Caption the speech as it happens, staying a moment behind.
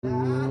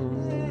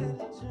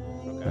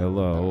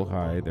Hello,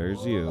 hi,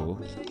 there's you.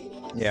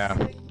 Yeah.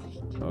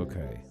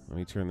 Okay, let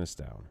me turn this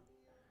down.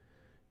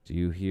 Do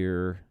you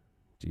hear?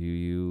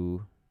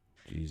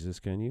 Jesus,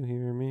 can you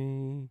hear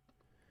me?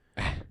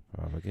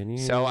 Papa, can you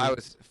So hear I me?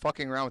 was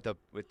fucking around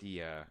with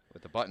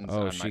the buttons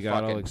Oh, on she my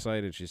got all fucking.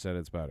 excited. She said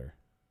it's better.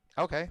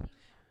 Okay.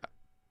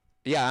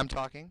 Yeah, I'm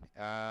talking.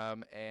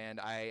 And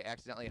I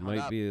accidentally hung Might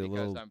up be a because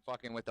little. I'm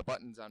fucking with the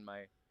buttons on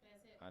my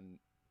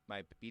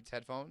Beats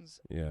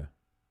headphones. Yeah,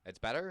 It's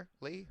better,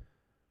 Lee.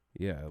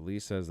 yeah. Lee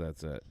says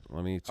that's it.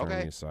 Let me turn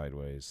Okay. you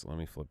sideways. Let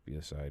me flip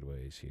you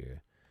sideways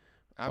here.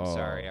 I'm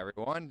sorry, Oh,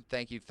 everyone.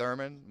 Thank you,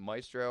 Thurman,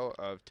 maestro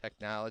of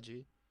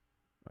technology.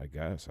 I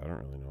guess I don't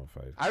really know if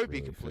I I would be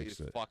really completely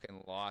fixed it.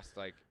 fucking lost.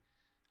 Like,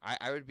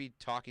 I would be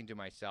talking to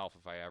myself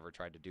if I ever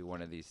tried to do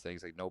one of these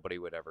things. Like, nobody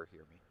would ever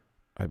hear me.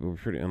 We're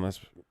pretty unless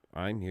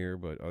I'm here,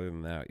 but other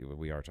than that,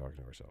 we are talking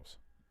to ourselves.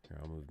 Here,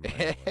 I'll move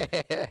mine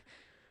away.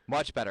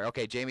 Much better.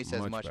 Okay, Jamie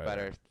says Much much better.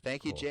 better.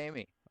 Thank you, Cool.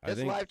 Jamie. I This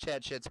think live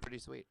chat shit's pretty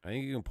sweet. I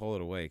think you can pull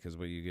it away because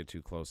when you get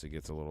too close, it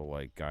gets a little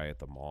like guy at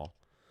the mall.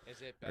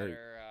 Is it Or better?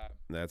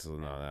 that's no,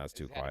 that's Is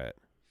too that quiet.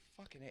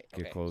 fucking Get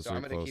okay? So closer,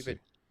 I'm gonna keep closer.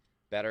 it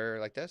better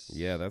like this.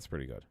 Yeah, that's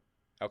pretty good.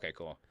 Okay,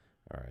 cool.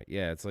 All right.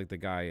 Yeah, it's like the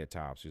guy at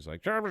Tops who's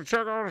like, "Check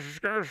out this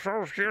guy's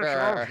so shit, so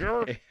Uh,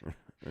 shit."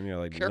 And you're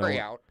like, Carry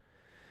no. out.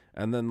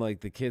 And then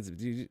like the kids,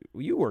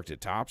 you worked at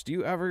Tops. Do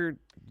you ever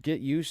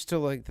get used to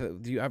like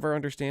do you ever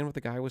understand what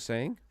the guy was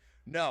saying?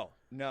 No,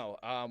 no.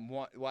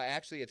 Well,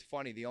 actually, it's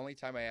funny. The only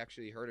time I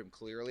actually heard him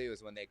clearly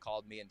was when they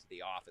called me into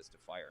the office to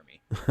fire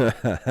me.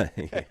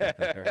 Yeah,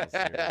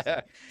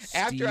 seriously.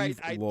 After Steve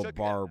I took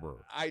LaBarber.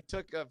 I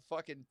took a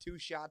fucking 2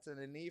 shots in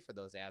the knee for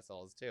those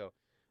assholes too.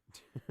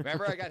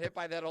 Remember, I got hit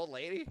by that old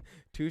lady.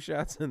 2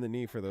 shots in the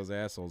knee for those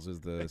assholes is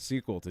the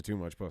sequel to Too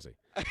Much Pussy.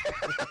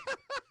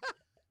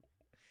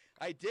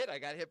 I did. I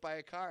got hit by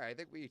a car. I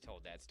think we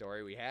told that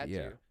story. We had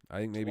Yeah, to. I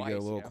think maybe get a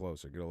Twice, little yeah.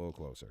 closer. Get a little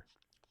closer.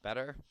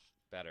 Better,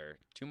 better.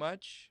 Too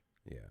much,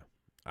 Yeah,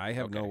 I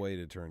have no okay. way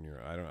to turn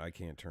your. I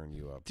can't turn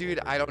you up. Dude,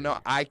 over I don't know.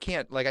 here. I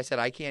can't. Like I said,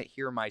 I can't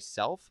hear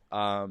myself.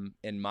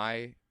 In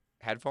my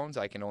headphones,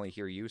 I can only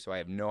hear you, so I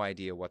have no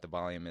idea what the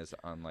volume is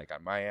on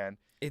my end.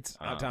 It's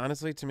Um,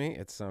 honestly to me,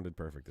 it sounded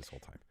perfect this whole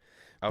time.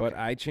 But okay.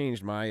 I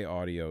changed my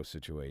audio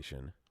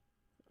situation.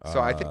 So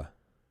I think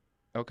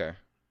okay.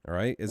 All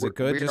right, is We're, it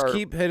good? we Just are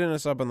keep hitting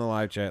us up in the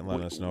live chat and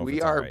letting we, us know if we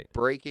it's all are right.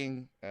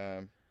 breaking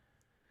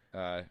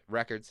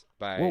records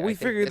by. Well, we I think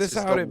figured this is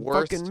out at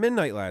fucking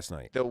midnight last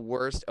night. the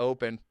worst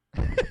open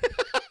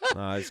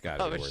It's got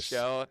to of be a worse.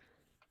 show.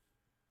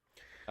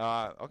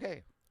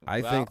 Okay. I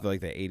Well, think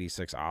like the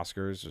 '86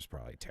 Oscars was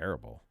probably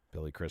terrible.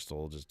 Billy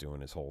Crystal just doing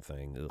his whole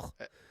thing. Ugh.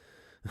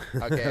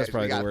 Okay, That's we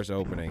probably the got- worst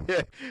opening.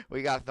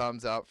 we got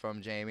thumbs up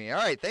from Jamie. All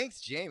right, thanks,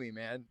 Jamie,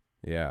 man.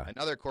 Yeah.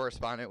 Another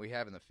correspondent we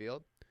have in the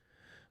field.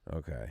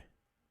 Okay.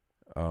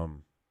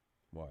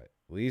 What?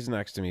 Lee's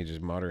next to me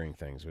just muttering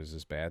things. Was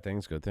this bad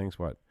things, good things?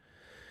 What?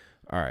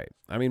 All right.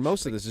 I mean,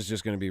 most of this is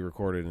just going to be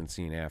recorded and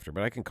seen after,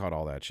 but I can cut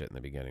all that shit in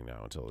the beginning now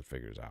until it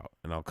figures out.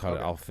 And I'll cut it.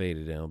 Okay. I'll fade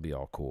it in. It'll be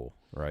all cool,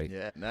 right?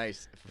 Yeah,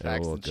 nice. It'll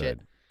Facts look and shit.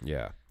 good.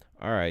 Yeah.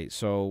 All right.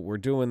 So we're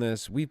doing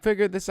this. We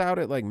figured this out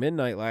at like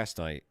midnight last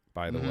night,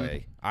 by the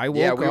way. I woke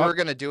Yeah, up. we were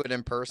gonna do it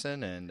in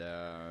person, and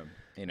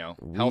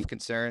health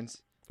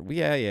concerns.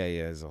 Yeah.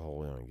 As a whole,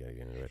 we don't get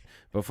into it.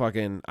 But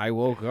fucking, I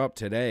woke up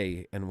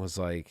today and was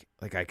like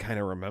I kind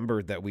of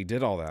remembered that we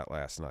did all that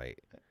last night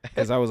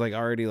because I was like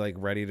already like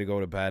ready to go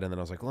to bed, and then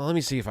I was like, well, let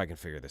me see if I can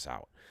figure this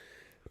out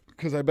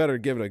because I better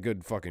give it a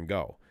good fucking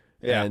go.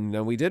 Yeah. And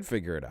then we did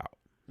figure it out.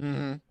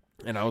 Mm-hmm.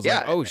 And I was Yeah.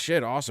 like, oh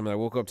shit, awesome. And I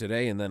woke up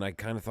today, and then I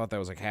kind of thought that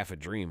was like half a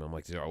dream. I'm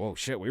like, oh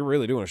shit, we're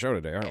really doing a show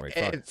today, aren't we?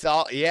 Fuck. It's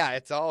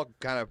all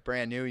kind of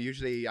brand new.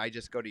 Usually, I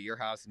just go to your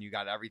house and you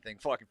got everything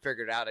fucking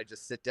figured out. I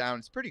just sit down.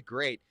 It's pretty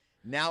great.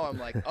 Now I'm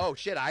like, oh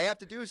shit, I have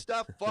to do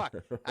stuff. Fuck,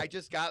 I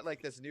just got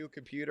like this new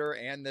computer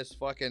and this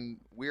fucking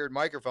weird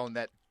microphone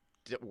that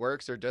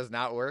works or does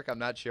not work. I'm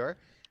not sure.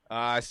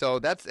 So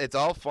it's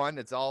all fun.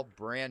 It's all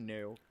brand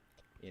new,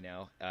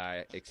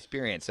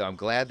 experience. So I'm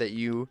glad that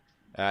you,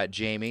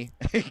 Jamie,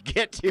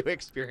 get to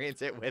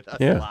experience it with us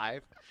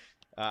live.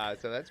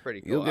 So that's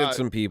pretty cool. You'll get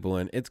some people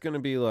in. It's gonna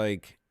be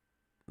like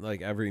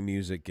every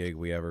music gig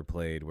we ever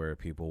played where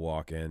people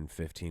walk in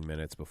 15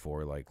 minutes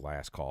before like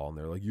last call and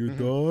they're like, you're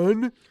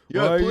done?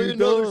 Yeah, Why play you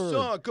another done?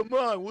 song. Come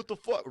on, what the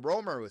fuck?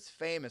 Romer was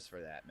famous for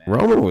that, man.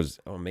 Romer was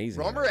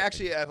amazing. Romer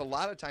actually, a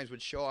lot of times,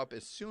 would show up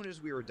as soon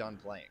as we were done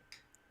playing.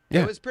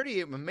 Yeah. It was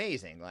pretty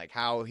amazing, like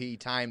how he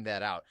timed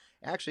that out.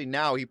 Actually,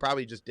 now he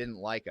probably just didn't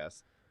like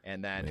us,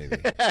 and then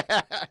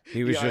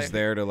he was just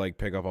there to like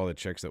pick up all the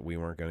chicks that we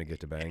weren't gonna get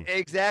to bang.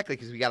 Exactly,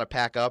 because we got to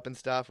pack up and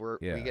stuff. We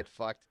get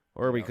fucked.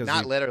 Or because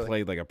not we literally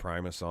played like a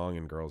Primus song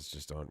and girls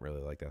just don't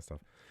really like that stuff.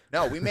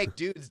 No, we make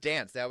dudes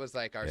dance. That was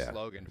like our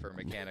slogan for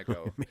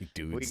Mechanico. Make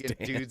dudes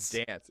dance. Dudes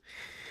dance.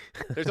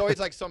 There's always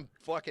like some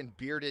fucking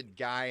bearded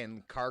guy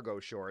in cargo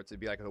shorts.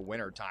 It'd be like the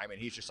winter time, and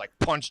he's just like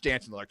punch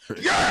dancing, like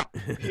yeah.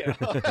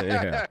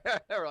 Yeah.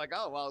 We're like,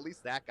 oh well, at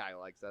least that guy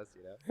likes us,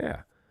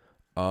 Yeah.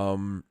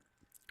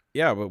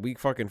 Yeah, but we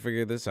fucking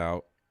figured this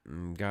out.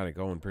 got it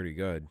going pretty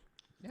good.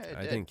 Yeah, it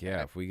I did. think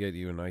if we get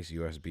you a nice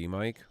USB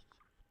mic,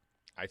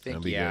 I that'll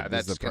think be good. This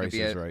that's is the going to Price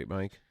be is Right,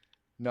 Mike.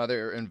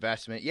 another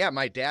investment. Yeah,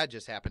 my dad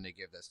just happened to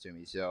give this to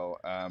me, so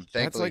That's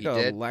thankfully like he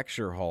a did.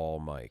 lecture hall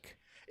mic.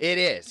 It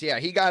is. Yeah,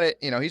 he got it.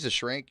 You know, he's a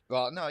shrink.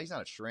 Well, no, he's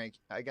not a shrink.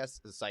 I guess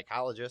a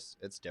psychologist.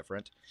 It's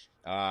different.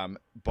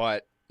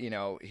 But you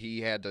know,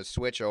 he had to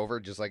switch over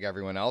just like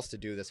everyone else to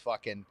do this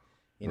fucking.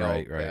 You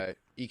know, Right.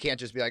 You can't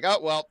just be like, oh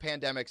well,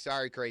 pandemic.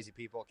 Sorry, crazy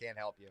people, can't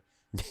help you.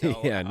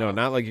 So, yeah, no,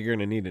 not like you're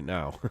gonna need it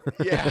now.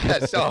 yeah.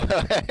 So,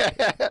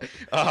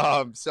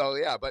 so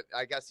yeah, but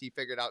I guess he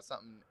figured out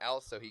something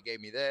else, so he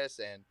gave me this,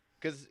 and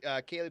because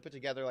Kaylee put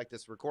together like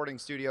this recording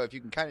studio. If you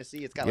can kind of see,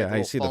 it's got like yeah, little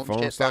I see the phone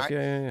kit stuff.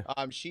 behind.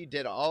 Yeah. She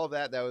did all of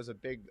that. That was a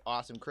big,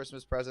 awesome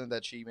Christmas present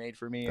that she made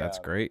for me. That's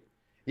great.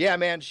 Yeah,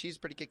 man, she's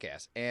pretty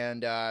kick-ass.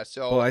 And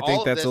so, Well, I all think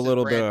of that's this a is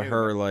little bit brand of new.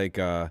 her like,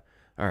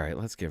 all right,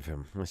 let's give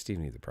him. Well, Steve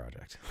needs a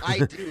project. I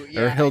do,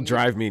 yeah. or he'll I need-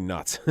 drive me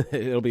nuts.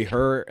 It'll be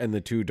her and the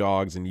 2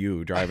 dogs and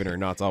you driving her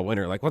nuts all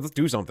winter. Like, let's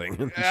do something.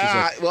 She's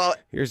like, well,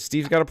 here's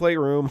Steve's got a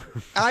playroom.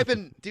 I've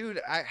been,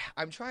 dude.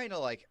 I'm trying to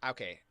like.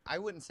 Okay, I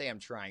wouldn't say I'm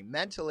trying.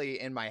 Mentally,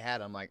 in my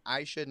head, I'm like,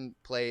 I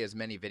shouldn't play as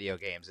many video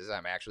games as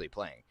I'm actually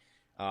playing.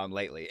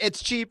 Lately,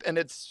 it's cheap and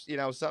it's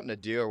something to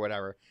do or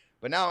whatever.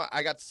 But now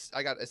I got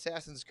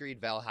Assassin's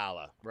Creed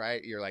Valhalla,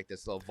 right? You're like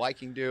this little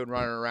Viking dude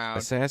running around.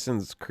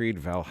 Assassin's Creed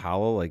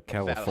Valhalla, like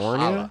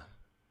California. Valhalla.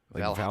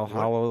 Like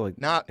Valhalla, like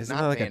isn't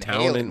that like Van a town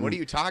Halen. in? What are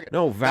you talking?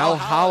 No,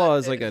 Valhalla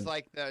is like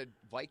like the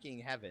Viking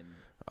heaven.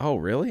 Oh,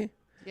 really?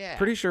 Yeah.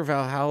 Pretty sure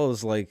Valhalla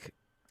is like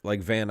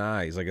Van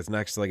Nuys, like it's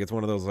next, like it's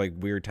one of those like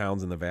weird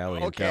towns in the valley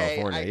in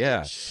California.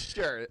 Yeah,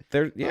 sure.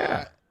 there.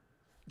 Yeah,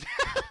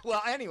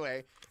 well,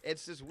 anyway,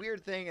 it's this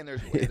weird thing, and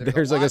there's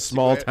there's like a lot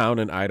small to it. town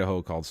in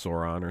Idaho called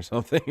Sauron or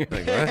something. You're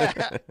like,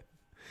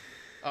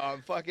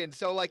 what? Fucking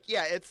so like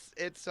yeah, it's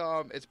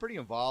pretty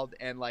involved,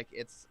 and like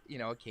it's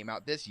it came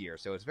out this year,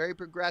 so it's very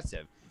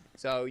progressive.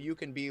 So you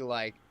can be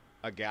like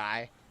a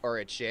guy or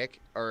a chick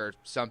or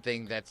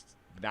something that's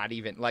not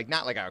even like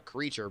not like a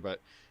creature, but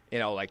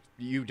like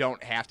you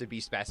don't have to be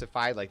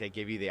specified. Like they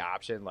give you the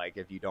option, like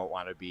if you don't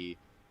want to be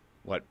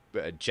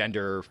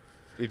gender,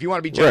 if you want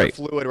to be gender Right.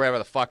 fluid or whatever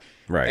the fuck,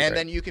 Right. and right.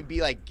 then you can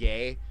be like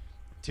gay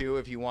too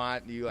if you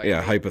want. You like Yeah,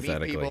 meet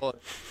hypothetically. people.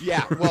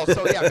 Yeah, well,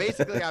 so yeah,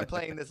 basically I'm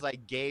playing this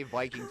like gay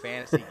Viking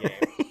fantasy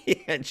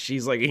game. and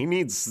she's like, he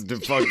needs to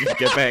fucking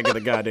get back in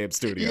the goddamn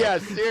studio. Yeah,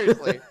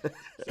 seriously.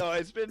 So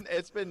it's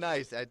been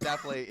nice. I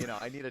definitely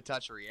I need a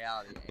touch of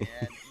reality.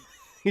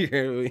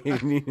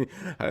 And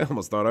I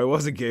almost thought I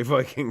was a gay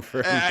Viking for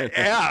a minute.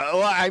 yeah,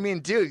 well, I mean,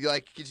 dude,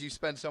 like, because you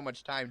spend so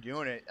much time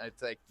doing it,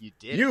 it's like you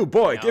did. You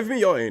boy, give me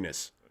your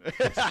anus.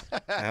 What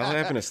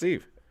happened to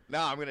Steve?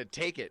 No, I'm gonna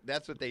take it.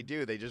 That's what they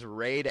do. They just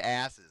raid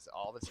asses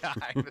all the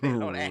time. They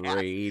don't ask.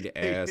 Raid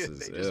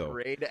asses. They just Ew.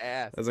 raid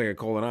ass. That's like a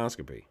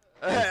colonoscopy.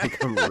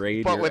 Become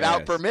raid But your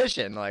without ass.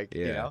 permission, like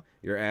Yeah,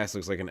 your ass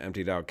looks like an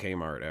emptied out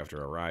Kmart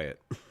after a riot.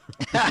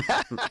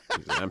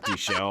 Empty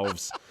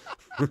shelves.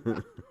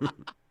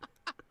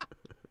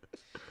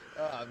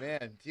 Oh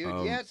man,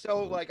 dude. Yeah.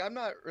 So like, I'm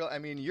not real. I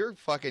mean, you're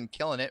fucking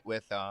killing it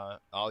with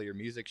all your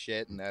music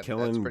shit, and that's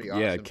pretty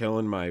awesome. Yeah,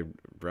 killing my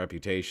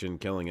reputation,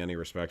 killing any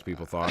respect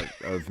people thought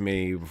of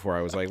me before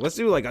I was like, let's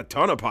do like a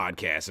ton of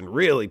podcasts and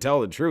really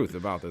tell the truth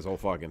about this whole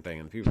fucking thing.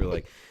 And people were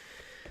like,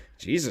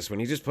 Jesus, when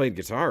he just played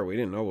guitar, we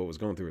didn't know what was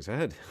going through his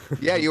head.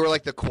 Yeah, you were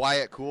like the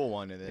quiet, cool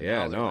one, and then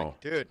Yeah, now they're no.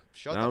 like, dude,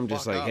 shut Now the I'm fuck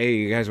just like, up. hey,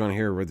 you guys want to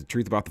hear the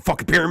truth about the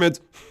fucking pyramids?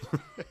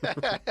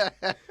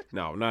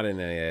 No, not in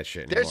any of that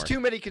shit anymore. There's too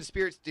many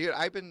conspiracies, dude.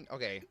 I've been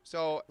okay.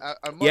 So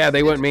Yeah,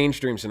 they went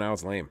mainstream, so now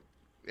it's lame.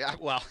 Yeah,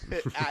 well,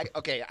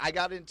 I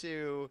got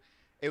into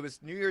it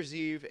was New Year's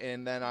Eve,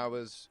 and then I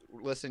was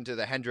listening to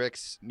the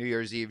Hendrix New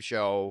Year's Eve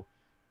show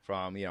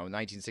from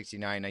 1969,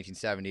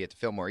 1970 at the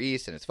Fillmore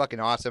East, and it's fucking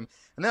awesome.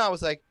 And then I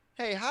was like,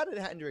 hey, how did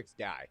Hendrix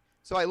die?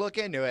 So I look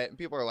into it, and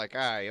people are like,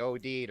 he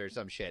OD'd or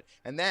some shit.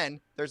 And then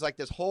there's like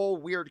this whole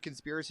weird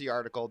conspiracy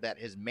article that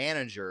his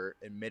manager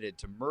admitted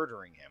to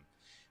murdering him.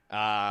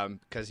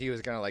 Because he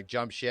was gonna like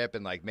jump ship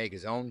and like make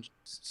his own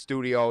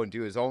studio and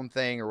do his own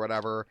thing or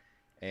whatever,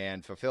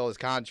 and fulfill his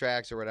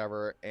contracts or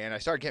whatever. And I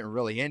started getting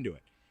really into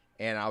it,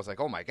 and I was like,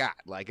 oh my god,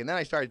 like. And then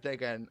I started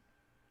thinking,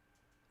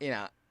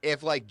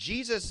 if like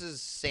Jesus's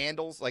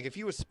sandals, like if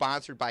he was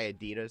sponsored by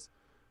Adidas,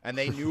 and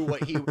they knew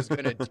what he was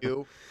gonna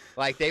do,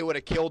 like they would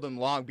have killed him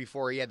long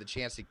before he had the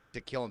chance to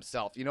kill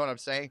himself. You know what I'm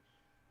saying?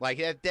 Like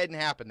it didn't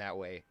happen that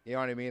way. You know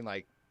what I mean?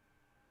 Like,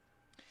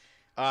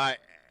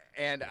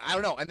 and I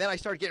don't know. And then I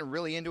started getting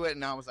really into it,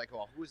 and I was like,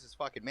 well, who's this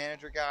fucking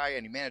manager guy?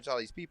 And he managed all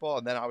these people.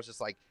 And then I was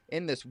just like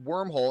in this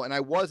wormhole, and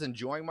I was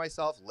enjoying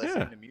myself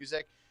listening to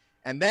music.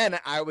 And then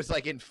I was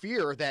like in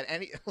fear that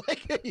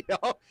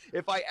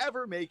if I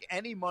ever make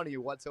any money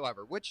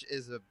whatsoever, which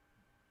is a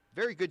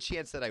very good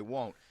chance that I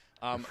won't.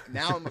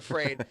 Now I'm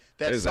afraid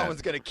that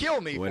someone's going to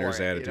kill me winner's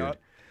for it. attitude.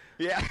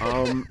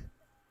 Yeah.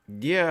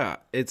 Yeah,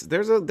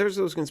 there's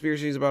those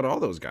conspiracies about all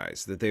those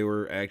guys that they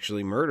were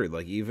actually murdered.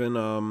 Like even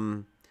I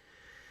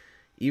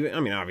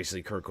mean,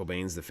 obviously Kurt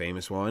Cobain's the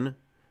famous one,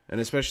 And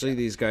especially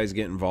these guys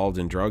get involved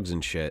in drugs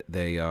and shit.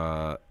 They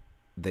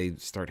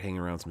start hanging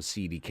around some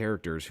seedy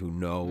characters who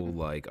know,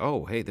 like,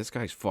 oh, hey, this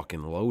guy's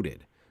fucking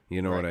loaded.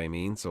 You know what I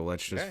mean? So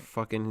let's just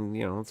fucking,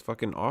 let's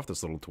fucking off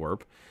this little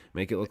twerp,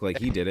 make it look like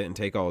he did it, and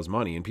take all his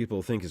money, and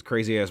people think his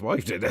crazy ass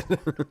wife did it.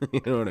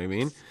 You know what I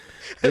mean?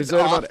 It's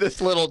off this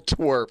little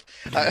twerp.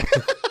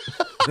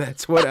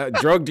 That's what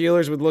drug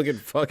dealers would look at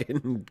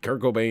fucking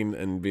Kurt Cobain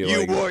and be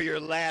like, "You wore your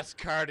last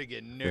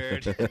cardigan,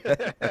 nerd."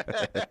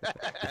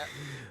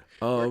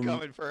 We're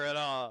coming for it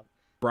all.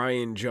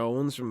 Brian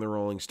Jones from the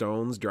Rolling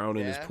Stones drowned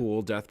in his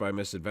pool, death by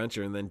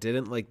misadventure, and then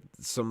didn't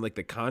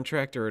the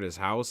contractor at his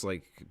house,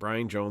 like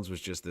Brian Jones was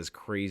just this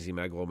crazy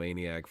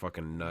megalomaniac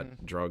fucking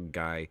nut drug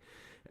guy,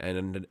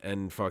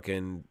 and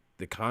fucking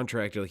the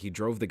contractor, like, he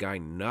drove the guy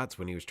nuts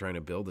when he was trying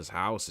to build his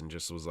house, and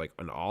just was like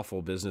an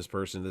awful business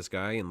person, this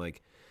guy, and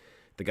like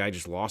the guy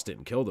just lost it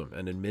and killed him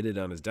and admitted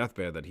on his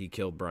deathbed that he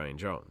killed Brian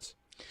Jones.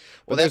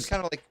 Well, that's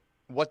kind of like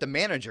what the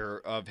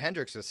manager of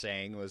Hendrix was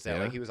saying, was that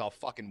like he was all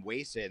fucking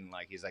wasted and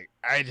like he's like,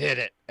 I did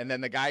it, and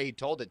then the guy he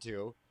told it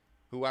to,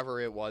 whoever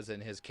it was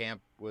in his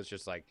camp, was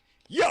just like,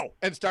 yo,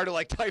 and started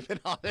like typing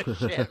all this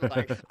shit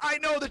like, I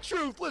know the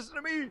truth, listen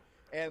to me,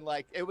 and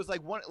like it was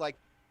like one, like,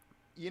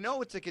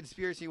 it's a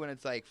conspiracy when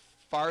it's like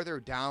farther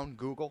down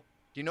Google.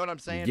 Do you know what I'm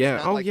saying?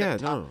 Yeah. Oh, like yeah.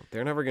 No,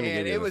 they're never going to get it.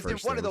 And it was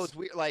one of those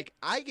weird, like,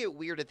 I get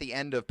weird at the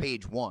end of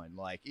page one,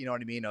 like, you know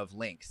what I mean, of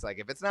links. Like,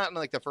 if it's not in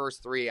like the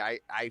first three, I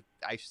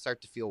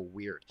start to feel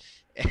weird.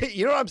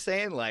 You know what I'm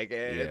saying? Like,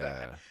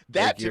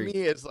 that to me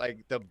is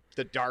like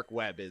the dark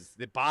web is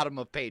the bottom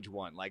of page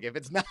one. Like, if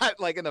it's not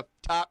like in the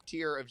top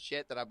tier of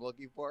shit that I'm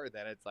looking for,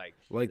 then it's like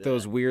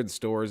those weird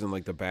stores in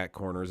like the back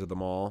corners of the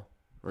mall.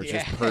 Or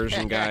just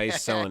Persian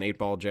guys selling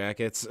 8-ball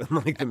jackets, and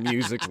like the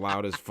music's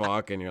loud as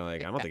fuck, and you're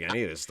like, I don't think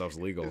any of this stuff's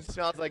legal. It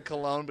smells like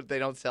cologne, but they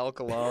don't sell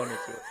cologne.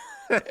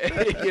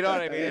 You know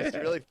what I mean? It's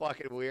really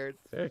fucking weird.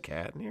 Is there a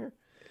cat in here?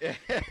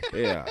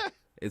 Yeah.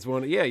 It's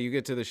one. Yeah, you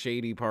get to the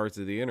shady parts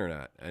of the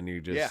internet, and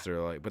you just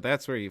are like, but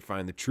that's where you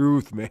find the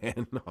truth,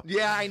 man.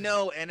 Yeah, I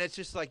know, and it's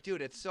just like,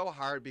 dude, it's so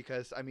hard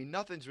because I mean,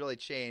 nothing's really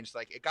changed.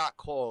 Like, it got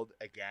cold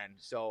again,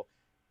 so.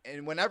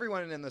 And when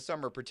everyone in the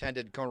summer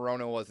pretended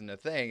Corona wasn't a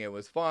thing, it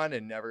was fun,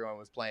 and everyone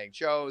was playing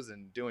shows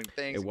and doing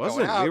things. It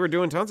wasn't. We were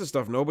doing tons of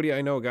stuff. Nobody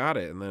I know got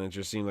it, and then it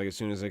just seemed like as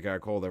soon as it got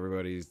cold,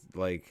 everybody's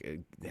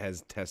like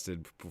has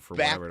tested for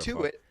back whatever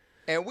to it.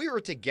 And we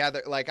were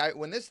together. Like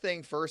when this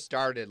thing first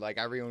started, like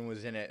everyone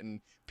was in it, and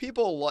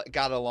people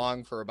got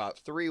along for about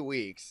 3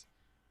 weeks.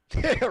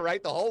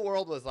 Right? The whole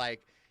world was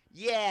like,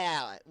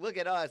 yeah, look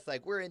at us,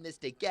 like we're in this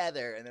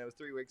together. And then it was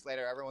 3 weeks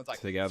later, everyone's like,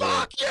 together.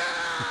 Fuck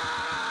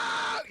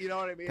yeah! You know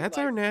what I mean? That's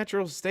our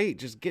natural state.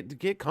 Just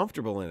get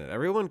comfortable in it.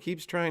 Everyone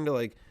keeps trying to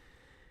like.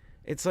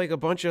 It's like a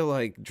bunch of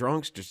like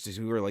drunks just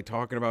who are like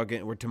talking about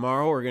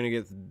tomorrow we're gonna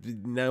get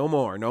no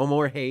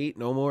more hate,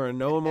 no more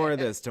of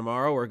this.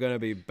 Tomorrow we're gonna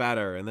be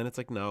better, and then it's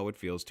like, no, it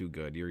feels too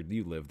good.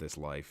 You live this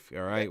life,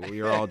 all right? Well,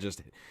 you're all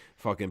just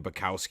fucking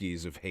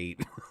Bukowskis of hate.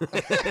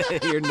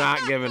 You're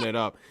not giving it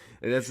up.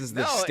 This is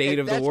the state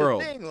of the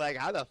world. The thing. Like,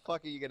 how the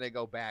fuck are you gonna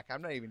go back?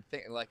 I'm not even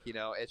thinking. Like,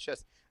 it's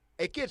just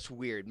it gets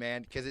weird,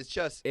 man, because it's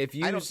just I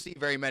don't see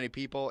very many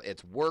people.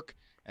 It's work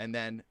and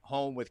then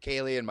home with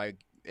Kaylee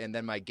and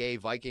then my gay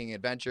Viking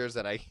adventures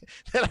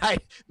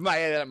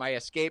my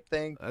escape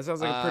thing. That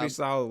sounds like a pretty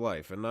solid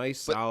life. A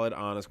nice, solid,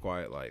 honest,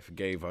 quiet life.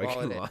 Gay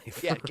Viking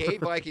life. Yeah, gay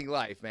Viking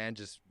life, man.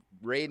 Just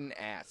raiding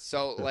ass.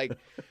 So, like,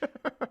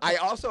 I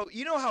also,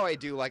 you know how I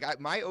do, like,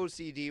 my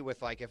OCD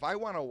with, like, if I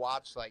want to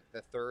watch, like,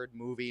 the third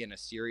movie in a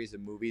series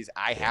of movies,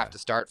 I have to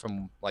start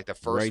from, like, the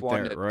first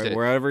one. Right,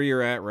 wherever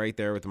you're at, right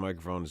there with the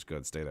microphone is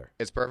good. Stay there.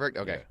 It's perfect?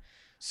 Okay. Yeah.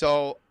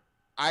 So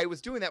I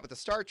was doing that with the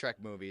Star Trek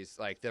movies,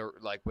 like they're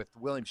like with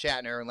William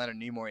Shatner and Leonard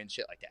Nimoy and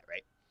shit like that,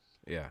 right?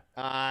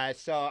 Yeah.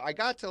 So I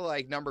got to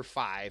like number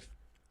 5,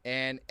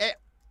 and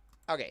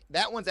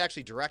that one's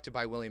actually directed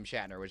by William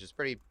Shatner, which is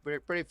pretty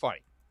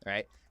funny,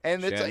 right?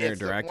 And Shatner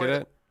directed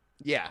it.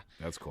 Yeah,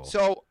 that's cool.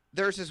 So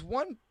there's this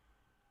one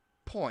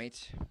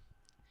point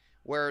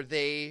where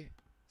they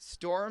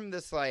storm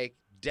this like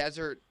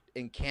desert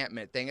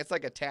encampment thing. It's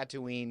like a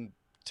Tatooine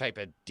type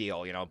of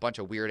deal, a bunch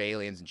of weird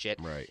aliens and shit.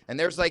 Right. And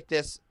there's like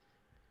this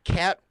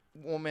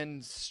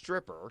Catwoman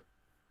stripper,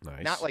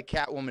 nice. Not like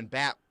Catwoman,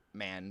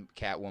 Batman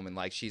Catwoman.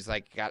 Like she's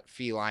like got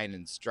feline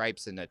and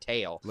stripes and a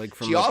tail. Like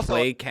from the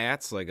play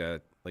Cats, like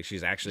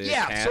she's actually a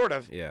cat. Yeah, sort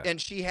of. Yeah. And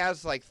she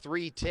has like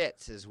 3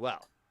 tits as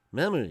well.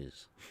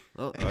 Memories.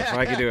 Oh, if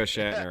I could do a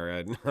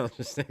Shatner, I'll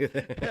just say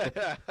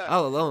that.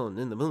 All alone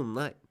in the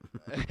moonlight.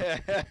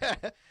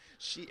 That's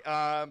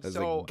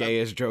the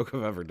gayest joke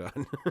I've ever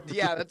done.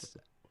 Yeah, it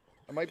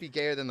might be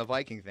gayer than the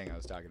Viking thing I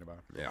was talking about.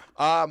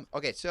 Yeah.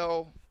 Okay,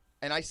 so,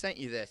 and I sent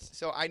you this.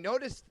 So I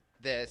noticed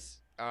this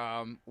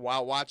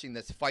while watching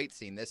this fight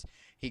scene.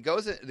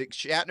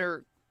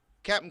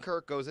 Captain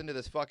Kirk goes into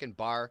this fucking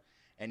bar,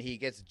 and he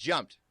gets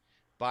jumped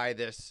by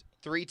this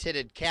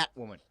 3-titted cat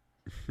woman.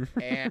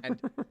 And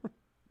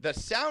the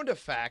sound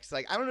effects,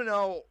 like, I don't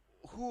know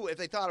if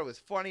they thought it was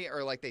funny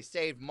or like they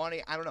saved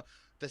money. I don't know.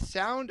 The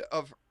sound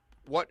of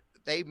what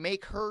they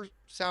make her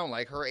sound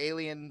like her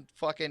alien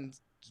fucking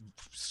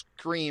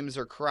screams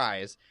or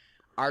cries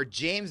are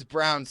James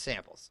Brown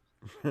samples.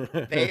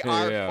 They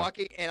are Yeah.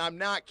 fucking, and I'm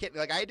not kidding.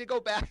 Like, I had to go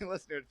back and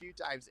listen to it a few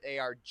times. They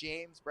are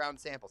James Brown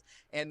samples.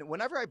 And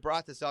whenever I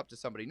brought this up to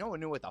somebody, no one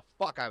knew what the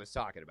fuck I was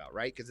talking about,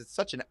 right? Because it's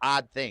such an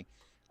odd thing.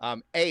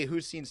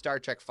 Who's seen Star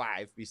Trek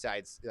 5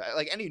 besides,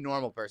 like, any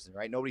normal person,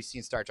 right? Nobody's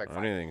seen Star Trek I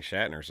 5. don't even think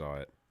Shatner saw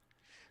it.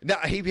 No,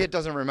 he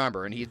doesn't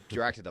remember, and he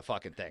directed the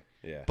fucking thing.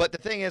 Yeah. But the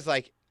thing is,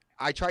 like,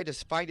 I tried to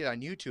find it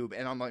on YouTube,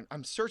 and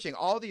I'm searching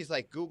all these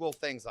like Google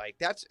things like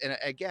that's. And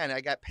again, I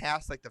got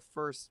past like the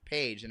first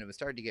page, and it was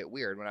starting to get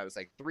weird when I was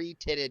like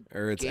three-titted.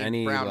 Or it's James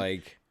any Brown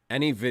like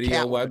any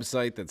video Catwoman.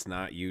 website that's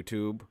not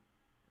YouTube,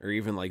 or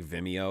even like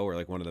Vimeo, or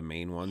like one of the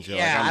main ones. You're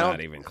Yeah, like, I I'm don't-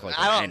 not even clicking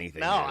I don't anything.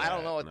 know. near I don't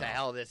that. know what the No.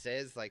 hell this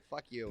is. Like,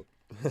 fuck you.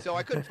 So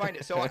I couldn't find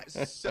it.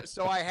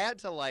 So I had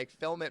to like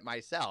film it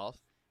myself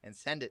and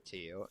send it to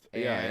you.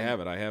 Yeah, I and-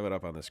 have it. I have it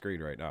up on the screen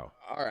right now.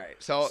 All right.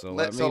 So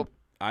let me.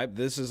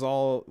 This is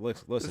all.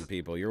 Listen,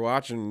 people, you're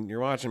watching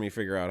me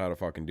figure out how to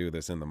fucking do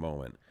this in the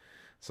moment.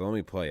 So let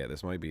me play it.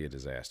 This might be a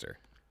disaster.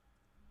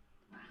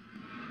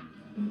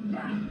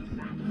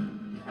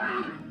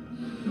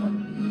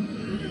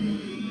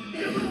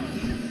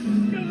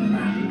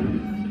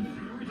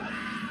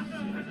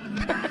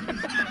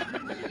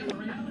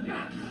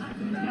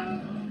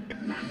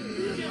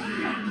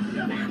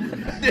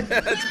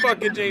 That's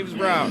fucking James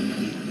Brown.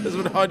 That's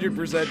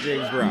 100%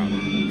 James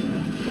Brown.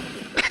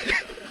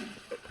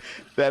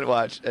 Then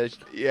watch.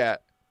 Yeah.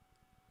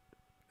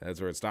 That's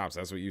where it stops.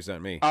 That's what you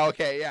sent me.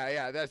 Okay.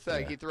 Yeah. That's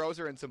like Yeah. he throws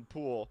her in some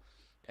pool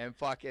and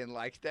fucking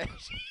like that.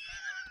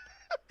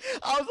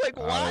 I was like,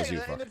 Oh, why? that's you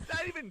And fucking- it's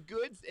not even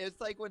good. It's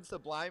like when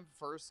Sublime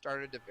first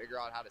started to figure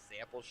out how to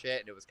sample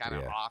shit, and it was kind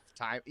of Yeah. off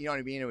time. You know what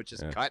I mean? It was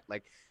just Yeah. cut.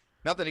 Like,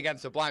 nothing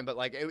against Sublime, but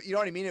like, you know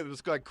what I mean? It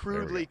was like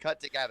crudely cut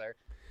together.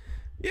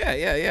 Yeah.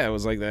 It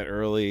was like that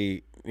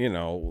early,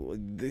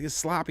 the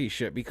sloppy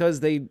shit because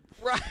they.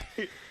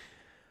 Right.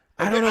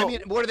 I don't know. I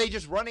mean, were they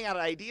just running out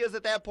of ideas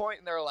at that point?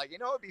 And they were like,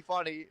 it'd be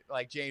funny,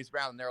 like James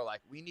Brown. And they were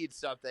like, we need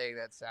something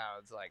that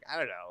sounds like, I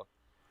don't know,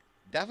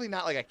 definitely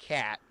not like a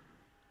cat.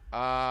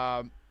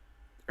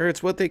 Or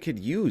it's what they could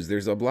use.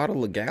 There's a lot of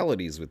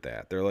legalities with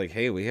that. They're like,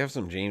 hey, we have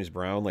some James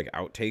Brown like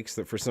outtakes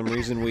that for some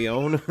reason we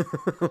own.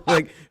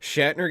 Like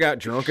Shatner got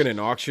drunk in an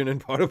auction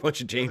and bought a bunch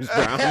of James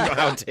Brown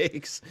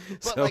outtakes,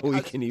 But so like, we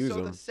can use so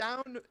them. the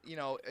sound,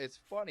 it's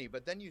funny,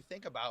 but then you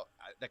think about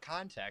the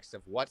context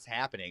of what's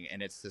happening,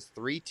 and it's this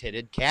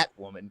three-titted cat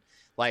woman,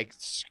 like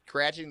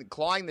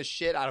clawing the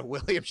shit out of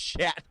William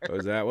Shatner.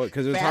 Was that what?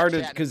 Because it's Fat hard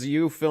to Shatner. because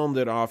you filmed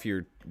it off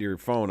your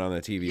phone on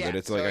the TV, Yeah, but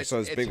it's so like I it's- saw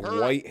this it's big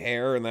her- white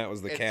hair, and that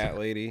was the it's cat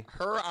lady.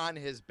 Her on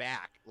his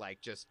back,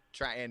 like just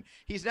trying.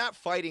 He's not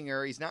fighting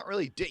her. He's not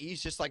really.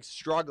 He's just like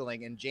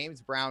struggling, and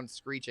James Brown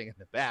screeching in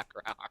the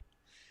background.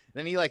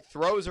 Then he like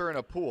throws her in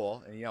a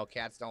pool, and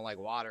cats don't like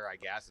water, I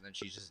guess, and then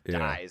she just Yeah.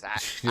 dies.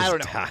 She I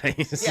don't just know.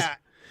 dies. Yeah,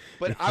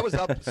 but I was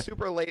up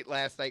super late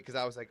last night because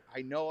I was like,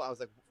 I was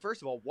like,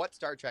 first of all, what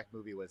Star Trek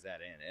movie was that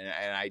in?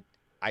 And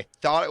I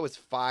thought it was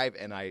 5,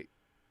 and I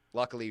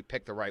luckily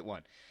picked the right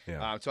one.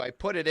 Yeah. So I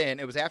put it in.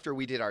 It was after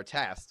we did our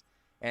test,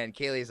 and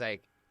Kaylee's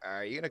like,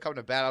 "Are you gonna come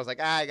to bed?" I was like,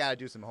 "I gotta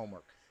do some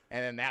homework."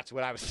 And then that's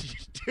what I was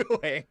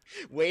doing,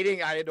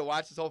 waiting. I had to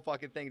watch this whole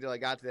fucking thing until I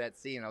got to that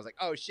scene. I was like,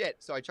 "Oh shit!"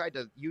 So I tried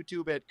to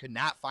YouTube it, could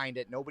not find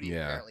it. Nobody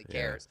Yeah, apparently yeah.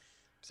 cares.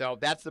 So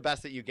that's the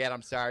best that you get.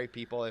 I'm sorry,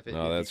 people. If it,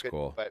 No, if you that's could-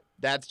 cool. But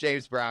that's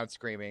James Brown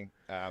screaming.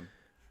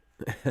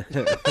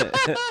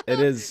 It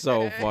is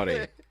so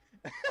funny.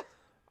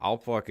 I'll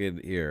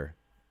fucking here.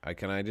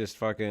 Can I just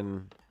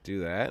fucking do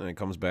that and it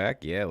comes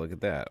back? Yeah, look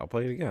at that. I'll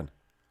play it again.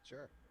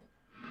 Sure.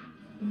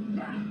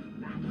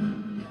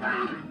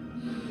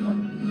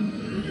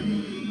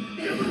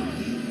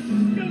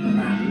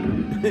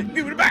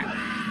 Give it back.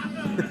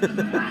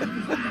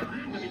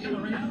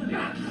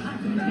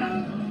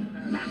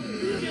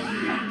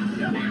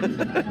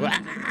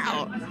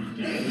 Wow.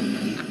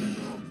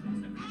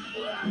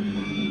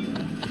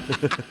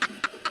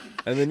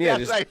 And then That's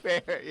just my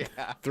favorite.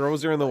 Yeah.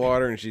 throws her in the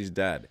water and she's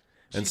dead.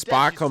 And She's dead.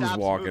 Spock She comes stops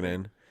walking moving.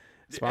 in.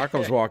 Spock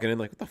comes walking in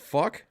like, what the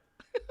fuck?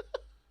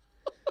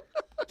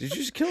 Did you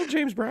just kill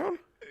James Brown?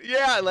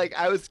 Yeah, like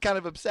I was kind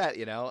of upset,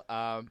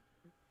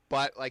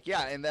 but like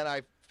yeah, and then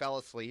I fell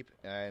asleep,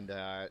 and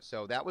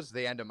so that was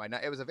the end of my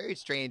night. It was a very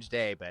strange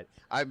day, but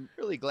I'm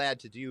really glad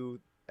to do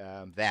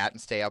that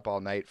and stay up all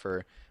night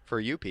for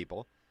you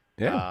people.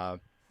 Yeah.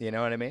 You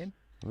know what I mean?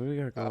 What do we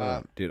got going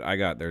on? Dude,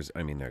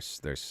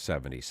 there's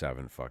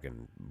 77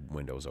 fucking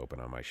windows open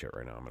on my shit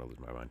right now. I'm gonna lose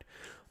my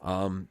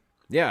mind.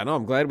 Yeah, no,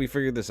 I'm glad we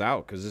figured this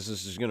out because this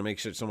is just gonna make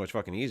shit so much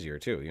fucking easier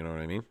too. You know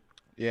what I mean?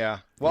 Yeah.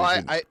 Well, We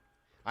should-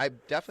 I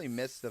definitely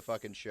missed the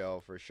fucking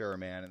show for sure,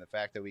 man, and the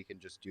fact that we can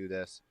just do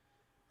this,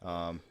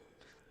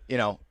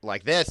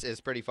 like this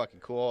is pretty fucking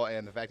cool,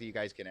 and the fact that you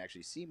guys can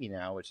actually see me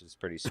now, which is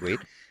pretty sweet.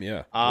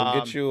 Yeah. We'll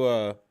get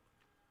you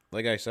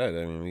like I said,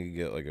 I mean we could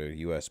get like a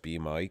USB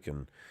mic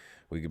and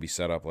we could be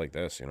set up like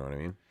this, you know what I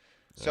mean?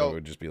 So- it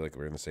would just be like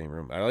we're in the same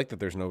room. I like that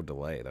there's no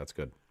delay. That's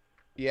good.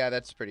 Yeah,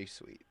 that's pretty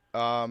sweet.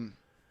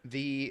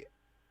 The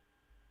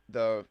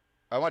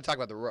I want to talk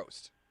about the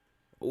roast.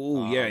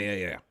 Ooh,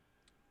 yeah.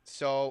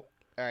 So, all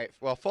right.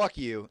 Well, fuck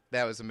you.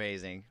 That was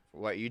amazing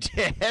what you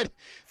did.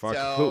 Fuck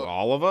So, who?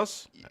 All of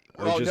us?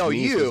 Or well, just no,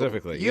 me you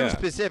specifically? You Yeah.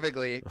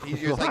 specifically.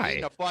 You're Why? like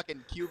eating a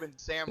fucking Cuban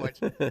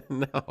sandwich, No,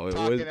 it talking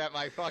was. at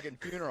my fucking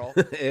funeral,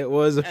 It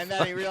was. and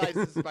then he realized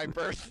this is my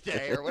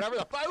birthday or whatever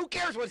the fuck. Who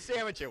cares what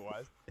sandwich it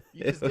was?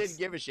 You just didn't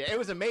give a shit. It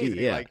was amazing.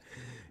 Yeah. Like,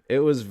 It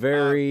was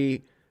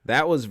very.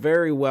 That was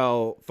very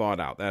well thought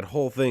out. That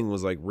whole thing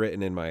was like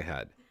written in my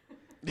head.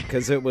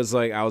 Because it was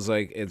like, I was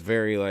like, it's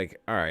very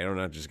like, all right, I'm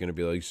not just going to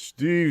be like,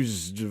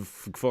 Steve's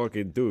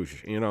fucking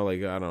douche. You know, like,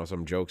 I don't know,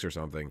 some jokes or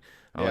something.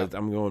 Yeah.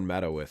 I'm going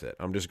meta with it.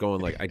 I'm just going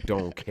like, I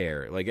don't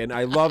care. Like, and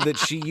I love that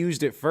she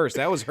used it first.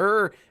 That was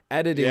her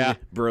editing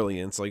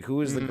brilliance. Like, who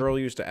is the girl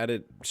who used to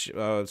edit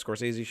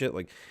Scorsese shit?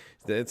 Like,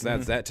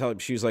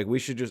 she was like, we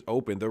should just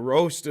open the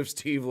roast of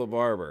Steve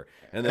LaBarber.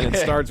 And then it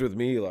starts with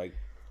me like,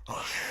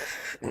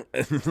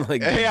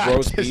 like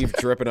roast beef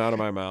dripping out of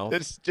my mouth.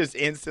 it's just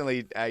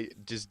instantly, I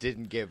just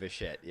didn't give a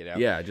shit, you know?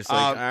 Yeah, just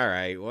like, all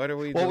right, what are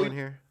we doing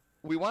here?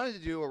 We wanted to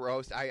do a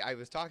roast. I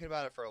was talking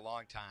about it for a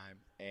long time,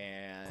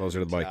 and Closer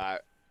to the mic.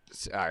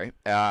 Sorry,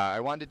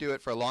 I wanted to do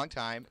it for a long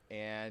time,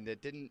 and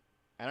it didn't.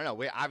 I don't know.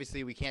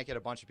 We can't get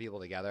a bunch of people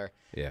together.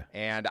 Yeah.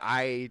 And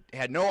I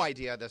had no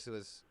idea this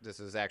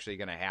was actually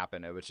going to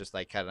happen. It was just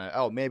like kind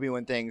of, maybe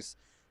when things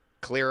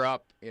clear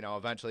up,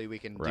 eventually we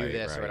can do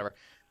this or whatever.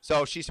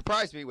 So she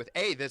surprised me with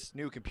this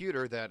new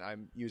computer that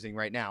I'm using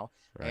right now,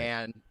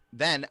 and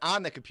then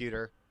on the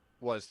computer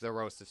was the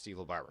roast of Steve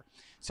LaBarber.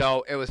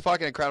 So it was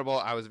fucking incredible.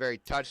 I was very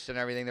touched and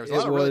everything. There was a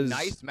lot of really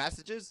nice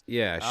messages.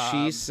 Yeah,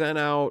 she sent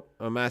out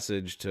a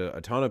message to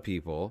a ton of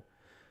people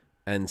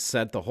and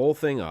set the whole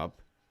thing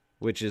up,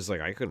 which is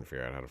like, I couldn't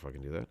figure out how to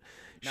fucking do that.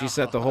 She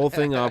set the whole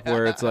thing up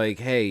where it's like,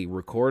 hey,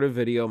 record a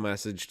video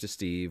message to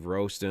Steve,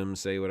 roast him,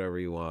 say whatever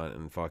you want,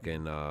 and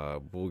fucking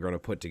we're going to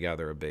put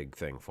together a big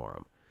thing for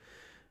him.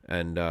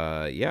 And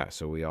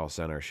so we all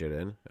sent our shit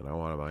in, and I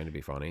wanted mine to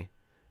be funny.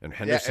 And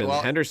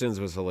Henderson's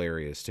was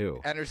hilarious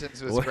too.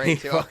 Henderson's was great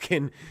too.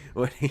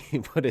 When he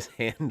put his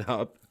hand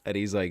up, and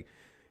he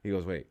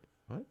goes, wait,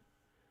 what?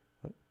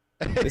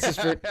 This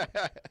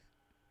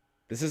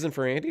isn't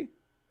for Andy?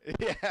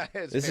 Yeah.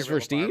 This is for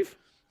Steve?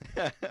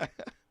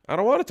 I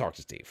don't want to talk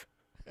to Steve.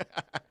 And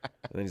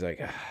then he's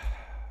like,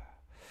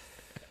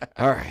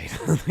 all right.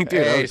 Dude,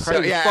 that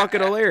was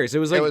fucking hilarious. It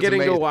was like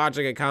getting to watch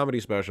like a comedy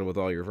special with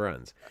all your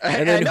friends.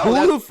 And then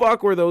who the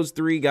fuck were those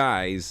three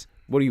guys?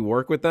 What, do you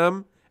work with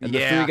them? And the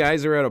three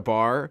guys are at a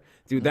bar?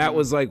 Dude, that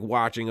was like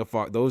watching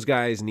those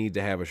guys need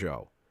to have a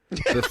show.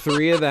 The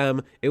three of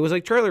them, it was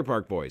like Trailer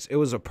Park Boys. It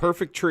was a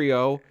perfect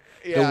trio.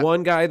 Yeah. The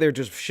one guy, they're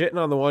just shitting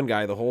on the one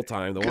guy the whole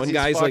time. The one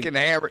guy's like,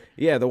 hammered.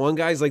 Yeah, the one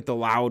guy's like the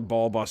loud,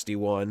 ball busty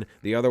one.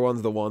 The other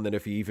one's the one that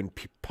if he even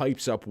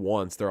pipes up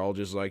once, they're all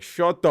just like,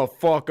 shut the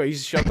fuck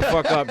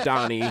up,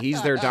 Donnie.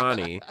 He's their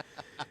Donnie.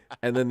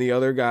 And then the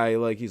other guy,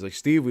 like, he's like,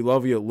 Steve, we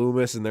love you at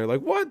Loomis. And they're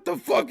like, what the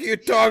fuck are you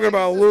talking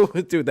about,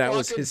 Loomis? Dude, that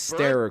was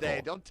hysterical.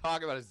 Birthday. Don't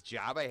talk about his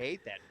job. I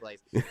hate that place.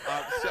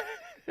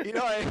 You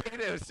know what I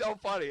mean? It was so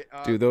funny.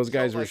 Dude, those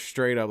guys were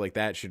straight up like,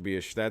 that should be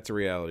that's a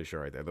reality show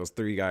right there. Those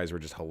three guys were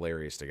just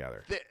hilarious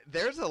together.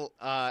 There's a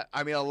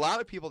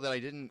lot of people that I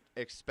didn't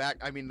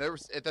expect. I mean,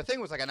 the thing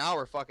was like an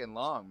hour fucking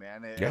long,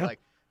 man. Like,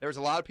 there was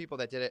a lot of people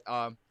that did it.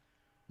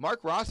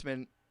 Mark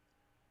Rossman,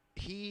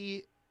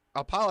 he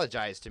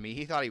apologized to me.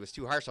 He thought he was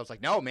too harsh. I was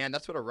like, no, man,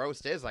 that's what a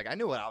roast is. Like, I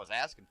knew what I was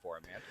asking for,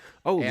 man.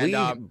 Oh,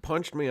 Lee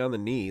punched me on the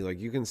knee. Like,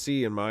 you can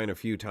see in mine a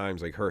few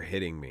times, like, her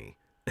hitting me.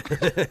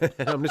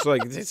 I'm just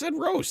like, it said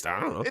roast.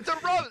 I don't know. It's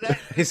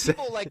a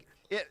roast.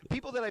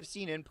 People that I've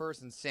seen in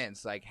person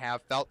since like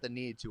have felt the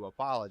need to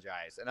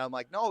apologize, and I'm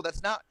like, no,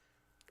 that's not.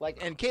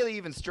 Like, and Kaylee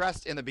even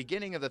stressed in the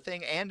beginning of the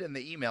thing and in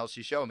the email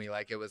she showed me,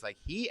 like, it was like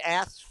he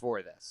asked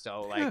for this,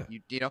 so like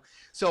you know.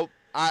 So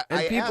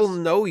people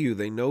know you.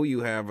 They know you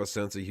have a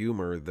sense of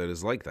humor that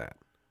is like that,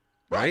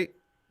 right?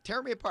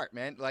 Tear me apart,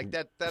 man. Like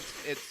that's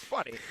it's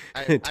funny.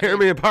 Tear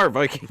me apart,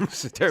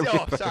 Vikings.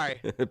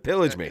 Sorry.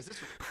 Pillage me. Is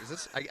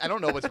this? I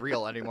don't know what's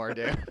real anymore,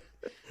 dude.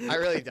 I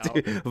really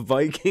don't. Dude,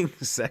 Viking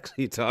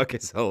sexy talk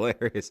is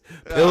hilarious.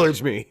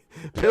 Pillage me,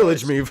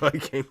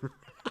 Viking.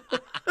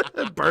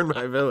 Burn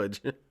my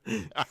village.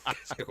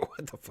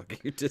 What the fuck are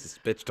you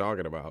just bitch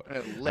talking about?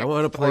 I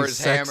want to play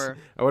hammer.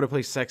 I want to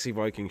play sexy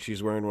Viking.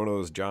 She's wearing one of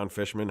those John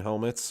Fishman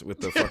helmets with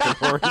the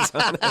fucking horns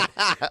on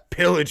it.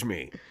 Pillage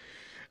me.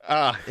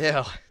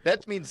 Yeah,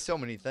 that means so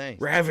many things.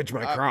 Ravage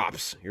my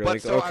crops. You're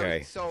like,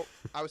 okay. So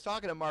I was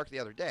talking to Mark the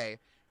other day,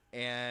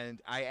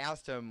 and I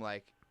asked him,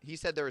 like, he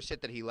said there was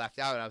shit that he left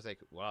out, and I was like,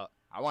 well,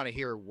 I want to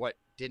hear what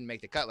didn't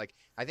make the cut. Like,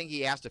 I think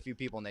he asked a few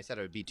people, and they said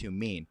it would be too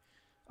mean.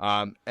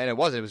 And it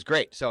wasn't. It was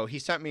great. So he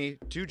sent me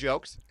 2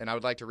 jokes, and I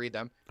would like to read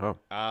them. Oh.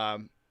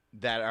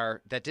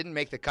 That didn't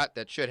make the cut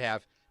that should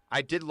have.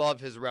 I did love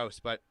his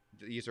roast, but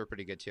these were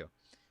pretty good too.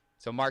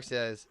 So Mark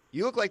says,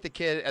 you look like the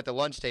kid at the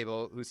lunch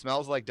table who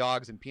smells like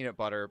dogs and peanut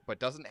butter but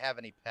doesn't have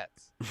any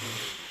pets.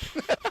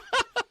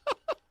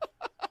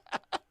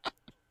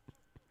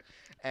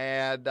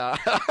 And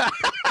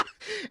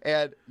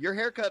And your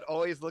haircut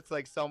always looks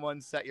like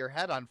someone set your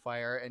head on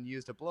fire and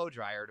used a blow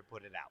dryer to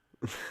put it out.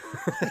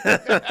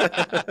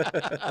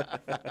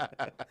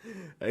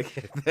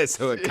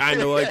 So it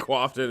kind of like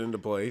coiffed it into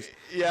place,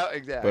 Yeah,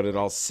 exactly. but it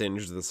all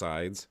singed the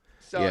sides.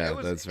 So Yeah, it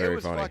was, that's very it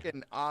was funny.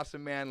 fucking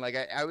awesome, man. Like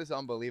I was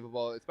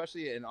unbelievable,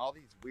 especially in all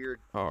these weird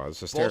Oh, it's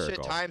bullshit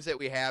hysterical. times that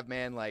we have,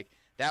 man. Like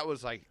that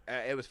was like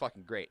it was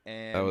fucking great.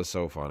 And That was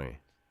so funny.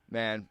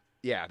 man,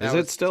 yeah. Is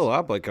it still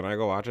up? Like, can I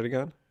go watch it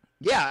again?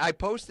 Yeah, I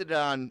posted it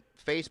on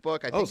Facebook.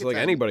 I think Oh, it's so like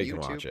on anybody can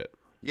YouTube. watch it.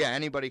 Yeah,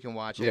 anybody can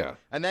watch it. Yeah.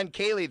 And then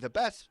Kaylee, the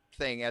best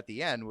thing at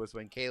the end was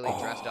when Kaylee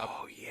dressed up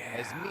Oh, yeah.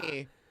 as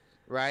me,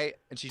 right?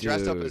 And she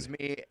dressed up as Dude.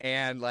 me,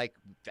 and like,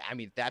 I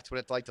mean, that's what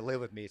it's like to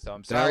live with me. So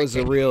I'm That sorry. was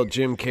a real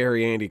Jim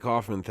Carrey, Andy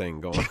Kaufman thing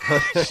going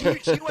on.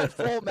 she went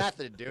full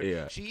method, dude.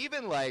 Yeah. She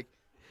even like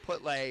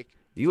put like.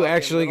 You fucking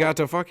actually little- got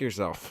to fuck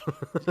yourself.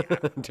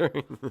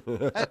 During...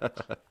 I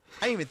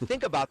didn't even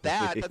think about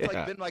that. That's Yeah.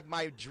 like been like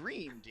my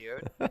dream,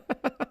 dude.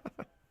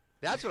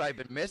 That's what I've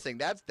been missing.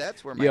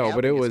 That's where my Yo,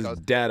 but it happiness was goes.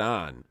 dead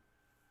on.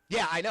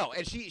 Yeah, I know.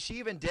 And she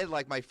even did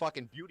like my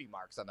fucking beauty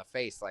marks on the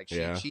face. Like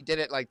she did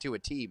it like to a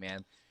T,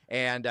 man.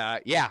 And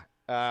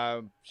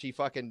she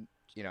fucking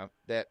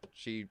that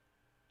she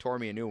tore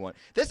me a new one.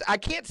 I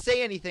can't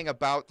say anything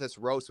about this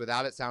roast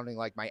without it sounding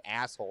like my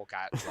asshole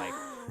got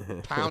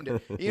like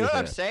pounded. You know what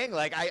I'm saying?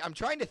 Like I'm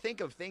trying to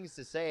think of things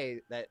to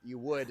say that you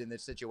would in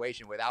this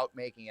situation without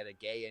making it a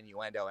gay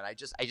innuendo, and I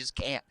just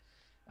can't.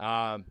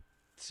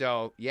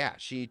 So yeah,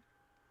 she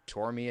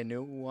tore me a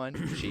new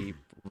one. She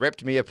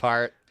ripped me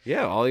apart.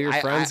 Yeah, all your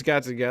I- friends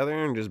got together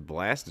and just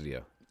blasted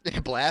you.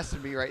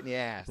 Blasted me right in the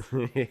ass.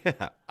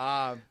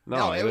 Yeah.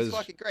 No, it was was-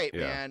 fucking great,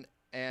 yeah. man.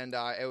 And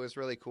it was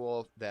really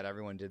cool that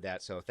everyone did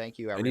that. So thank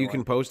you, everyone. And you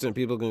can post it and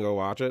people can go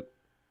watch it.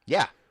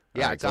 yeah,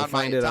 Alright, it's go on my,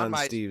 find it's it on on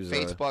my Steve's,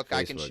 Facebook.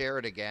 I can Facebook. share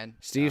it again.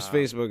 Steve's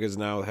Facebook is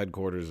now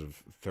headquarters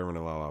of Thurman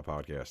and Lala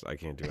podcast. I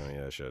can't do any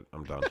of that shit.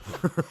 I'm done.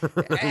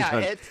 Yeah, I'm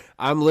done. it's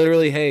I'm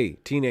literally, hey,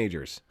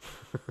 teenagers.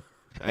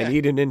 I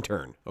need an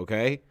intern,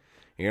 okay?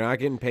 You're not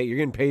getting paid. You're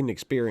getting paid in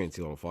experience,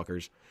 you little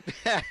fuckers.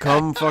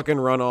 Come fucking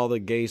run all the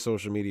gay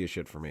social media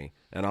shit for me,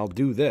 and I'll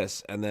do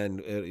this. And then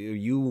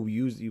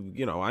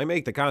I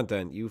make the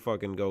content. You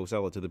fucking go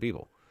sell it to the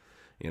people.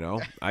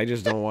 I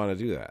just don't want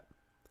to do that.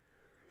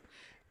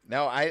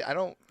 no, I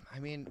don't. I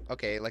mean,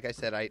 okay, like I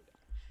said,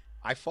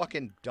 I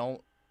fucking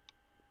don't.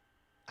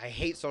 I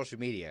hate social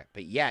media,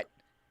 but yet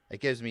it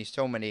gives me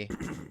so many.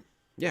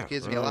 Yeah, It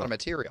gives me a lot of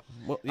material.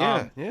 Well,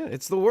 yeah,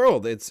 it's the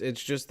world. It's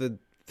just the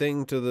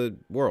thing to the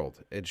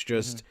world. It's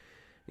just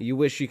you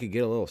wish you could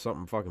get a little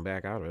something fucking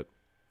back out of it.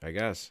 I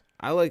guess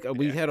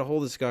we had a whole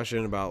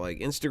discussion about like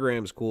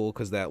Instagram's cool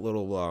because that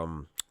little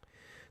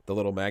the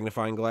little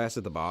magnifying glass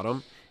at the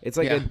bottom. It's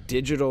like a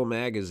digital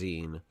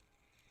magazine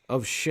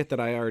of shit that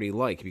I already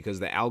like because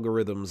the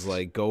algorithms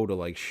like go to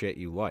like shit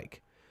you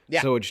like.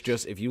 Yeah. So it's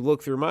just if you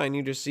look through mine,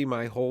 you just see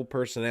my whole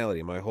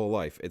personality, my whole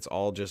life. It's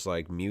all just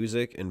like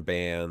music and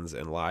bands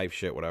and live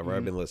shit, whatever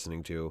I've been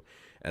listening to,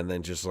 and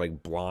then just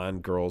like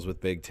blonde girls with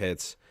big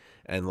tits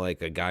and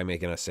like a guy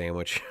making a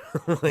sandwich,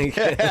 like,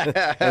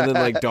 and then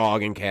like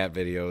dog and cat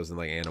videos and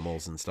like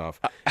animals and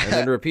stuff, and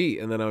then repeat.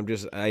 And then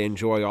I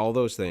enjoy all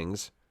those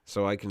things,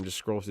 so I can just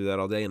scroll through that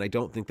all day, and I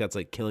don't think that's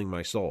like killing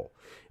my soul.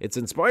 It's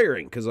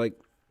inspiring because like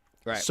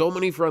so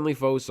many Friendly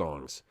Foe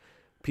songs.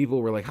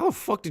 People were like, how the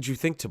fuck did you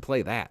think to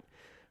play that?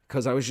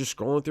 Because I was just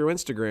scrolling through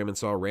Instagram and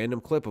saw a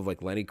random clip of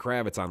like Lenny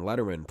Kravitz on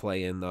Letterman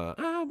playing the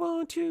I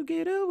Want to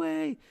Get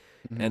Away.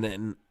 And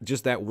then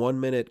just that 1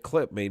 minute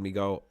clip made me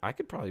go, I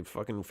could probably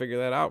fucking figure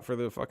that out for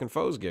the fucking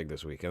Foes gig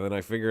this week. And then I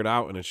figured it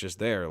out and it's just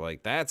there.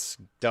 Like, that's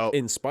Dope.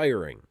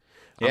 inspiring.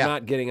 Yeah. I'm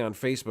not getting on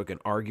Facebook and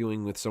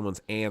arguing with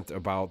someone's aunt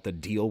about the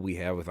deal we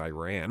have with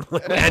Iran.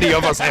 Any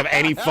of us have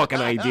any fucking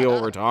idea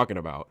what we're talking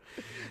about.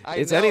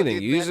 It's anything.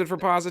 dude, Use it for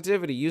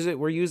positivity.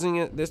 We're using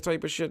it, this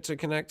type of shit, to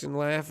connect and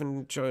laugh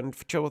and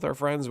chill with our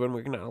friends when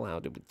we're not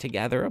allowed to be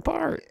together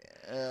apart.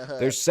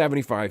 There's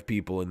 75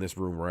 people in this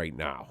room right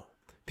now.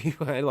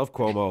 I love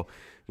Cuomo.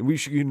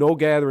 And no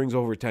gatherings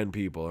over 10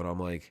 people. And I'm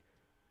like,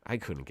 I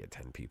couldn't get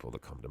 10 people to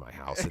come to my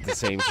house at the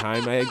same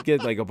time. I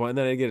get like and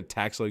then I get a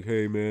text like,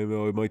 hey man,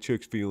 my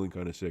chick's feeling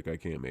kind of sick. I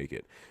can't make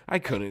it. I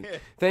couldn't.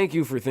 Thank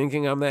you for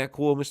thinking I'm that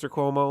cool, Mr.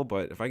 Cuomo.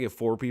 But if I get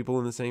 4 people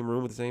in the same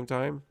room at the same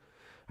time,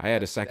 I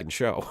had a second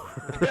show.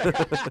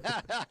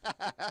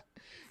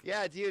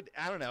 Yeah, dude.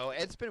 I don't know.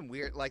 It's been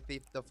weird. Like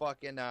the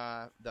fucking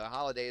the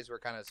holidays were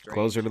kind of strange.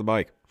 Closer to the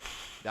mic.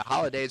 The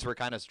holidays were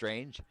kind of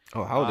strange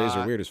Oh, holidays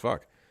are weird as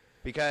fuck.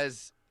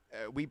 because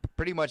we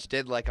pretty much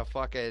did like a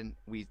fucking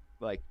we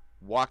like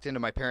walked into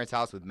my parents'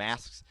 house with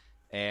masks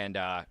and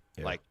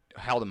like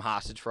held them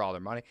hostage for all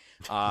their money.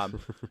 You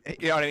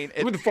know what I mean?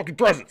 Give me the fucking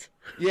presents.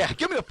 Yeah,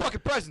 give me the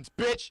fucking presents,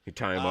 bitch. You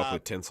tie them up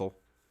with tinsel.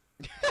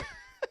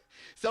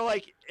 So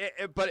like,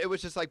 but it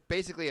was just like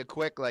basically a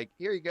quick like,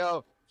 here you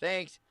go,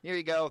 thanks, here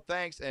you go,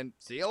 thanks, and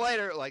see you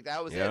later. Like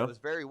that was it. Yeah. It was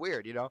very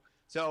weird, you know.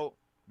 So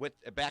with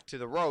back to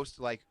the roast,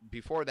 like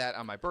before that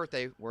on my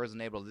birthday,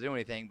 wasn't able to do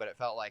anything, but it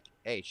felt like,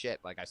 hey, shit,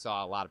 like I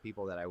saw a lot of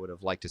people that I would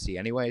have liked to see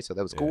anyway, so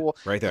that was cool.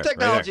 Right there. The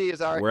technology right there.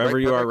 is all right. Wherever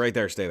right, you are, perfect. right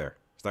there, stay there.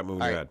 Stop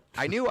moving All your right.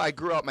 head. I knew I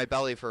grew out my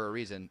belly for a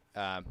reason,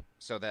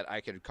 so that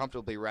I could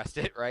comfortably rest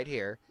it right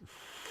here.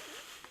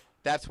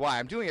 That's why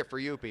I'm doing it for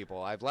you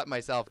people. I've let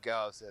myself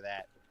go so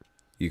that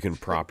You can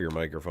prop your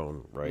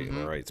microphone right in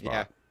the right spot.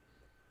 yeah.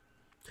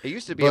 It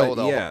used to be But able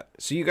to. yeah,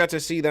 so you got to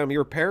see them.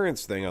 Your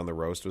parents' thing on the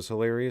roast was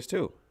hilarious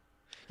too,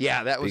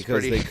 Yeah, that was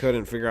because pretty. they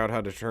couldn't figure out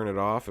how to turn it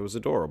off. It was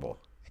adorable.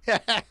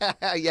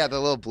 Yeah, the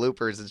little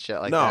bloopers and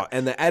shit like No, that.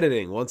 and the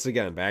editing, once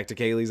again, back to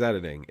Kaylee's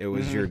editing. It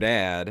was your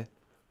dad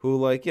who,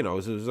 like, you know,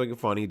 it was like a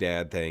funny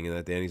dad thing. And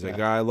at the end, he's like,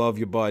 I love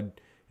you, bud.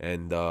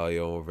 And, you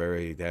know, we're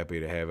very happy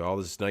to have all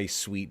this nice,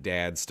 sweet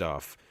dad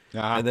stuff.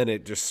 And then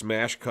it just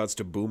smash cuts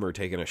to Boomer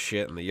taking a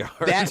shit in the yard.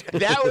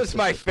 That was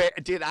my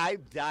favorite. Dude, I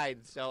died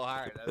so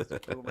hard. That was a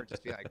boomer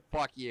just being like,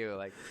 fuck you.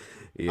 Like,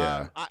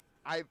 yeah.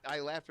 I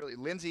laughed really.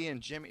 Lindsay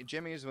and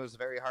Jimmy's was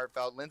very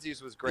heartfelt.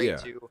 Lindsay's was great Yeah.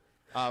 too.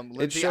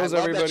 Lindsay, shows I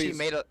love that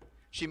everybody's-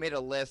 she made a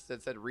list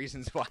that said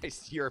reasons why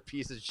you're a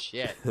piece of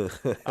shit.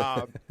 And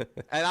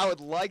I would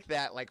like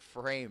that, like,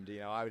 framed.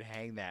 You know, I would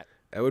hang that.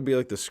 That would be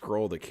like the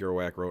scroll that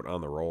Kerouac wrote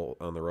on the road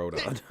on the road.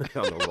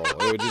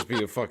 It would just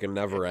be a fucking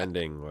never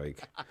ending,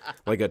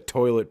 like a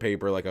toilet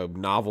paper, like a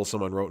novel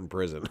someone wrote in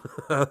prison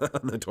on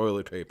the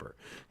toilet paper.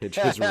 It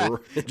just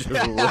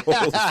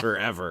rolls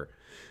forever.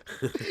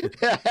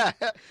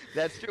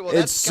 That's true. Well,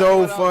 It's that's so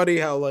kinda what funny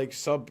how like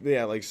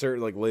like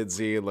certain like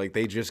Lindsay and like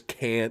they just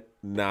can't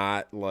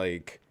not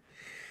like.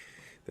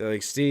 They're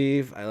like,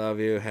 Steve, I love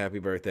you, happy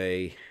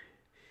birthday,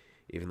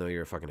 even though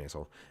you're a fucking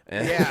asshole.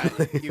 And Yeah,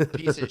 you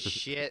piece of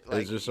shit.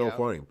 Like, it's just you so know.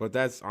 funny, but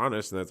that's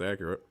honest and that's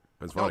accurate.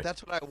 That's funny. No,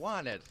 that's what I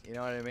wanted. You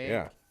know what I mean?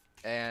 Yeah.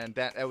 And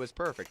that was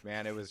perfect,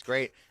 man. It was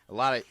great.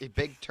 A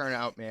big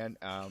turnout, man.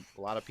 A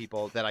lot of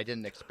people that I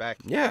didn't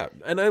expect. Yeah,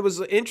 and it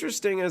was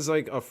interesting as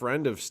like a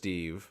friend of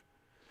Steve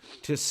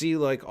to see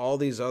like all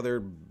these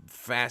other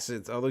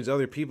facets, all these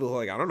other people who,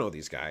 like, I don't know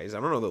these guys. I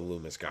don't know the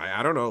Loomis guy.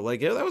 I don't know.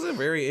 Like, yeah, that was a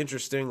very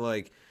interesting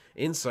like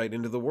insight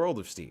into the world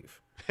of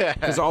Steve.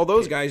 Because all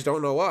those guys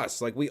don't know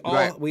us. Like we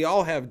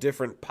all have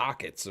different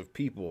pockets of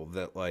people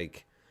that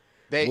like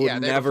They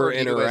would never refer to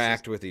you as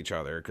interact with each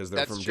other because they're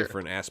That's from true.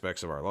 different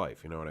aspects of our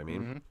life. You know what I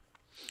mean?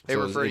 They So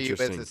it was refer to you as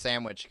interesting. the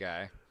sandwich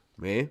guy.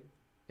 Me?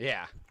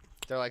 Yeah.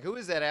 They're like, who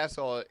is that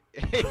asshole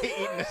eating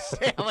a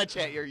sandwich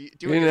at your? You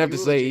didn't have to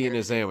say eating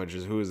a sandwich.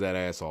 Is who is that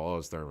asshole? Oh,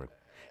 it's Thurman.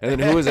 And then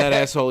who is that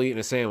asshole eating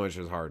a sandwich?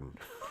 Is Harden.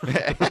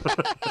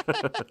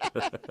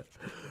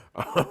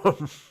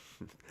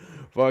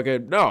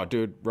 Fucking no,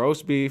 dude.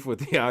 Roast beef with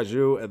the au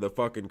jus and the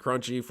fucking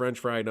crunchy French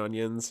fried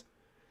onions,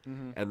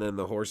 and then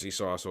the horsey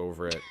sauce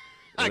over it.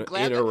 I'm in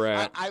glad a that,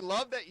 wrap. I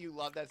love that you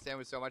love that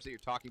sandwich so much that you're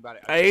talking about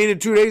it. I ate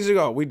it 2 days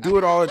ago. We do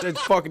it all.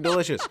 It's fucking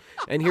delicious.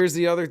 And here's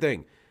the other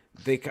thing: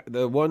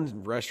 the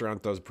one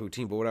restaurant does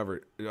poutine, but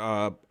whatever.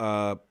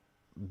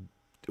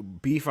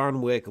 Beef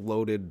on wick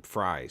loaded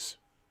fries.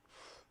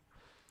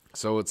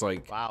 So it's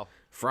like Wow.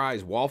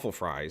 fries, waffle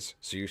fries.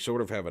 So you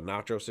sort of have a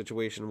nacho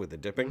situation with the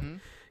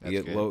dipping.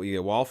 You That's get you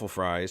get waffle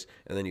fries,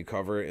 and then you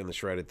cover it in the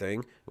shredded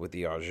thing with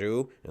the au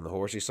jus and the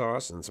horsey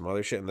sauce and some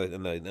other shit, and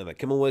the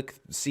Kimmelwick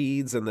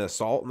seeds and the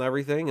salt and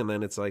everything, and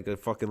then it's like a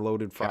fucking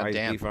loaded fried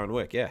Goddamn. beef on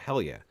wick. Yeah,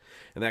 hell yeah.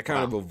 And that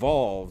kind of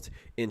evolved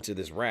into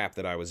this wrap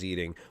that I was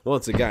eating.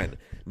 Once again,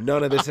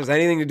 none of this has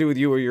anything to do with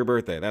you or your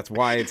birthday. That's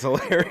why it's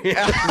hilarious.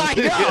 I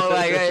know.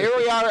 Like, here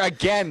we are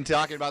again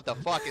talking about the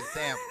fucking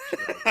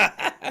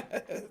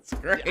sandwich. It's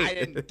great. I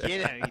didn't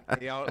get any.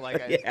 You know,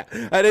 like, Yeah,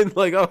 I didn't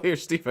like. Oh, here,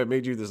 Steve. I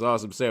made you this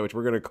awesome sandwich.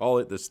 We're gonna call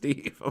it the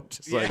Steve. I'm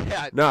just like,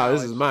 Yeah, no, no,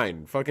 this is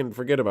mine. Fucking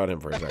forget about him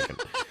for a second.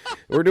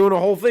 We're doing a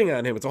whole thing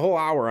on him. It's a whole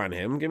hour on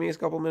him. Give me a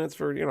couple minutes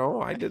for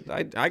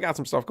I got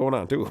some stuff going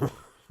on too.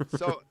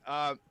 so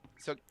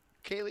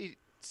Kaylee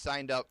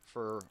signed up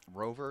for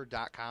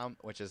Rover.com,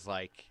 which is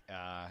like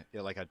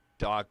like a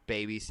dog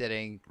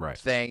babysitting Right.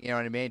 thing. You know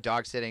what I mean?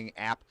 Dog sitting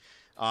app.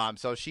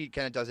 So she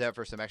kind of does that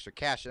for some extra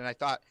cash. And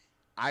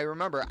I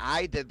remember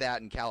I did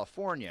that in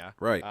California.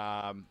 Right.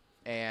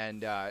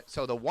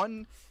 So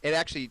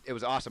it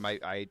was awesome.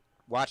 I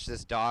watched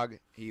this dog.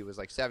 He was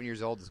like 7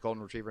 years old. This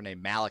golden retriever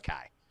named Malachi.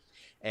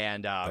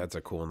 And That's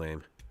a cool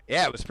name.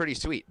 yeah, it was pretty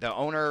sweet. The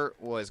owner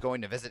was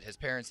going to visit his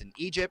parents in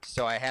Egypt,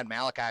 so I had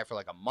Malachi for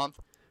like a month.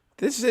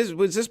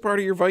 Was this part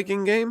of your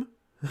Viking game?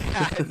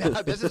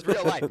 No, this is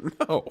real life.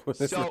 No,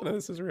 this So-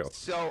 is real.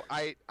 So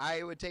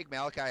I would take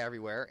Malachi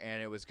everywhere,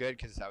 and it was good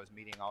because I was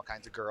meeting all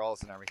kinds of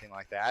girls and everything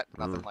like that.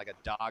 Nothing like a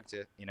dog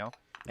to,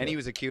 and he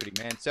was a cutie,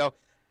 man. So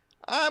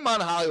I'm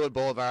on Hollywood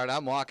Boulevard.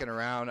 I'm walking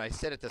around. I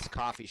sit at this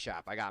coffee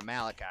shop. I got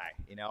Malachi,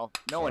 no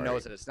one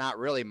knows that it's not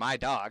really my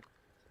dog.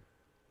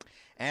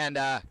 And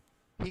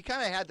he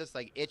kind of had this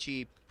like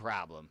itchy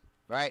problem,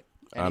 right?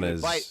 And On he would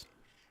his bite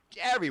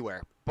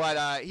everywhere,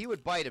 but he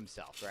would bite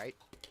himself, right?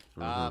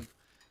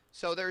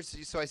 So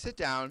I sit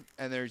down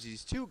and there's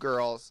these two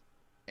girls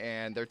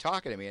and they're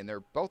talking to me and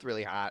they're both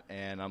really hot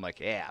and I'm like,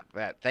 yeah,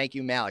 thank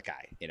you, Malachi,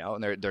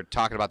 and they're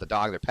talking about the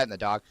dog, they're petting the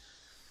dog.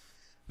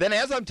 Then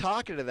as I'm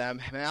talking to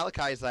them,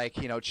 Malachi's like,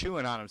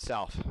 chewing on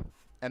himself.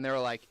 And they were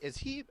like,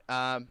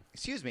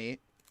 excuse me,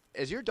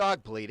 is your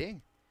dog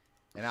bleeding?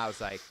 And I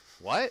was like,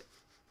 what?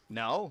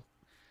 No.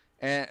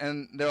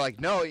 And they're like,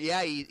 no,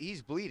 yeah,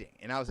 he's bleeding.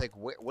 And I was like,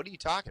 what are you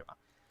talking about?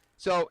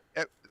 So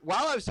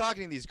while I was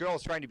talking to these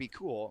girls trying to be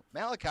cool,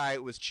 Malachi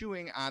was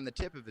chewing on the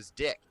tip of his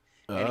dick.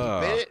 And he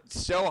bit it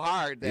so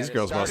hard that these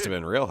girls must have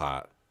been real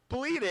hot.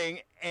 Bleeding.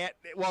 And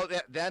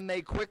then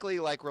they quickly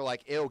were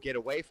like, ew, get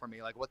away from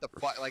me. Like, what the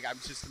fuck? Like, I'm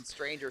just some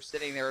stranger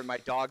sitting there with my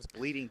dog's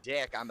bleeding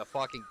dick on the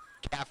fucking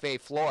cafe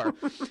floor.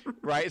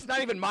 Right? It's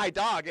not even my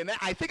dog. And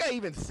I think I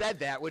even said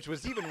that, which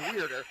was even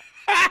weirder.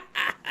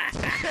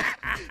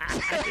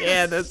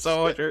 Yeah, that's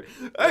so true.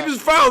 I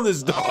just found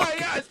this dog. Oh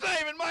yeah, it's not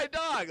even my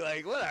dog.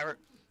 Like, whatever.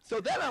 So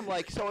then I'm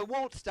like, so it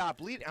won't stop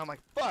bleeding. I'm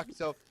like, fuck.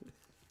 So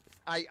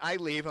I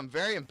leave. I'm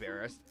very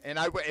embarrassed, and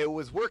it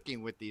was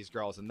working with these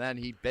girls, and then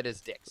he bit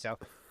his dick. So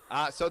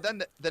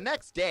then the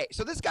next day,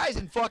 so this guy's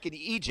in fucking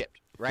Egypt,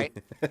 right?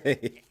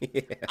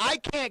 Yeah. I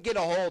can't get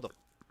a hold of him.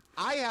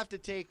 I have to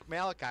take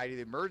Malachi to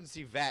the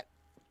emergency vet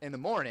in the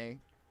morning,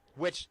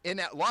 which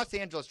in Los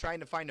Angeles, trying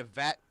to find a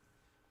vet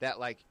that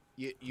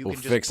you Will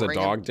can just fix a bring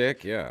dog him.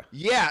 dick. Yeah.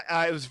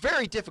 Yeah, it was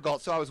very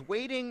difficult. So I was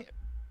waiting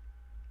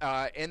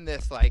in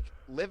this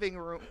living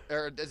room,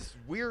 or this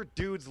weird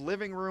dude's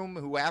living room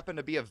who happened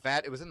to be a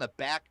vet. It was in the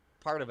back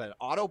part of an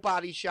auto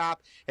body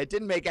shop. It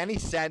didn't make any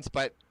sense,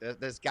 but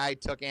this guy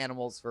took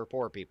animals for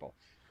poor people.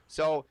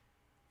 So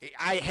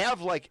I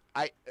have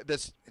I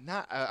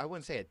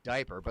wouldn't say a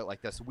diaper,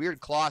 but this weird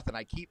cloth, and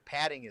I keep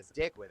patting his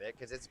dick with it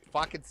because it's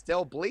fucking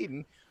still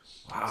bleeding.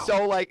 Wow.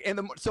 So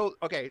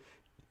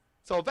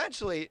so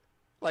eventually,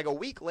 a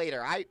week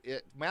later,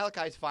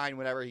 Malachi's fine,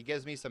 whatever. He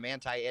gives me some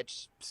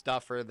anti-itch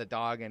stuff for the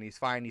dog, and he's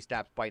fine. He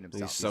stops biting Did he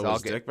himself. sew He's all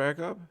his good. dick back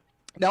up?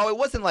 No, it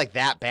wasn't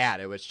that bad.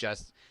 It was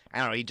just, I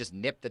don't know, he just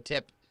nipped the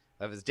tip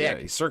of his dick.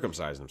 Yeah, he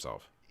circumcised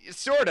himself.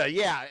 Sorta,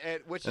 yeah.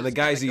 And the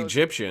guy's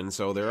Egyptian,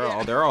 so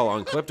they're all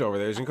unclipped over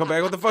there. He's gonna come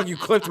back. What the fuck? You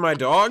clipped my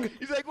dog?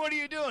 He's like, "What are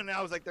you doing?" And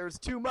I was like, "There's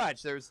too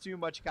much. There's too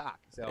much cock."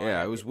 So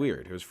Yeah, it was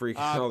weird. It was freaking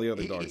all the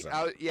other dogs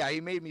out. He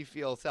made me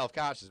feel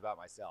self-conscious about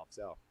myself.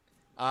 So,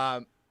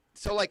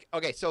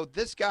 so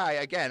this guy,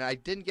 again, I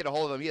didn't get a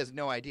hold of him. He has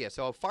no idea.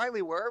 So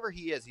finally, wherever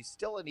he is, he's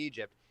still in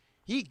Egypt.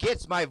 He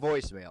gets my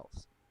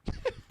voicemails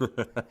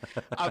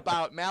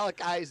about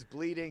Malachi's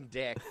bleeding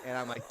dick, and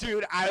I'm like,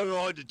 dude, I don't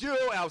know what to do.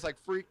 And I was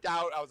freaked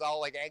out. I was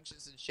all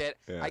anxious and shit.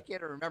 Yeah. I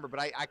can't remember, but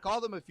I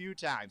called him a few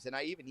times, and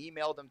I even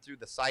emailed him through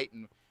the site,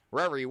 and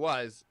wherever he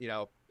was, he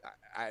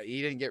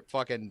didn't get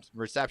fucking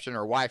reception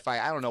or Wi-Fi.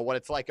 I don't know what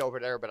it's like over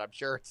there, but I'm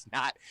sure it's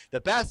not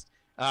the best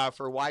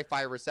for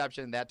Wi-Fi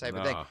reception, that type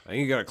of thing. I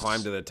think you gotta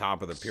climb to the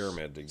top of the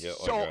pyramid to get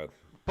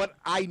But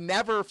I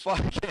never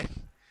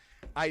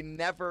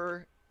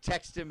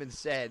texted him and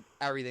said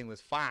everything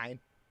was fine,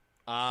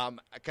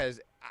 because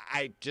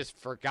I just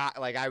forgot.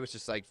 I was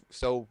just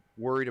so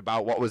worried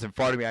about what was in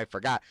front of me, I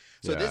forgot.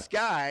 So this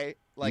guy,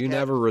 you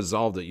never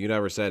resolved it. You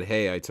never said,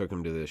 "Hey, I took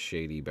him to this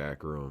shady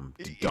back room,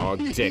 dog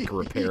dick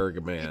repair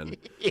man."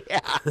 Yeah,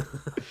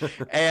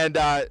 and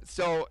but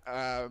so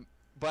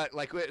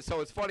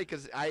it's funny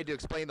because I had to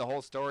explain the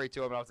whole story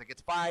to him, and I was like,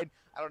 "It's fine.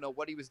 I don't know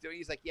what he was doing."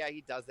 He's like, "Yeah,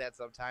 he does that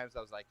sometimes." I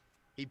was like,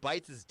 "He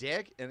bites his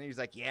dick," and he's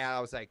like, "Yeah."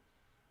 I was like,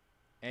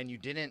 "And you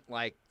didn't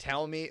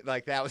tell me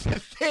that was a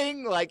thing,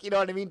 you know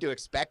what I mean, to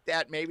expect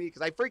that maybe?"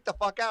 Because I freaked the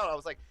fuck out. I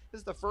was like, "This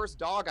is the first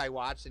dog I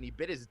watched, and he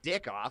bit his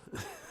dick off."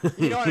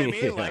 You know what I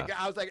mean? Yeah.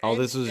 I was like, "Oh,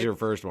 this was your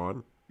first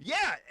one?"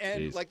 Yeah,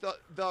 and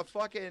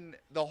Jeez.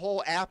 the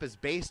whole app is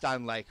based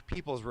on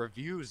people's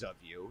reviews of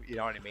you. You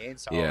know what I mean?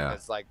 So Yeah.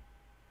 it's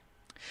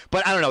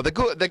but I don't know.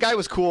 The guy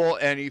was cool,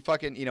 and he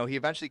fucking, he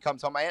eventually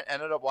comes home. I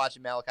ended up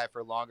watching Malachi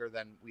for longer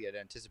than we had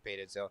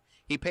anticipated. So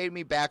he paid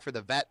me back for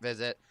the vet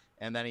visit,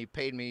 and then he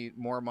paid me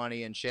more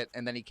money and shit.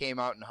 And then he came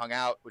out and hung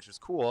out, which was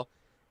cool.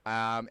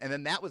 And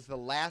then that was the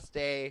last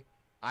day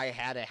I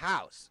had a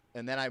house.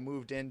 And then I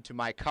moved into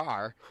my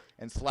car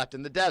and slept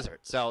in the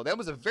desert. So that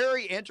was a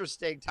very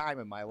interesting time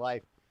in my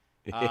life.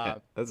 Yeah,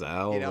 that's a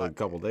hell of a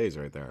couple days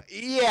right there.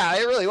 Yeah,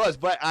 it really was.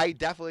 But I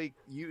definitely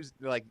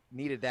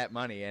needed that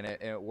money, and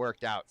it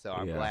worked out. So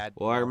I'm glad.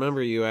 Well, I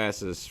remember you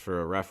asked us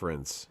for a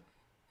reference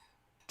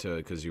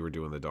because you were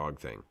doing the dog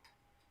thing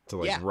to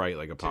write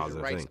a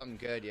positive write thing. something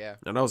good, yeah.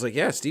 And I was like,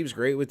 yeah, Steve's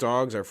great with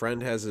dogs. Our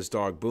friend has this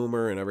dog,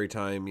 Boomer, and every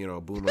time,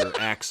 Boomer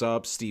acts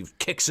up, Steve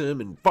kicks him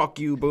and fuck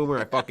you, Boomer,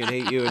 I fucking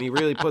hate you. And he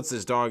really puts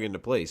this dog into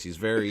place. He's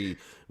very,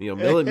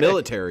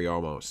 military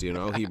almost,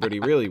 but he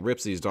really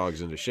rips these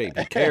dogs into shape.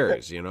 He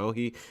cares,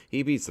 he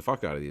beats the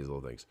fuck out of these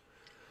little things.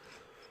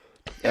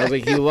 I was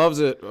like, he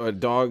loves a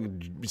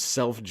dog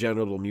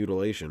self-genital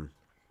mutilation.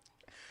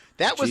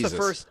 That was Jesus. the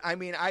first. I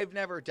mean, I've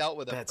never dealt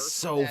with a That's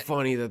person so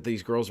funny that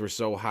these girls were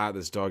so hot.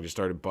 This dog just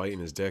started biting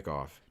his dick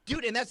off.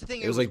 Dude, and that's the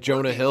thing. It was like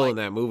Jonah Hill in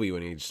that movie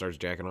when he starts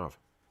jacking off.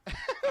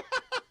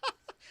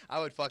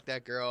 I would fuck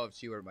that girl if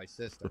she were my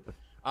sister.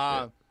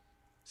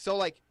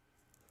 So and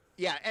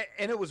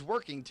it was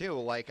working too.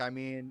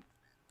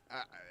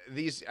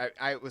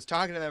 I was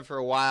talking to them for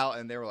a while,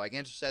 and they were like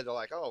interested. They're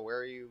like, "Oh, where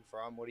are you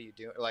from? What are you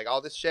doing?" Like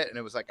all this shit, and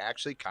it was like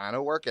actually kind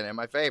of working in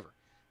my favor.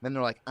 Then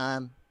they're like,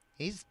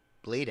 he's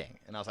bleeding,"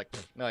 and I was like,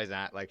 "No, he's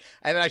not." Like,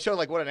 and then I showed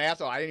like what an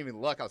asshole. I didn't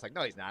even look. I was like,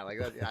 "No, he's not." Like,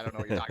 I don't know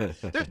what you're talking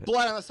about. There's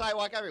blood on the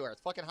sidewalk everywhere.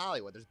 It's fucking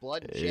Hollywood. There's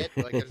blood and shit.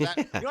 Like, there's that.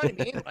 You know what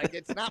I mean? Like,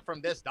 it's not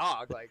from this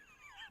dog. Like.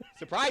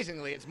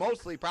 Surprisingly, it's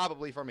mostly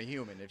probably from a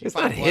human. If you It's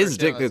find not blood or his shit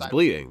dick on the that's sidewalk-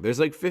 bleeding. There's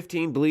like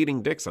 15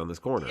 bleeding dicks on this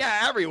corner.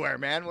 Yeah, everywhere,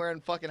 man. We're in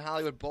fucking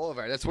Hollywood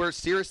Boulevard. That's where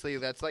seriously.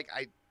 That's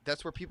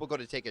where people go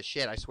to take a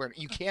shit. I swear,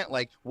 you can't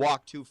like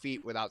walk 2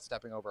 feet without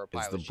stepping over a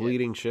pile It's the of shit.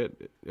 bleeding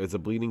shit. It's the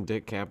bleeding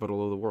dick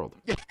capital of the world.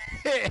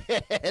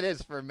 It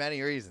is for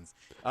many reasons.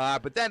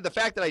 But then the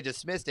fact that I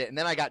dismissed it and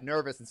then I got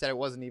nervous and said it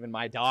wasn't even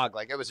my dog.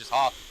 Like it was just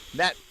all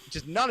that.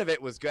 Just none of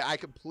it was good. I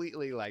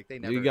completely like they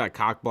never. You got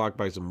cock blocked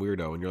by some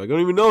weirdo, and you're like, I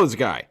don't even know this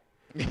guy.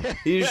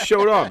 He just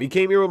showed up. He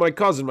came here with my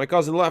cousin. My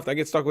cousin left. I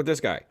get stuck with this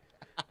guy.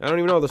 I don't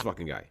even know this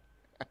fucking guy.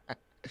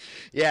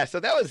 Yeah, so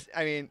that was.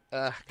 I mean,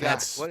 God,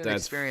 That's what an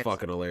experience.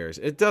 fucking hilarious.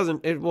 It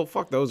doesn't. Well,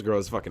 fuck those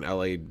girls. Fucking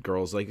LA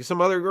girls. Like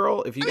some other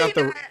girl. If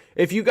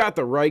you got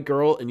the right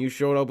girl and you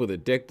showed up with a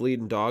dick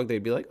bleeding dog,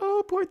 they'd be like,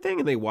 oh, poor thing,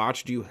 and they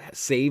watched you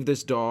save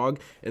this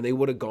dog, and they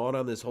would have gone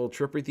on this whole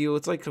trip with you.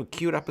 It's like a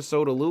cute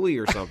episode of Louie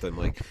or something.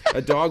 Like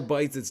a dog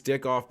bites its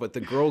dick off, but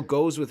the girl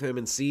goes with him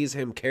and sees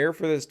him care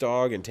for this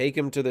dog and take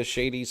him to the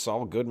shady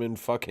Saul Goodman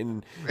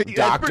fucking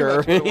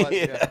doctor. That's pretty much what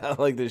it was, yeah.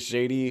 Like the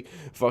shady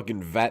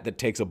fucking vet that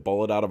takes a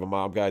bullet out of a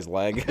mob guy's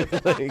leg.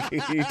 Like,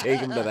 you take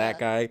him to that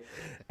guy,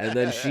 and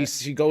then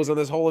she goes on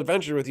this whole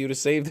adventure with you to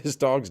save this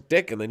dog's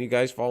dick, and then you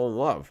guys fall in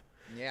love.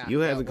 Yeah, You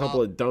had yeah, a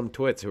couple of dumb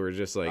twits who were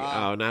just like,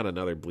 oh, not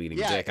another bleeding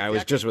yeah, dick. I was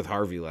exactly. just with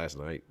Harvey last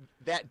night.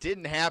 That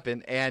didn't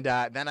happen, and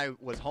then I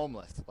was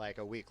homeless like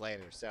a week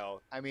later.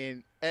 So I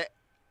mean,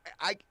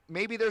 I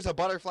maybe there's a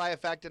butterfly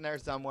effect in there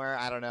somewhere.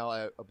 I don't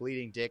know, a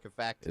bleeding dick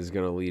effect. Is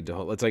going to lead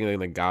to... It's like in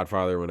The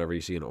Godfather, whenever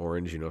you see an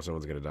orange, you know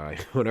someone's going to die.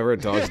 Whenever a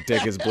dog's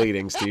dick is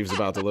bleeding, Steve's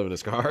about to live in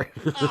his car.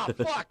 Oh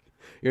fuck!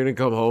 You're going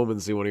to come home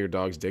and see one of your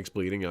dog's dicks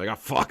bleeding. You're like, oh,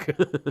 fuck.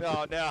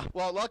 No.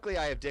 Well, luckily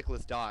I have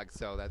dickless dogs,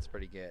 so that's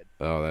pretty good.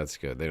 Oh, that's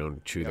good. They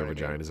don't chew their know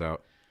what I mean? vaginas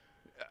out.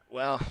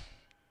 Well,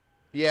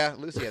 yeah,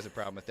 Lucy has a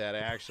problem with that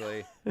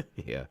actually.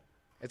 Yeah.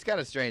 It's kind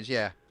of strange,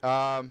 yeah. It's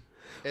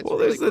Well, really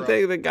there's the gross.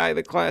 thing,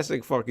 the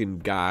classic fucking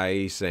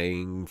guy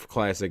saying,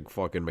 classic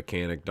fucking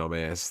mechanic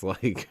dumbass,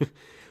 like,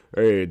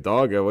 hey,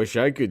 dog, I wish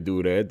I could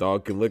do that.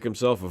 Dog can lick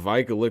himself. If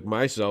I could lick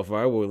myself,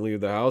 I wouldn't leave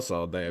the house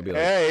all day. I'd be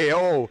like, Hey,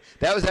 oh,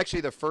 that was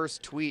actually the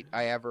first tweet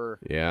I ever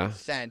yeah.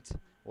 sent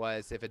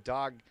was if a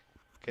dog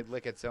could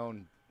lick its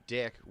own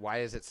dick, why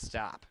does it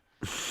stop?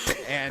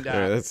 And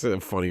Yeah, that's a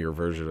funnier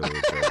version of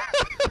it.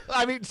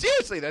 I mean,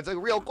 seriously, that's a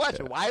real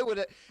question. Why would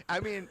it? I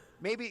mean,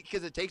 maybe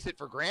because it takes it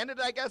for granted.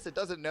 I guess it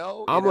doesn't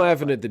know. I'm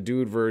laughing at the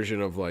dude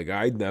version of like,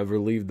 I'd never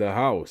leave the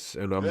house.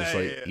 And I'm just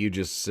like, Yeah. you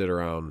just sit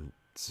around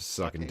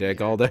sucking Sucking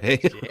dick all day.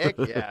 dick?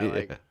 Yeah,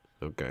 like-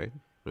 Okay.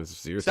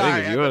 That's your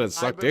Sorry, thing. If you want to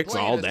suck I've been dicks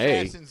playing all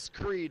day. Assassin's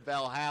Creed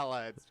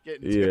Valhalla. It's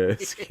getting Yeah, to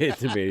it's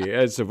getting to me.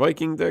 It's a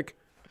Viking dick.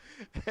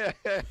 me.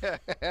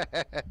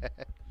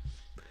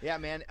 Yeah,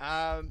 man.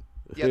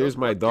 Yeah, Here's those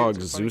my Brook dog,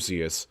 dudes are funny.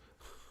 Zeusius.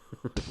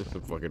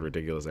 Fucking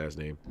ridiculous ass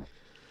name.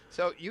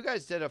 So you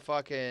guys did a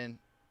fucking.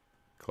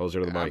 Closer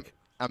to the mic.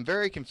 I'm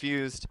very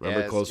confused.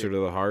 Remember, as closer to- to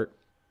the heart.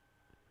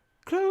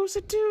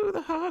 Closer to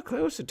the heart,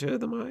 closer to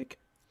the mic.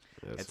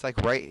 Yes. It's like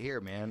right here,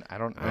 man. I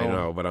don't know. I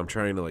know, but I'm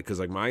trying to like, cause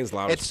like mine's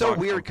loud. It's as so fuck.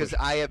 weird I'm because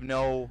pushing- I have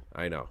no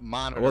I know.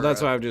 monitor. Well,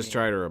 that's why I'm of just me.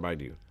 trying to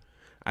remind you.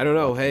 I don't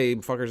know. Hey,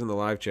 fuckers in the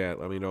live chat,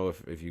 let me know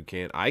if you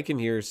can't. I can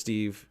hear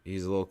Steve.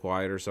 He's a little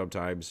quieter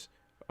sometimes.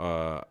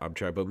 I'm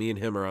trying, but me and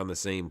him are on the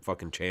same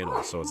fucking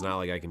channel, so it's not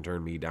like I can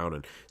turn me down.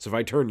 And so if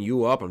I turn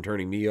you up, I'm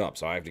turning me up,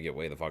 so I have to get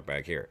way the fuck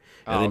back here.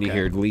 And Oh, then you okay.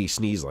 hear Lee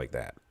sneeze like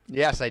that.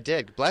 Yes, I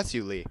did. Bless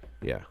you, Lee.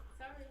 Yeah.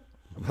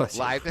 Bless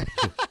you. Live.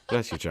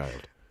 Bless you,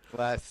 child.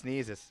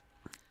 Sneezes.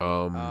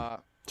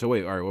 So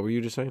wait, all right, what were you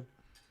just saying?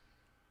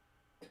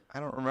 I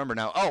don't remember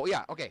now. Oh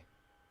yeah, okay.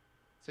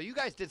 So you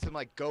guys did some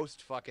like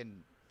ghost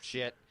fucking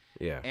shit,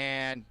 Yeah.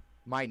 and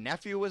my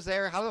nephew was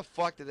there. How the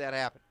fuck did that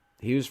happen?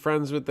 He was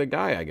friends with the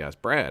guy, I guess,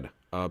 Brad.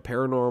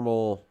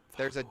 Paranormal.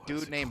 There's a What is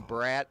dude it named called?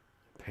 Brad.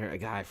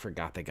 I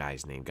forgot the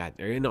guy's name. God,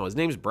 no, his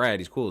name's Brad.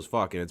 He's cool as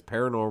fuck, and it's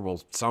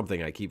paranormal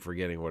something. I keep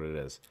forgetting what it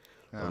is.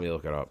 Let me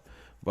look it up.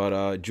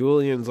 But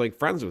Julian's like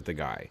friends with the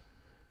guy,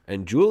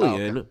 and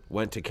Julian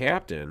went to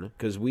Captain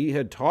because we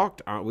had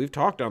talked. We've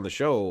talked on the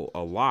show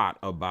a lot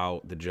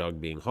about the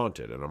jug being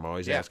haunted, and I'm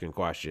always asking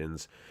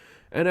questions.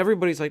 And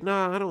everybody's like,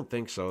 nah, I don't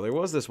think so. There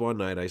was this one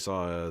night I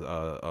saw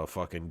a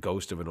fucking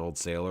ghost of an old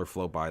sailor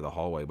float by the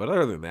hallway, but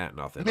other than that,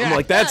 nothing. I'm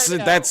like, that's a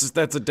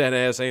dead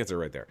ass answer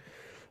right there.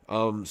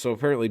 So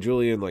apparently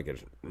Julian like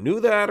knew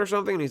that or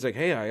something, and he's like,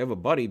 hey, I have a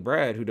buddy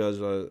Brad who does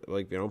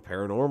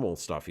paranormal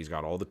stuff. He's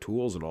got all the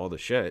tools and all the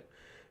shit,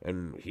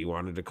 and he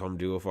wanted to come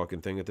do a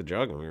fucking thing at the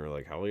Jug, and we were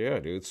like, hell yeah,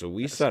 dude. So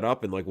we set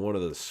up in like one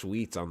of the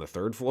suites on the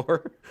 3rd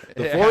floor.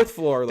 The 4th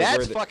floor, like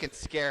That's fucking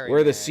scary. where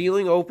man. the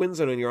ceiling opens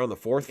and then you're on the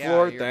 4th Yeah,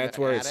 floor. you're in That's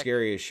the where it's attic.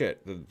 scary as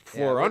shit. The Yeah,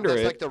 floor under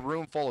that's it, like the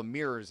room full of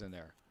mirrors in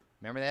there.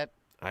 Remember that?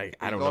 I you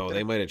don't go up know. there?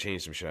 They might have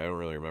changed some shit. I don't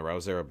really remember. I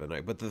was there up at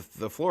night. But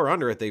the floor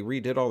under it, they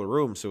redid all the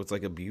rooms, so it's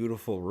like a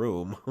beautiful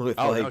room with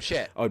Oh, like no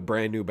shit. a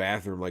brand new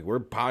bathroom. Like we're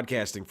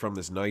podcasting from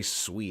this nice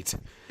suite,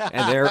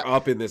 and they're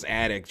up in this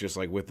attic just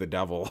like with the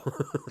devil.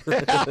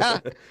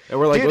 And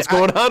we're like, Dude, what's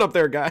going on up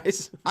there,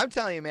 guys? I'm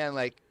telling you, man,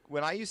 like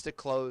when I used to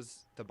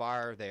close the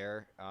bar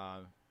there,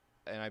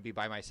 and I'd be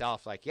by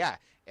myself, like, yeah,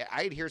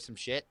 I'd hear some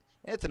shit.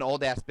 And it's an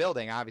old ass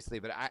building, obviously,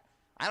 but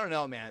I don't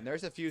know, man.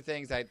 There's a few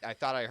things I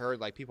thought I heard,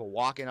 like people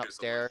walking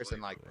upstairs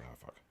and like, Oh,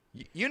 fuck.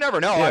 you never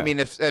know. Yeah. I mean,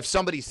 if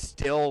somebody's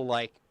still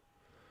like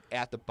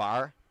at the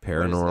bar,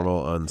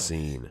 Paranormal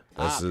Unseen.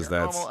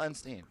 Paranormal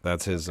Unseen.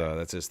 That's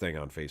his thing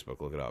on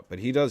Facebook. Look it up. But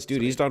he does,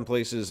 dude. He's done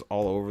places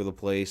all over the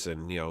place,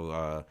 and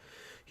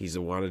he's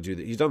wanted to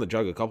do. He's done the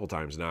Jug a couple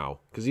times now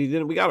because he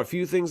didn't. We got a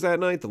few things that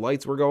night. The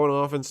lights were going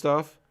off and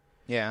stuff.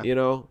 Yeah.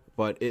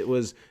 But it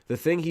was the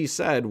thing he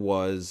said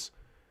was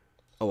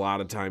a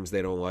lot of times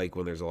they don't like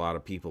when there's a lot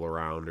of people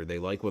around, or they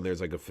like when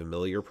there's like a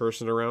familiar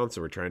person around. So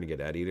we're trying to get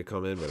Eddie to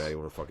come in, but Eddie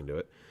won't fucking do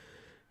it.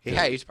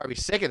 Yeah, he's probably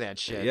sick of that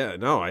shit. Yeah,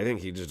 no, I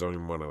think he just don't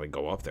even want to like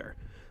go up there.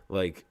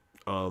 Like,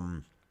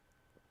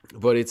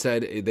 but it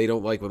said they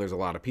don't like when there's a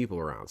lot of people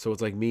around. So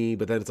it's like me,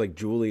 but then it's like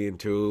Julian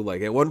too.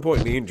 Like at one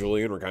point, me and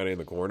Julian were kind of in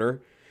the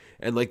corner,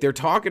 and like they're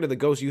talking to the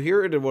ghost. You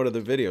hear it in one of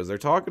the videos. They're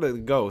talking to the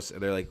ghost,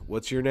 and they're like,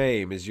 "What's your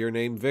name? Is your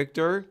name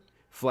Victor?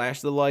 Flash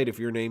the light if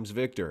your name's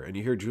Victor." And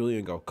you hear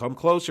Julian go, "Come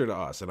closer to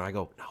us," and I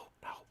go, "No."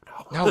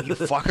 No, you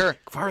fucker.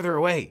 Farther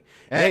away.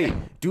 Hey,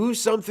 do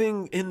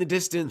something in the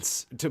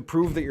distance to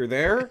prove that you're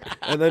there.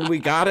 And then we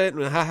got it.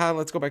 And haha,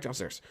 let's go back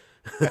downstairs.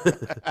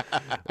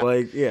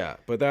 Like, yeah.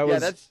 But that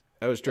was that's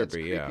trippy. That's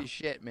creepy Yeah.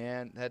 shit,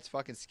 man. That's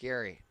fucking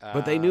scary.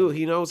 But they knew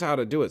he knows how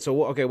to do it.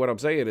 So, okay, what I'm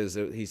saying is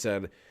that he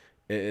said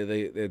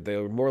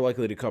they're more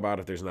likely to come out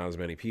if there's not as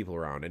many people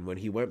around. And when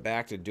he went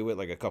back to do it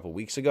like a couple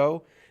weeks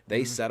ago,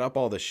 they set up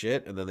all the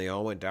shit. And then they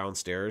all went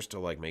downstairs to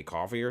like make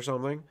coffee or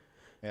something.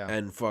 Yeah.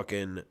 And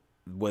fucking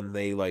when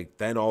they like,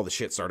 then all the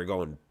shit started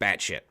going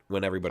batshit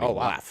when everybody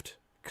left.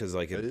 Because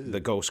like the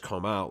ghosts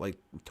come out like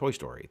Toy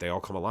Story. They all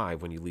come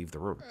alive when you leave the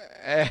room.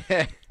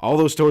 All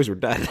those toys were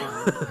dead.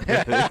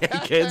 Hey,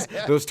 kids,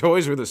 those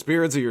toys were the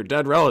spirits of your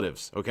dead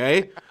relatives.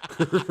 Okay.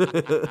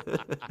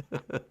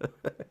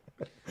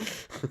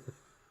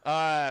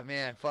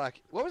 Man, fuck.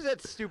 What was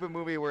that stupid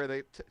movie where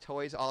the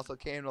toys also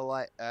came to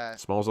life?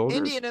 Small Soldiers.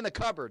 Indian in the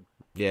Cupboard.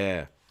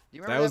 Yeah, Do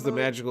you remember that was the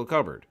movie? magical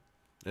cupboard.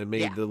 It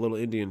made Yeah. the little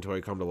Indian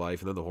toy come to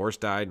life, and then the horse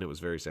died, and it was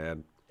very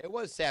sad. It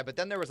was sad, but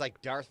then there was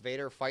like Darth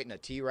Vader fighting a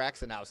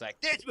T-Rex, and I was like,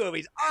 this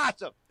movie's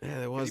awesome. Yeah,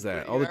 there was you-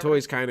 that. you All the remember?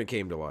 toys kind of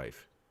came to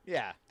life.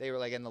 Yeah, they were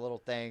like in the little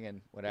thing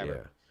and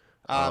whatever.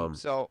 Yeah.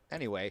 So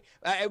anyway,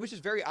 it was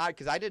just very odd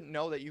because I didn't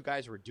know that you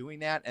guys were doing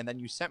that, and then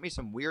you sent me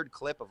some weird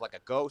clip of like a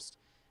ghost,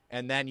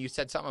 and then you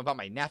said something about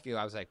my nephew.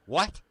 I was like,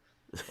 what?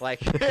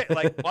 Like,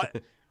 like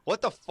what? What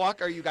the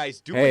fuck are you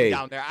guys doing Hey.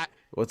 down there?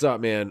 What's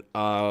up, man?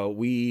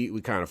 We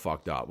kind of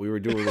fucked up. We were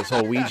doing this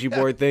whole Ouija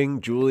board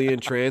thing. Julian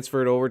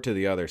transferred over to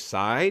the other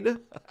side.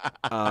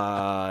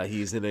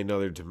 He's in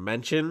another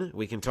dimension.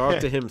 We can talk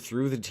to him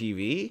through the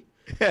TV.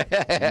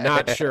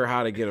 Not sure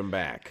how to get him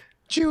back.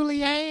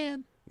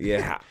 Julianne.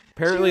 Yeah.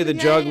 Apparently the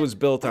jug was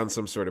built on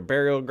some sort of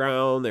burial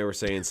ground. They were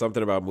saying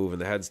something about moving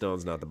the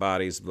headstones, not the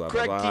bodies, blah,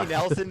 blah, Craig blah. T.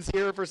 Nelson's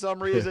here for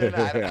some reason.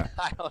 Yeah.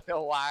 I don't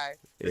know why.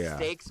 The Yeah.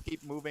 stakes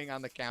keep moving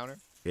on the counter.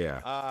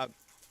 Yeah.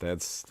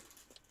 That's...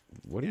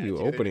 What are Yeah, you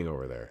dude. opening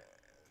over there?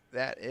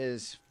 That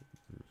is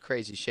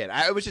crazy shit.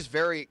 I was just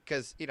very,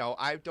 because,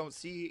 I don't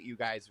see you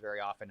guys very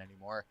often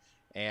anymore.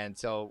 And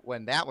so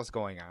when that was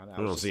going on, I I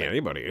don't was just see like,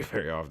 anybody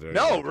very often.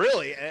 No,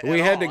 really.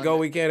 We at had to all. go.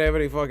 We can't have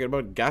any fucking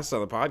about guests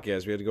on the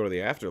podcast. We had to go to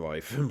the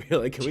afterlife and be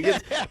like, "Can we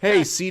get? Hey, And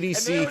they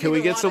CDC, don't can we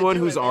even get wanna someone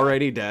do who's it. They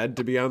already dead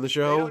to be on the They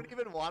show?" don't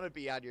even want to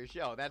be on your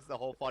show. That's the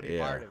whole funny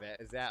Yeah. part of it.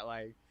 Is that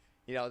like,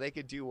 they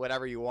could do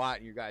whatever you want.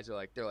 And you guys are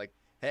like, they're like,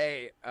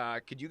 hey,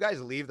 could you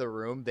guys leave the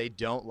room? They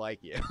don't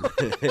like you.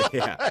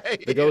 Yeah.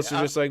 The ghosts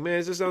are just like, "Man,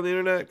 is this on the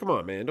internet? Come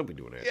on, man, don't be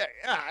doing it." Yeah,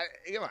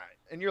 come on.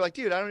 And you're like,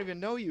 dude, I don't even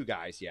know you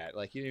guys yet.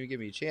 Like, you didn't even give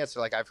me a chance.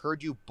 They're like, I've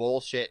heard you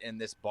bullshit in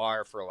this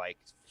bar for like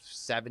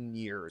 7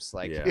 years.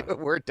 Like, Yeah.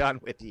 we're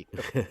done with you.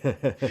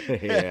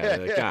 Yeah.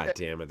 Like, God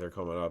damn it, they're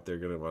coming up. They're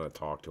gonna want to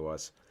talk to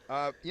us.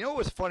 You know what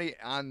was funny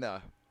on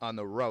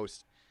the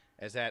roast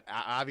is that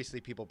obviously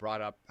people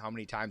brought up how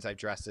many times I've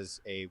dressed as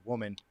a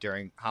woman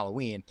during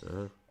Halloween,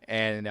 Uh-huh.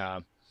 and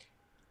I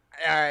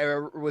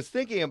was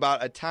thinking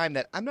about a time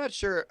that I'm not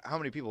sure how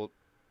many people.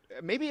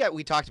 Maybe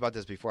we talked about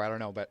this before. I don't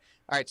know, but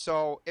all right.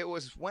 So it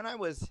was when I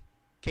was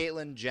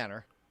Caitlyn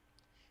Jenner,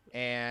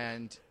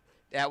 and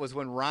that was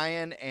when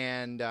Ryan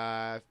and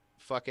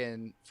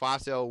fucking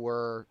Faso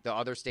were the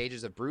other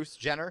stages of Bruce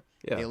Jenner.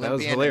 Yeah, the that was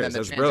Olympian, and hilarious. then the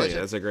That's brilliant.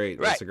 transition. That's a great.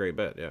 Right. That's a great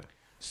bit. Yeah.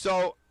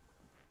 So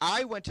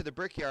I went to the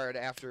Brickyard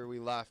after we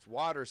left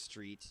Water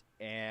Street,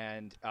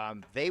 and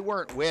they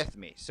weren't with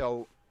me,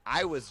 so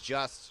I was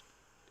just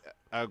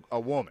a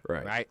woman,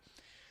 right?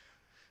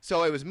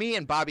 So it was me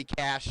and Bobby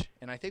Cash,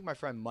 and I think my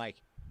friend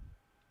Mike,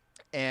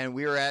 and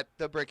we were at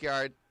the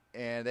Brickyard,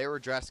 and they were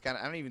dressed kind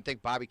of. I don't even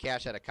think Bobby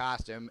Cash had a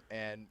costume,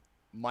 and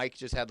Mike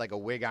just had like a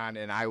wig on,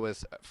 and I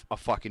was a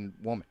fucking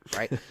woman,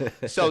 right?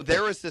 So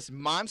there was this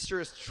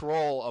monstrous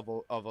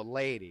troll of a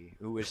lady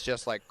who was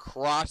just like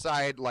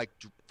cross-eyed, like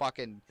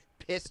fucking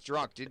pissed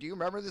drunk. Did you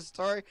remember this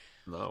story?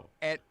 No.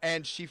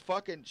 And she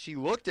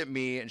looked at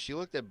me and she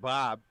looked at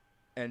Bob,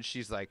 and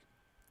she's like,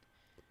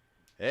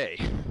 "Hey,"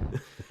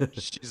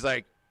 she's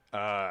like,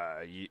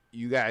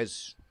 "You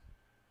guys,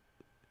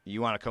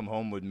 you want to come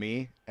home with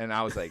me?" And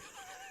I was like,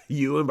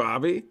 "You and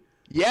Bobby?"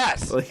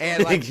 Yes.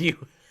 And like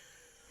you.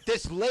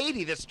 This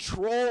lady, this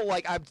troll,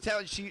 like I'm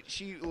telling,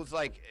 she was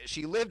like,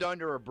 she lived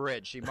under a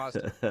bridge. She must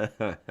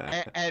have.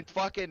 and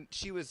fucking,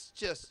 she was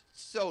just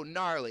so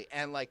gnarly.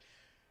 And like,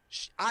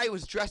 I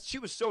was dressed. She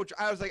was so.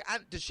 I was like,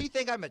 does she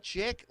think I'm a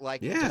chick?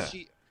 Like, yeah.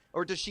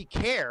 does she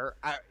care?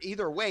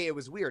 Either way, it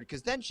was weird.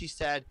 Because then she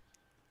said,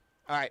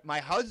 "All right, my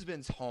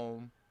husband's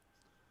home,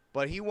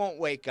 but he won't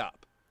wake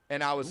up."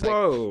 And I was like,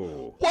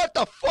 "Whoa, what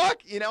the fuck?"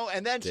 You know?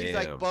 And then she's Damn.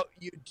 like, "But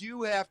you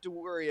do have to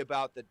worry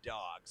about the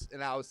dogs."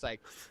 And I was like,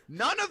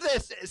 none of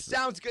this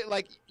sounds good.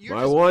 Like,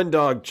 my one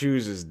dog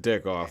chews his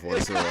dick off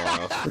once in a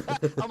while.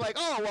 I'm like,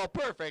 "Oh, well,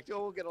 perfect.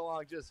 We'll get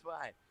along just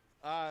fine."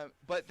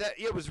 But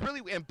it was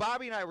really, and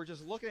Bobby and I were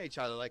just looking at each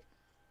other like,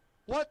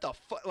 what the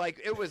fuck? Like,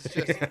 it was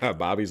just. Yeah,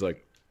 Bobby's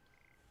like,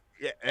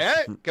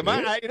 "Yeah, come on."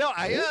 He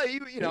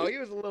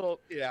was a little,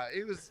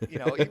 he was, he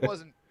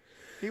wasn't.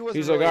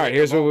 He's like, "All right,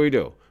 here's what we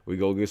do. We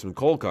go get some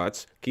cold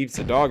cuts, keeps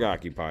the dog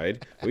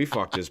occupied. We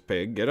fuck this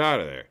pig, get out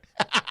of there."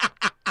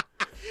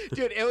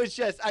 Dude, it was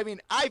just, I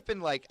mean, I've been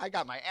like, I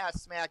got my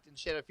ass smacked and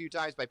shit a few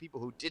times by people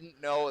who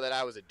didn't know that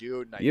I was a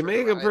dude. And you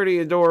make a pretty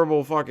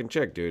adorable fucking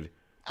chick, dude.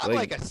 I'm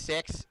like a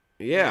 6.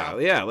 Yeah,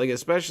 yeah, like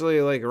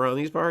especially like around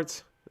these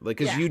parts. Like,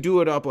 because you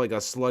do it up like a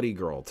slutty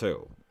girl,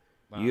 too.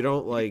 Wow. You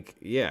don't like,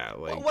 like.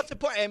 Well, what's the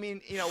point? I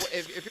mean,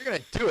 if you're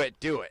gonna do it,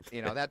 do it.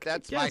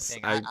 That's yes, my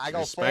thing. I go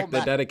respect the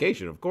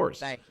dedication, of course.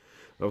 Thank you.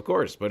 Of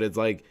course, but it's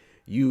like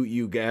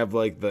you have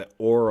like the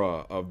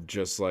aura of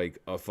just like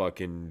a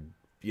fucking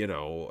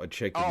a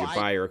chick. If you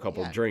buy her a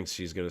couple drinks,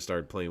 she's gonna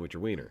start playing with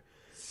your wiener.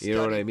 You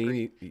know what I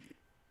mean?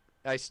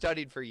 I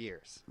studied for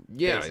years.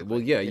 Yeah, well,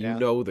 yeah, you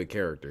know the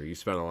character. You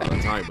spent a lot of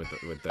time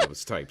with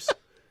those types.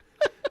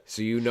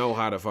 So you know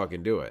how to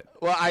fucking do it.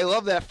 Well, I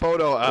love that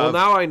photo. Well,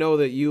 now I know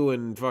that you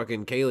and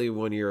fucking Kaylee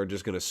one year are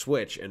just going to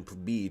switch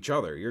and be each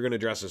other. You're going to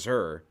dress as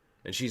her,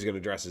 and she's going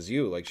to dress as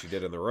you like she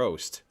did in the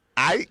roast.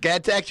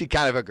 That's actually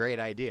kind of a great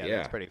idea. Yeah.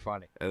 That's pretty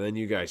funny. And then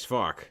you guys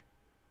fuck.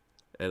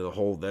 And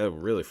that'll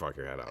really fuck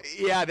your head up.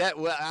 Yeah,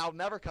 I'll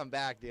never come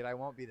back, dude. I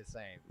won't be the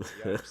same.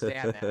 You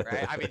understand that,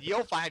 right? I mean,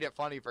 you'll find it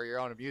funny for your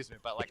own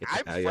amusement, but like,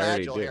 I'm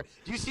fragile here.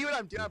 Do you see what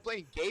I'm doing? I'm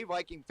playing gay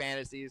Viking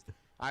fantasies.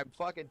 I'm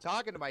fucking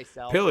talking to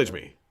myself. Pillage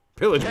me,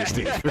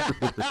 Steve.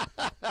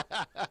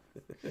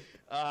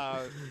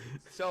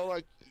 So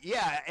like,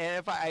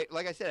 and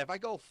if I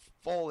go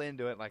full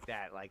into it like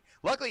that, like,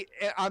 luckily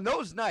on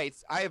those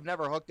nights I have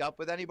never hooked up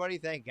with anybody,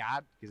 thank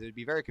God, because it'd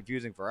be very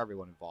confusing for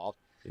everyone involved.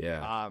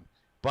 Yeah.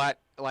 But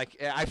like,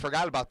 I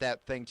forgot about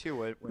that thing too.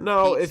 When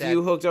if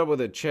you hooked up with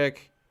a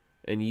chick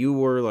and you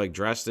were like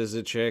dressed as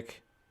a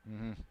chick.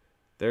 Mm-hmm.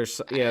 There's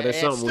something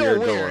weird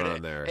going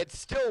on there. It's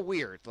still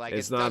weird. Like,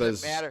 it's it not doesn't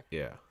as matter.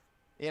 Yeah.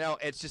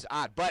 It's just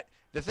odd. But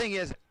the thing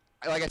is,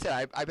 like I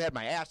said, I've had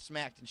my ass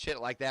smacked and shit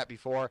like that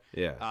before.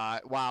 Yeah.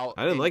 While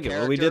I didn't like it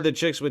when we did the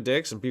chicks with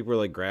dicks and people were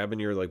like grabbing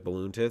your like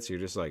balloon tits. You're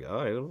just like, oh,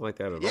 I don't like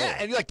that at all. Yeah,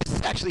 and you're like,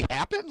 this actually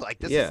happened. Like,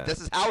 this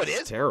is how it is.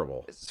 It's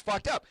terrible. This is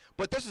fucked up.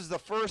 But this is the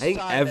first time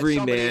every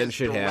man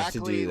should have to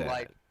do that.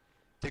 Like,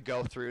 to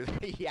go through.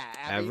 Yeah.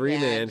 Every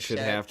man should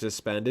have to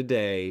spend a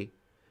day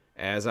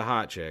as a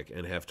hot chick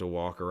and have to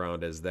walk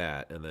around as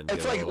that, and then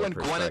it's like when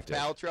Gwyneth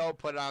Paltrow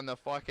put on the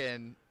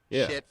fucking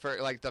shit for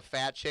like the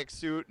fat chick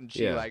suit, and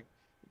she like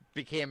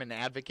became an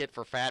advocate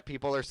for fat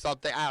people or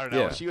something. I don't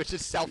know. She was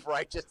just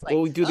self-righteous. Like,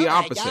 well, we do the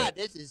opposite. Oh my God,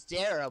 this is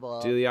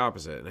terrible. Do the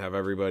opposite and have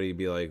everybody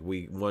be like,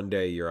 one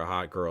day you're a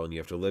hot girl and you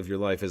have to live your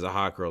life as a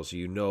hot girl, so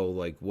you know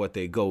like what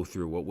they go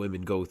through, what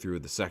women go through,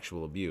 the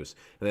sexual abuse,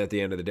 and then at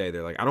the end of the day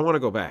they're like, I don't want to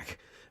go back.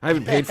 I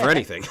haven't paid for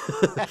anything.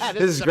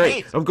 This is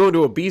great. I'm going to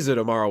Ibiza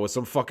tomorrow with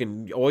some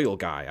fucking oil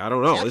guy. I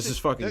don't know. This is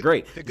fucking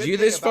great.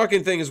 This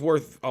fucking thing is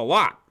worth a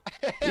lot.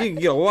 You can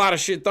get a lot of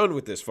shit done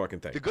with this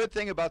fucking thing. The good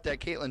thing about that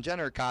Caitlyn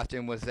Jenner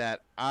costume was that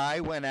I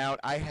went out.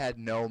 I had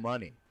no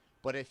money.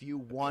 But if you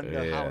won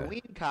the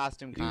Halloween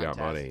costume contest, you got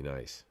money.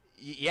 Nice.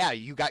 Yeah,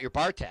 you got your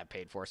bar tab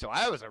paid for. So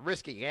I was a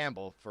risky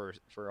gamble for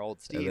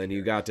old Steve. And then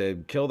you got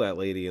to kill that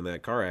lady in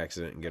that car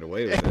accident and get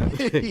away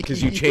with it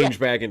because you changed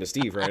back into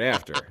Steve right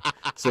after.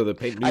 So the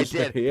I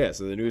did. yeah,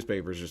 so the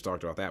newspapers just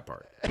talked about that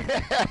part.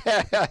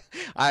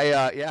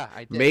 I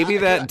did. Maybe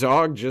that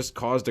dog just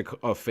caused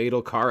a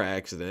fatal car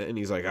accident, and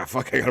he's like, "Ah,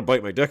 fuck, I gotta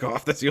bite my dick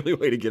off. That's the only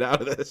way to get out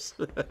of this."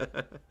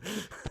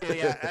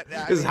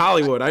 This is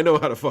Hollywood. I know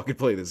how to fucking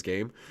play this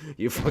game.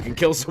 You fucking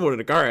kill someone in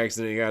a car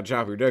accident, you gotta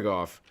chop your dick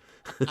off.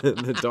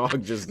 The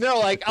dog just No,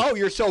 like, oh,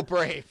 you're so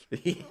brave.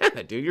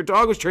 Yeah, dude, your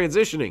dog was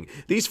transitioning.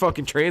 These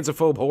fucking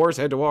transphobe whores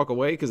had to walk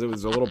away because it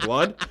was a little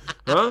blood,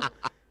 huh?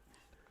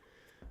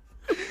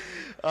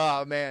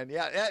 Oh man,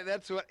 yeah,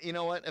 that's what, you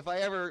know what? If I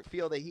ever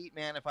feel the heat,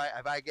 man, if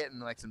I get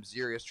in like some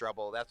serious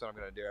trouble, that's what I'm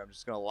gonna do. I'm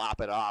just gonna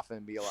lop it off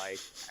and be like,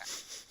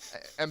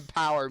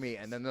 empower me,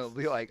 and then they'll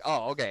be like,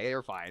 oh, okay,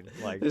 you're fine.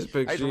 Like, This I just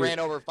picture, ran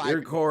over 5.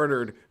 You're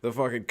cornered. The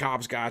fucking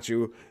cops got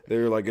you. They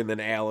were like in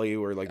an alley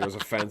where like there was a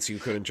fence you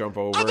couldn't jump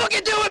over. I'm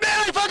fucking doing it,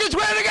 man! I fucking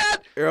swear to God!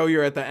 Oh,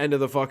 you're at the end of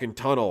the fucking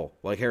tunnel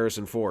like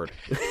Harrison Ford.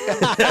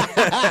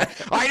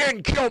 I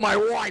didn't kill my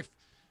wife.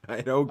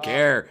 I don't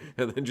care.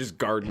 And then just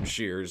garden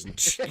shears and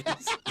shit.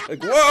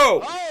 Like,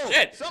 whoa! Oh,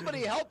 Shit!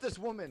 somebody help this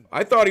woman.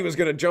 I thought he was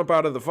gonna jump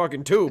out of the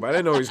fucking tube. I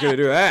didn't know he was gonna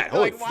do that.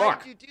 Holy Like, why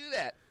fuck! did you do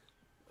that?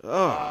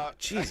 Oh,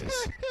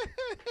 Jesus.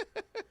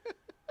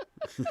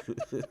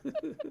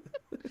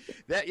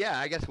 Yeah,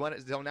 I guess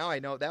so now I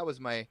know that was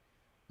my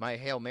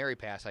Hail Mary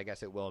pass, I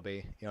guess it will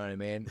be. You know what I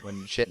mean?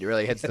 When shit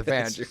really hits the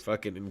fan. That's your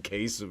fucking in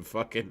case of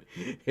fucking.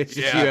 It's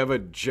just Yeah. you have a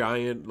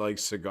giant like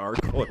cigar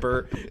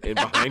clipper in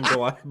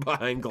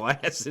behind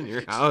glass in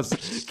your house in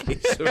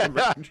case of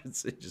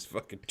emergency. Just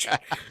fucking.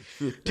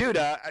 Dude,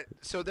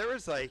 so there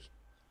was like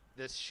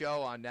this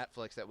show on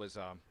Netflix that was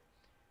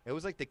it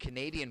was like the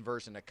Canadian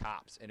version of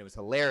Cops, and it was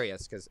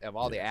hilarious because of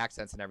all the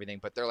accents and everything,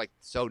 but they're like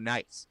so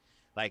nice.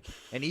 Like,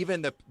 and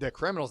even the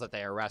criminals that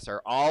they arrest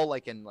are all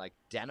like in like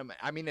denim.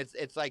 I mean,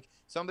 it's like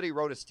somebody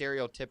wrote a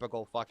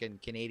stereotypical fucking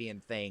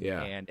Canadian thing,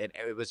 Yeah. and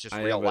it was just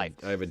real life.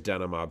 I have a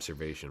denim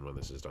observation when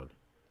this is done.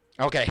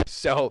 Okay,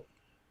 so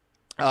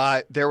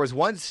there was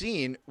one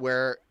scene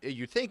where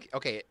you think,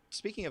 okay,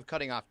 speaking of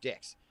cutting off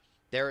dicks,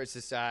 there was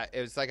this. It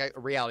was like a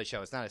reality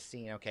show. It's not a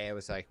scene. Okay, it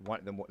was like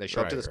they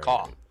show up to this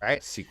call,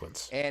 right?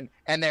 Sequence. And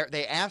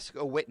they ask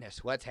a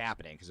witness what's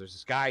happening because there's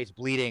this guy, he's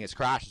bleeding, his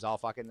crotch is all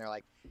fucking. They're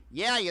like,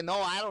 yeah, you know,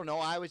 I don't know,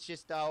 I was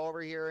just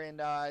over here and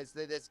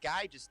this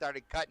guy just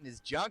started cutting his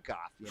junk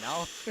off, you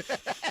know,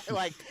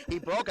 like he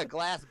broke a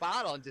glass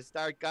bottle and just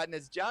started cutting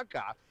his junk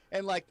off,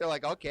 and like they're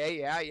like, okay,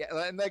 yeah,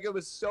 and like it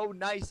was so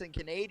nice and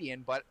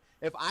Canadian, but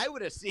if I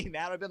would have seen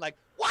that, I'd been like,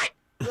 what?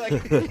 Like,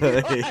 you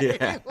know what I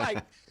mean?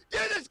 Like,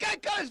 dude, this guy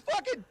cut his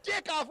fucking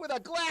dick off with a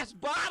glass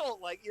bottle.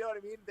 Like, you know what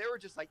I mean? They were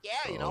just like,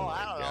 yeah, you know,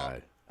 I don't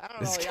know. I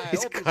don't know. This Yeah, I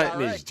guy's hope he's cutting all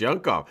his right.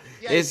 junk off.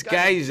 Yeah, This he's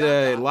cutting his guy's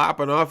junk off.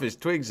 lopping off his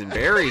twigs and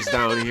berries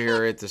down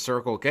here at the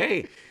Circle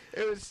K.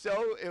 It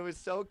was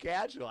so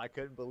casual. I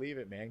couldn't believe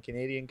it, man.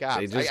 Canadian cops.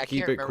 They just I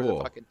keep can't it remember cool.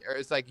 the fucking,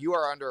 it's like you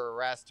are under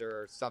arrest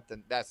or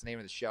something. That's the name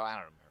of the show. I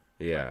don't remember.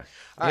 Yeah.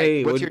 All right,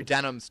 Hey, what's your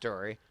denim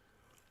story?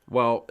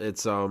 Well,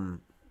 it's so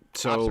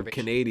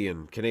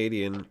Observation.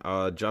 Canadian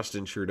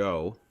Justin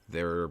Trudeau,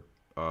 their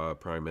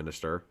prime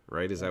minister,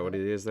 right? Is that what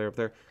it is there up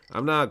there?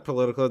 I'm not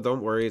political.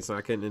 Don't worry, it's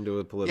not getting into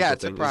a political Yeah,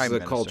 it's a thing. prime This is a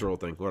minister. cultural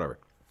thing, whatever.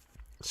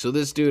 So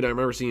this dude, I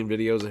remember seeing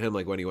videos of him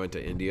like when he went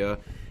to India,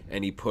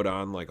 and he put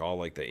on like all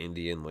like the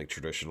Indian like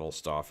traditional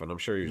stuff, and I'm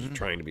sure he was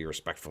trying to be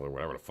respectful or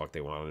whatever the fuck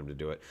they wanted him to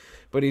do it,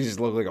 but he just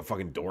looked like a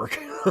fucking dork.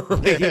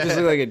 Like, he just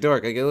looked like a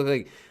dork. Like it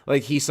looked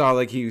like he saw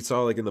like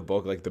in the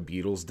book like the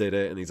Beatles did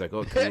it, and he's like,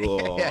 oh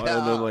cool, and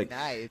then like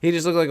nice. he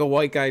just looked like a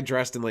white guy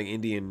dressed in like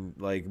Indian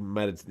like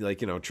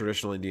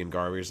traditional Indian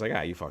garb. He's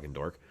like, you fucking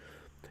dork.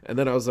 And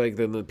then I was like,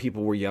 then the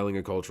people were yelling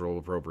at cultural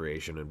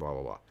appropriation and blah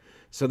blah blah.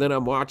 So then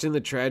I'm watching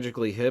the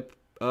Tragically Hip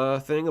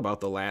thing about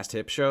the last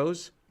hip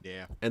shows.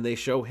 Yeah. And they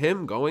show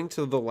him going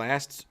to the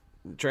last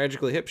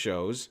Tragically Hip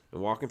shows and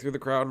walking through the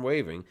crowd and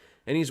waving,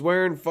 and he's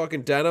wearing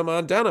fucking denim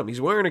on denim. He's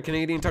wearing a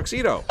Canadian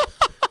tuxedo.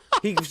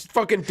 He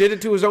fucking did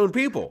it to his own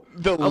people.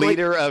 The I'm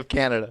leader of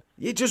Canada.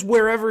 It just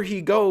wherever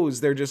he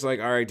goes, they're just like,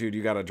 all right, dude,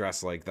 you got to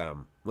dress like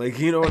them. Like,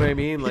 you know what I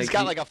mean? Like He's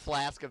got like a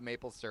flask of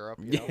maple syrup.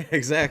 You know? yeah,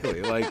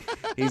 exactly. Like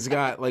he's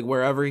got like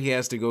wherever he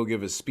has to go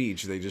give his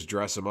speech, they just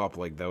dress him up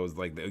like those,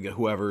 like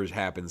whoever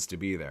happens to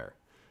be there.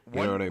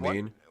 You know what I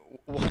mean?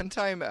 One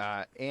time,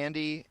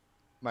 Andy,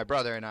 my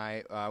brother, and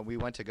I, we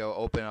went to go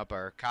open up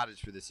our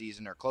cottage for the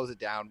season or close it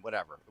down,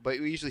 whatever. But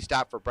we usually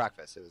stop for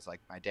breakfast. It was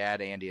like my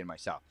dad, Andy, and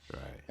myself.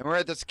 Right. And we're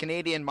at this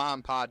Canadian mom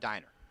and pa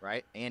diner,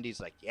 right? Andy's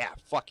like, yeah,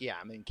 fuck yeah,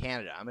 I'm in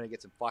Canada. I'm going to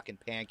get some fucking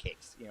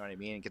pancakes, you know what I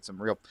mean? And get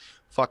some real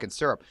fucking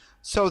syrup.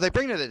 So they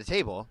bring it to the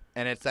table,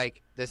 and it's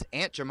like this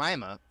Aunt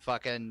Jemima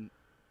fucking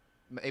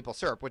maple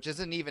syrup, which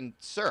isn't even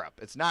syrup.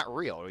 It's not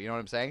real, you know what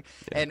I'm saying?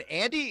 Yeah. And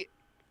Andy...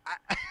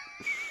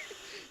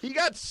 he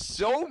got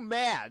so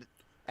mad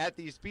at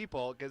these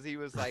people because he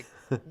was like,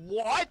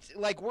 what?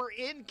 Like, we're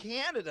in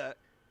Canada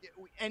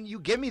and you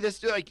give me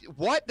this, like,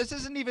 what? This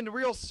isn't even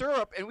real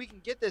syrup and we can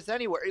get this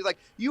anywhere. He's like,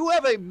 you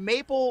have a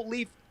maple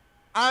leaf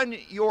on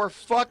your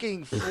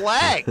fucking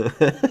flag.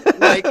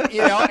 Like,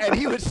 and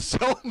he was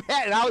so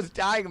mad, and I was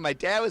dying, and my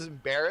dad was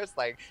embarrassed.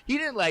 Like,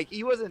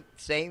 he wasn't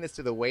saying this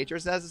to the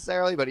waitress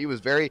necessarily, but he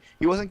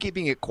wasn't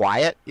keeping it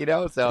quiet,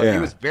 so Yeah. he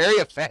was very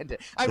offended.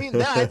 I mean,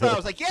 then I thought, I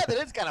was like, yeah, that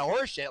is kind of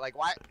horseshit. Like,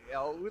 why,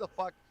 who the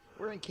fuck?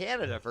 We're in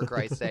Canada, for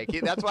Christ's sake.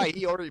 That's why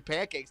he ordered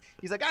pancakes.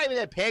 He's like, I haven't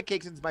had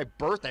pancakes since my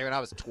birthday when I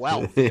was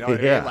 12. You know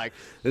what I Yeah. mean? Like,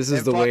 This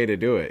is the way to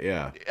do it,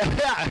 yeah.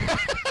 yeah.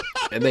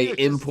 And they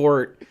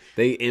import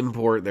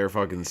their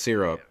fucking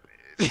syrup.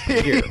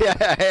 Here.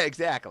 Yeah,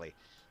 exactly.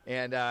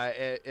 And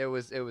it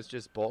was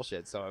just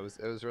bullshit. So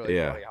it was really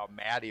Yeah. funny how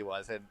mad he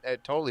was, and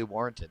it totally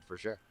warranted for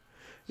sure.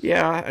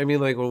 Yeah, I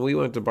mean, like when we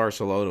went to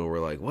Barcelona, we're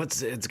like,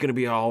 it's gonna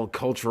be all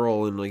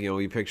cultural, and like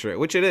we picture it,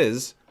 which it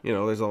is.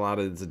 There's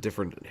it's a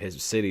different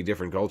city,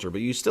 different culture,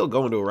 but you still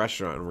go into a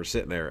restaurant and we're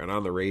sitting there, and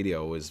on the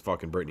radio is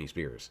fucking Britney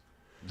Spears.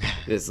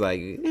 It's like,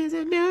 is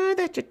it know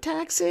that you're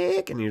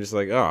toxic? And you're just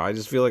like, oh, I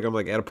just feel like I'm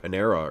like at a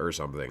Panera or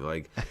something.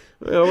 Like,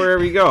 well,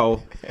 wherever you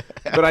go.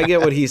 But I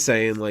get what he's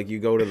saying. Like, you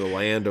go to the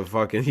land of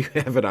fucking, you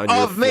have it on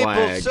your flag.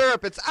 Maple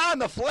syrup, it's on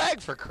the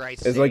flag, for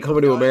Christ's sake. It's like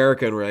coming to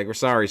America and we're like, we're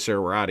sorry,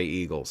 sir, we're out of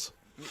Eagles.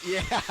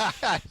 Yeah,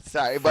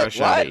 sorry, but Fresh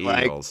out what? of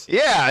Like, Eagles.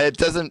 yeah, it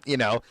doesn't,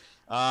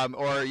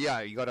 or yeah,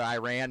 you go to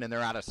Iran and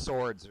they're out of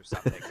swords or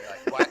something. You're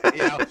like, what?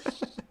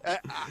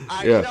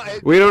 Yeah,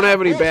 we don't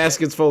have any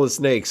baskets full of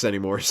snakes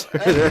anymore, sir.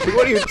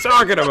 What are you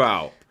talking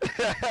about?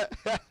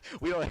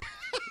 We don't.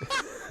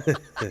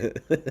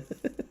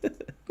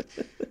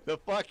 The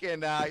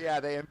fucking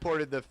they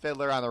imported the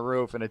fiddler on the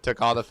roof and it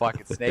took all the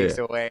fucking snakes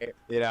away.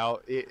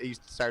 He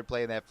started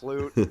playing that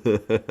flute.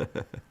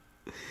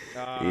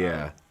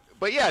 Yeah.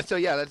 But yeah, so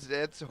yeah,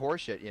 that's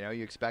horseshit.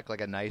 You expect like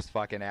a nice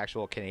fucking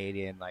actual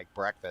Canadian like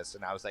breakfast,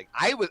 and I was like,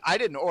 I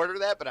didn't order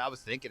that, but I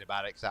was thinking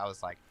about it because I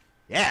was like,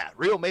 yeah,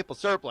 real maple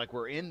syrup, like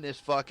we're in this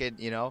fucking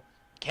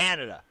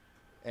Canada,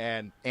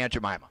 and Aunt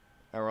Jemima,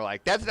 and we're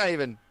like, that's not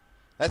even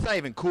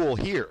cool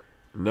here.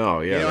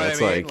 No, yeah, You know what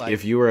that's I mean? like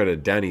if you were at a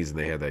Denny's and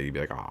they had that, you'd be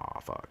like, oh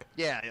fuck.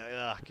 Yeah,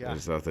 God.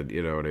 There's nothing,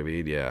 you know what I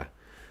mean? Yeah.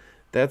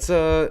 That's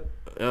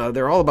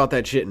they're all about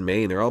that shit in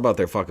Maine. They're all about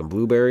their fucking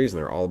blueberries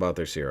and they're all about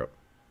their syrup.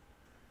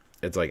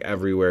 It's like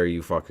everywhere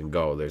you fucking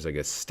go, there's like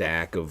a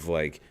stack of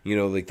like,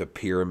 like the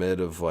pyramid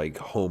of like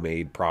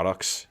homemade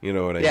products. You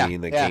know what I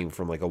mean? That came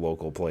from like a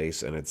local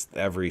place, and it's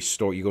every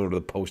store. You go to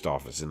the post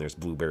office and there's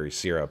blueberry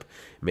syrup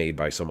made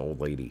by some old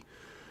lady.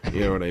 You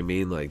know what I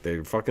mean? Like they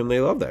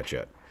love that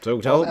shit. So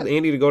tell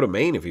Andy to go to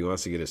Maine if he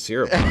wants to get his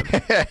syrup on.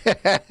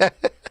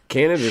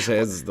 Canada just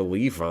has the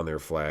leaf on their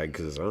flag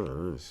because I don't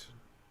know.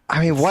 I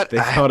mean, what They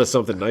thought of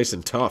something nice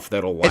and tough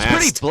that'll last.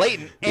 It's pretty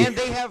blatant, and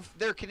they have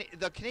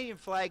the Canadian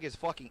flag is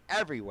fucking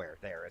everywhere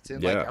there. It's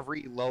in like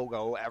every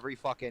logo, every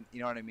fucking,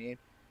 you know what I mean?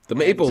 The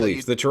Maple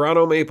Leafs, the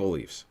Toronto Maple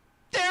Leafs.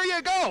 There you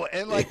go,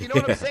 and like, you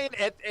know what I'm saying?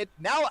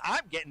 Now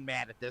I'm getting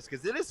mad at this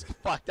because it is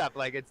fucked up.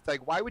 Like, it's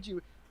like, why would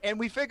you? And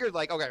we figured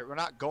like, okay, we're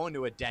not going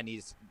to a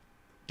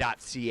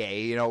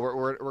Denny's.ca.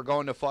 We're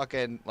going to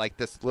fucking like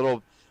this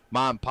little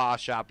mom and pop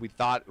shop we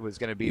thought was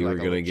going to be like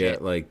gonna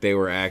get like they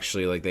were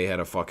actually like they had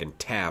a fucking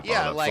tap on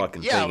a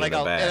fucking thing like in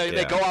the back.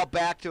 They go out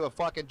back to a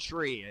fucking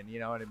tree, and you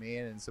know what I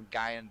mean, and some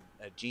guy in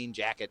a jean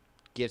jacket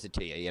gives it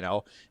to you, and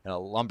a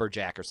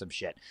lumberjack or some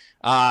shit.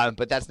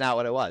 But that's not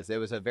what it was. It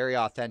was a very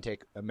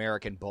authentic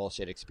American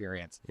bullshit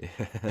experience.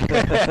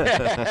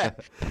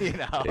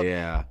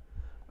 Yeah.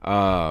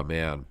 Oh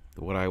man,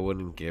 what I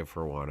wouldn't give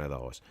for one of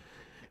those.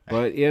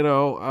 But you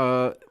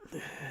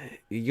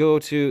go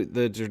to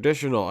the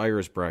traditional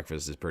Irish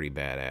breakfast is pretty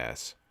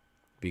badass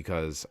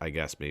because I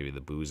guess maybe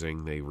the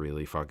boozing, they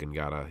really fucking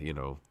gotta,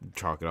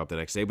 chalk it up the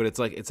next day. But it's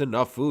like, it's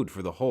enough food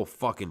for the whole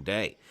fucking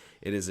day.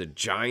 It is a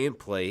giant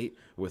plate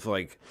with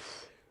like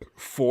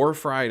 4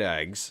 fried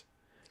eggs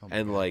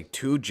and like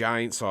 2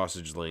 giant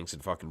sausage links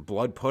and fucking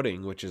blood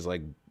pudding, which is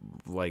like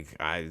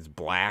it's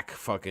black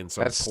fucking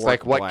some That's pork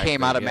like what black came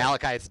thing, out of yeah.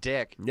 Malachi's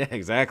dick. Yeah,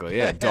 exactly.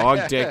 Yeah,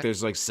 dog dick.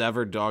 There's like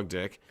severed dog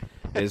dick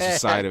is the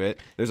side of it.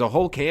 There's a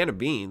whole can of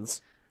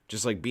beans,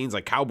 just like beans,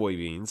 like cowboy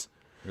beans.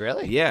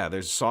 Really? Yeah,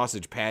 there's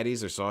sausage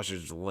patties, there's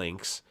sausage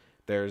links.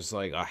 There's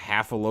like a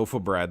half a loaf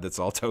of bread that's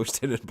all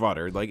toasted and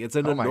buttered. Like, it's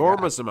an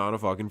enormous amount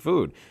of fucking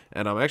food.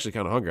 And I'm actually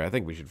kind of hungry. I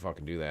think we should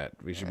fucking do that.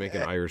 We should make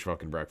an Irish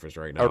fucking breakfast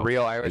right now. A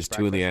real Irish It's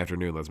 2 in the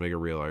afternoon. Let's make a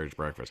real Irish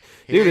breakfast.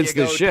 Here Dude, it's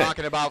you the go, shit.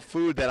 talking about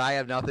food that I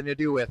have nothing to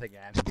do with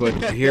again.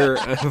 But here...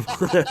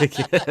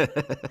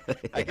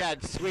 I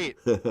got sweet.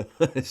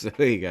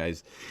 Sweet,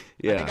 guys.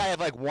 Yeah. I think I have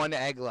like 1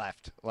 egg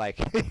left. Like,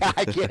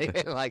 I can't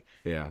even like...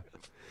 Yeah.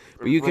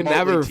 But you can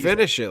never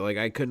finish it. Like,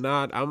 I could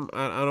not. I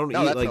don't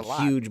eat like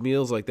huge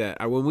meals like that.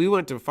 When we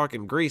went to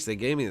fucking Greece, they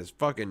gave me this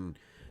fucking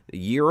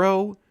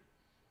gyro.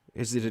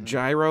 Is it a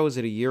gyro? Is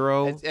it a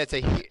euro? It's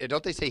a.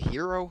 Don't they say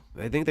hero?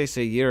 I think they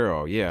say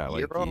gyro. Yeah,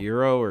 like Gyro?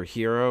 euro or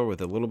hero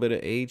with a little bit of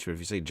H. But if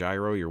you say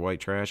gyro, you're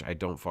white trash. I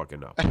don't fucking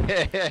know.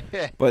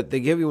 But they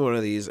give you one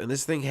of these, and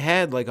this thing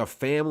had like a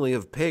family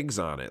of pigs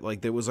on it.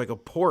 Like, there was like a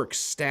pork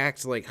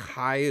stacked like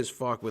high as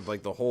fuck with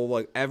like the whole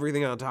like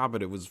everything on top of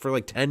it. It was for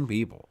like 10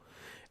 people.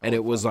 And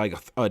it was like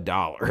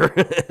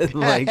 $1.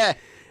 Like,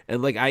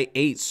 And like I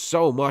ate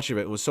so much of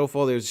it. It was so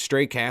full. There's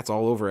stray cats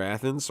all over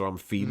Athens, so I'm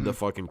feeding the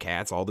fucking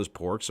cats all this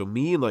pork. So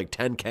me and like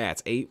 10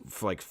 cats ate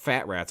like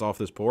fat rats off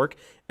this pork,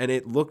 and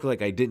it looked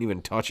like I didn't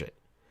even touch it.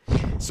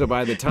 So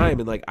by the time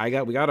and like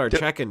we got our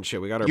check and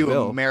shit, we got our You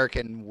bill.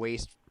 American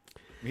waste,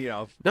 you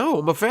know. No,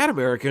 I'm a fat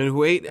American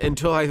who ate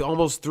until I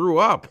almost threw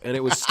up, and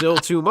it was still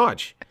too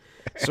much.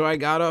 So I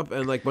got up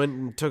and like went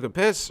and took a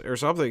piss or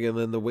something, and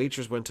then the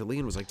waitress went to Lee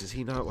and was like, "Does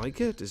he not like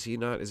it? Is he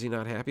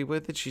not happy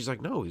with it?" She's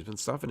like, "No, he's been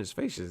stuffing his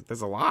face. She's like,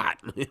 that's a lot."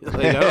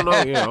 Like I don't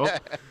know, you know.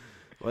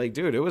 Like,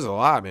 dude, it was a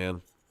lot,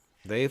 man.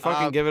 They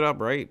fucking give it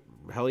up, right?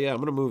 Hell yeah, I'm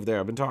gonna move there.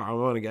 I've been talking.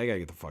 I gotta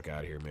get the fuck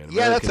out of here, man.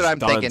 Yeah, that's what I'm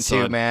thinking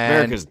too, man.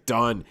 America's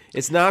done.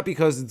 It's not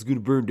because it's gonna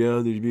burn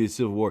down. There's gonna be a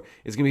civil war.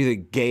 It's gonna be the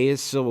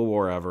gayest civil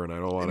war ever, and I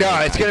don't want to. No,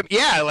 it's gonna.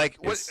 Yeah, like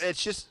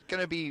it's just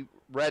gonna be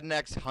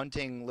rednecks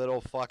hunting little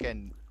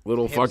fucking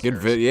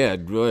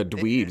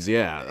dweebs,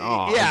 yeah.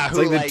 Oh, yeah, it's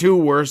like the two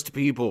worst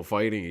people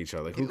fighting each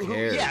other. Who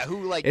cares?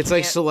 Who like? It's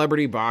like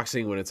celebrity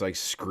boxing when it's like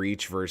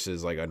Screech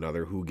versus like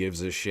another who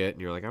gives a shit,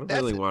 and you're like, I don't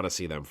really want to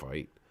see them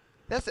fight.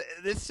 That's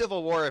this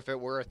Civil War. If it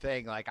were a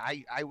thing, like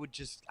I would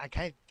just, I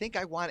kind of think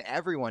I want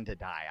everyone to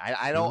die.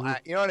 I don't,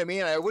 you know what I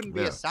mean? I wouldn't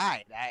be a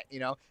side.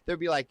 There'd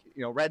be like,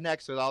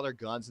 rednecks with all their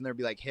guns, and there'd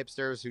be like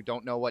hipsters who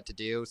don't know what to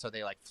do, so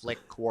they like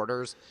flick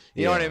quarters.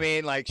 You know what I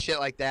mean? Like shit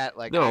like that.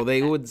 Like no,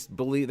 they would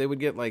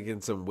get like in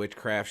some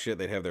witchcraft shit.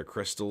 They'd have their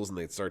crystals, and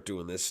they'd start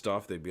doing this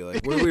stuff. They'd be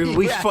like,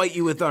 we fight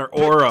you with our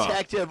aura,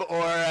 protective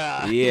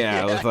aura.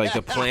 Yeah, with like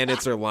the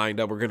planets are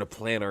lined up. We're gonna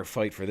plan our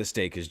fight for this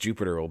day because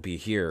Jupiter will be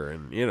here,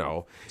 and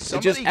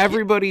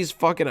everybody's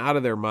fucking out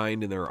of their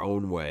mind in their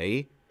own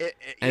way.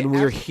 And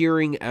we're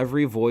hearing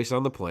every voice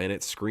on the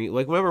planet scream.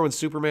 Like, remember when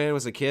Superman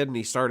was a kid and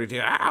he started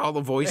to all the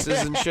voices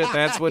and shit?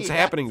 That's what's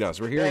happening to us.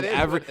 We're hearing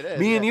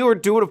me and you are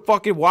doing a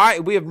fucking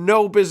we have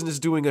no business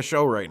doing a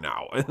show right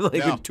now.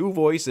 Like two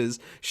voices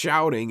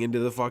shouting into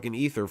the fucking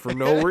ether for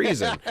no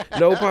reason,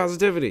 no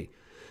positivity.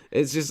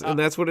 It's just, and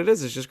that's what it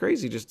is. It's just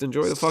crazy. Just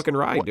enjoy the fucking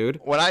ride, dude.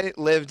 When I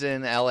lived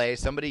in LA,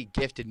 somebody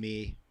gifted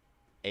me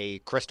a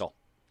crystal.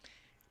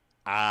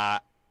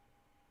 And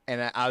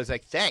I was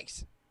like,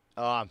 thanks.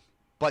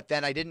 But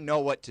then I didn't know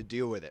what to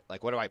do with it.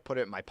 Like, what do I put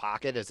it in my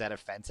pocket? Is that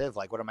offensive?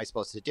 Like, what am I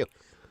supposed to do?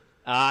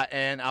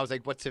 And I was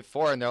like, what's it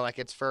for? And they're like,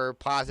 it's for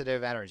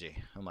positive energy.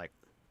 I'm like,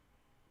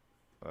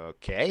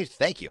 okay,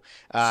 thank you.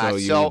 So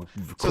you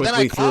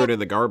quickly threw it in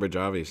the garbage,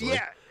 obviously.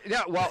 Yeah.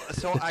 Yeah, well,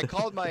 so I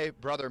called my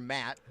brother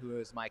Matt, who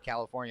is my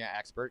California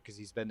expert because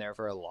he's been there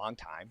for a long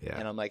time. Yeah.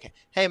 And I'm like,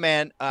 hey,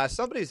 man,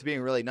 somebody's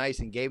being really nice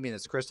and gave me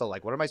this crystal.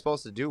 Like, what am I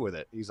supposed to do with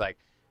it? He's like,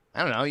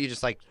 I don't know. You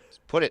just like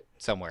put it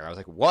somewhere. I was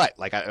like, what?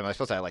 Like, am I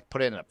supposed to like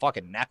put it in a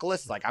fucking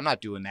necklace? Like, I'm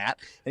not doing that.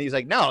 And he's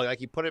like, no, like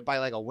you put it by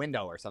like a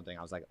window or something.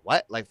 I was like,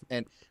 what? Like,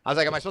 and I was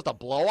like, am I supposed to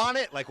blow on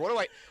it? Like,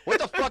 what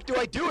the fuck do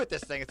I do with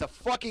this thing? It's a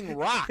fucking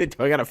rock. Do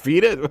I gotta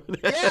feed it?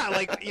 Yeah,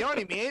 like, you know what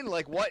I mean?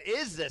 Like, what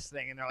is this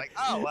thing? And they're like,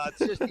 oh, well, it's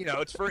just,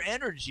 it's for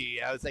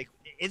energy. I was like,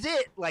 is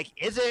it? Like,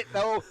 is it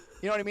though?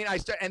 You know what I mean?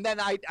 And then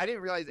I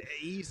didn't realize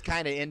he's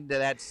kind of into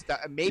that stuff.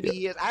 Maybe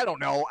he is. I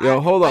don't know. Yo,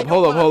 hold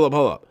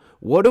up.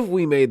 What if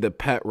we made the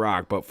pet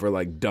rock, but for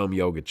like dumb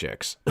yoga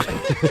chicks?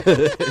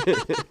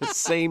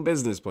 Same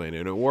business plan,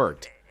 and it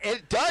worked.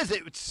 It does.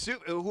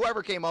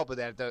 Whoever came up with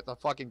that, the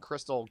fucking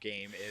crystal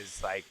game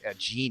is like a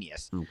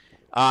genius.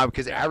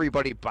 Because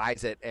everybody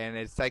buys it, and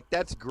it's like,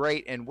 that's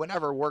great, and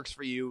whenever works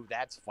for you,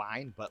 that's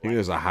fine. But I think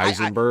there's a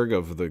Heisenberg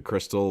of the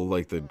crystal,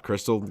 like the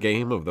crystal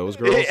game of those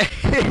girls.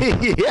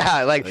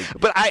 Yeah,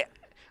 but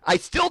I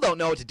still don't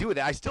know what to do with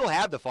it. I still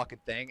have the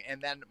fucking thing,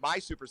 and then my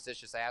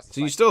superstitious ass. So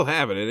you still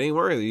have it? It ain't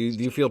worth it.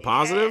 Do you feel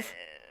positive?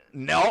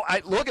 No,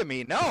 look at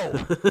me. No,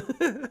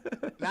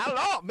 not at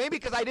all. Maybe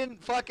because I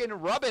didn't fucking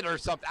rub it or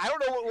something. I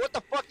don't know what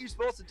the fuck you're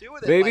supposed to do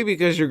with it. Maybe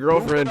because your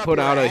girlfriend put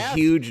out a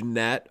huge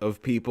net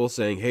of people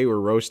saying, "Hey, we're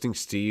roasting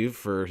Steve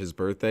for his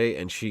birthday,"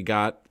 and she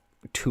got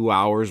 2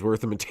 hours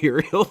worth of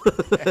material.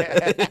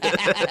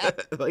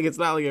 Like, it's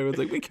not like everyone's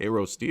like, we can't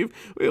roast Steve.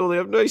 We only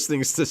have nice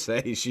things to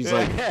say. She's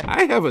like,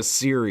 I have a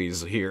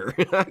series here.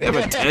 I have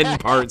a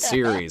 10-part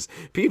series.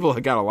 People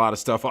have got a lot of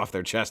stuff off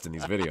their chest in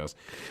these videos.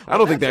 I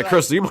don't think that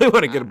crystal, you might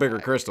want to get a bigger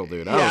crystal,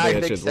 dude. I don't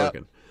think that shit's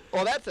working.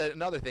 Well, that's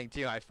another thing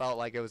too. I felt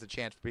like it was a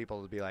chance for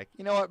people to be like,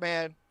 you know what,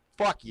 man?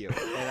 Fuck you.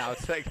 And I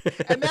was like,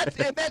 and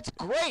that's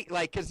great.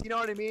 Like, cause you know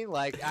what I mean?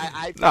 Like,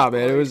 nah,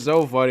 man, it was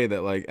so funny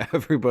that like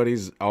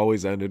everybody's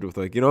always ended with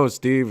like,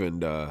 Steve,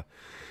 and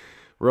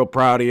real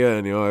proud of you,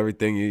 and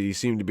everything. You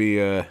seem to be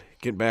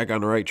getting back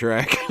on the right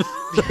track.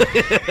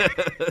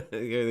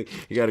 You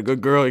got a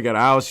good girl. You got a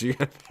house. You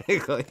got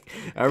like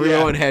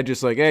everyone had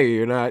just like, hey,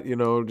 you're not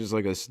just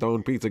like a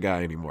stone pizza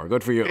guy anymore.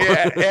 Good for you.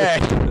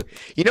 Yeah.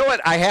 You know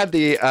what? I had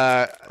the.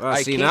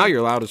 Now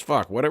you're loud as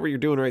fuck. Whatever you're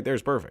doing right there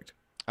is perfect.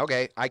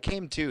 Okay, I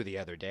came to the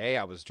other day.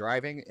 I was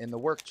driving in the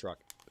work truck.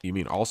 You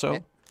mean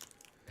also?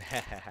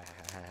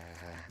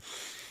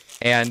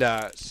 And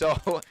so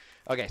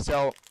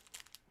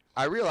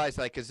I realized,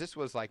 like, because this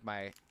was like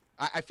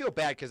I feel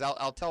bad because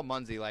I'll tell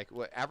Munzie, like,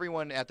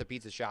 everyone at the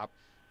pizza shop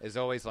is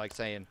always like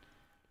saying,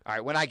 all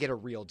right, when I get a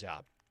real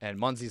job, And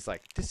Munzie's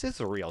like, this is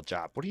a real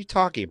job. What are you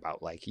talking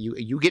about? Like,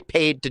 you get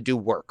paid to do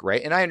work,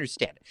 right? And I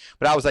understand it.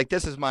 But I was like,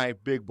 this is my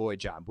big boy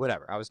job.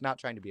 Whatever. I was not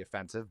trying to be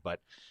offensive, but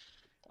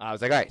I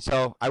was like, all right,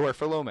 so I work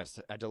for Loomis.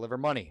 I deliver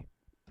money.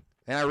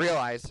 And I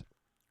realized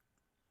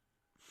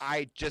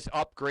I just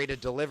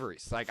upgraded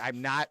deliveries. Like,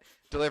 I'm not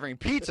delivering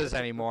pizzas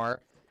anymore.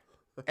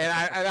 And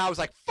I was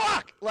like,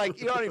 fuck. Like,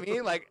 you know what I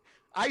mean? Like,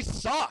 I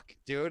suck,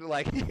 dude.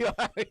 Like, you know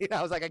what I mean?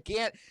 I was like, I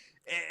can't.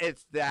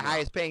 It's the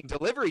highest paying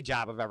delivery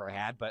job I've ever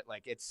had, but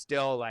like it's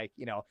still like,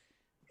 you know,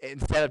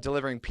 instead of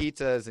delivering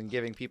pizzas and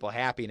giving people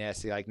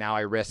happiness, like now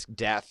I risk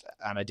death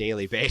on a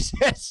daily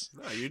basis.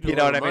 No, you're you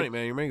know what I money, mean?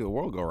 man. You're making the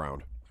world go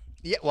round.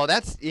 Yeah, well,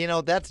 that's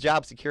that's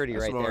job security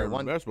That's right there.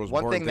 that's the most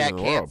One important thing that in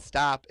the can't world.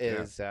 stop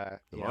is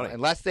you know, money.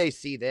 unless they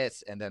see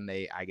this and then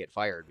I get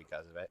fired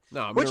because of it.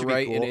 No, I'm Which gonna would be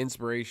write an cool.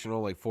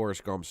 inspirational like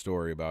Forrest Gump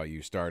story about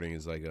you starting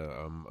as like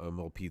a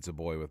little pizza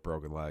boy with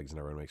broken legs, and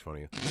everyone makes fun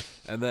of you.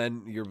 And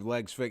then your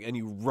legs fix, and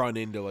you run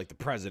into like the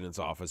president's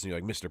office, and you're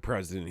like, "Mr.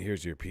 President,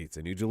 here's your pizza."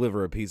 And you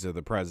deliver a pizza to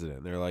the president.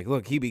 And they're like,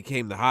 "Look, he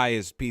became the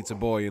highest pizza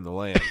boy in the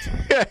land."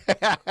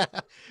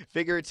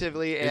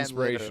 Figuratively and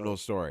Inspirational literally.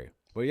 story.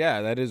 But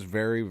yeah, that is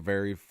very,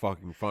 very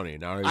fucking funny.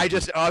 Now I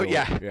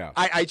yeah.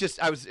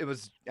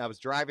 I was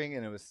driving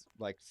and it was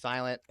like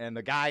silent, and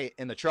the guy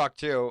in the truck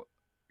too,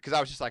 because I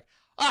was just like,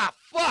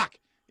 fuck,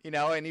 you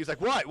know, and he was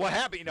like, what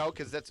happened, you know,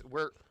 because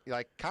we're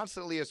like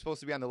constantly are supposed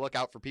to be on the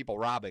lookout for people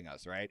robbing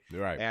us, right?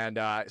 Right. And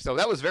so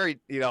that was very,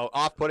 you know,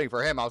 off-putting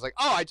for him. I was like,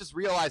 I just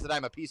realized that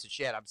I'm a piece of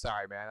shit. I'm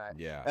sorry, man.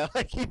 Yeah.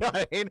 Like, you know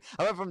what I mean?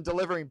 I went from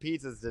delivering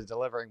pizzas to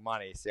delivering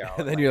money. So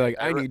And then you're like,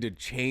 I need to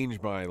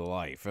change my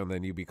life. And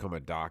then you become a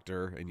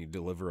doctor and you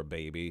deliver a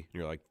baby. And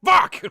you're like,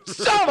 fuck!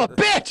 son of a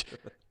bitch.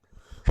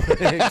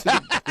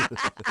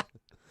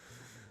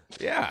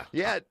 Yeah.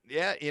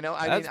 Yeah. You know,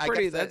 That's I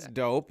pretty, guess that's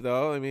dope,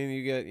 though. I mean,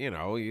 you get, you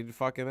know, you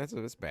fucking, that's a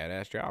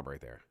badass job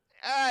right there.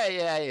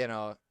 yeah, you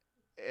know,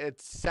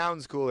 it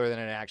sounds cooler than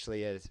it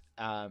actually is.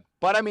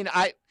 But I mean,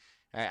 I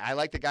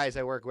like the guys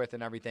I work with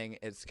and everything.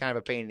 It's kind of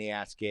a pain in the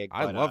ass gig.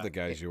 I but, love the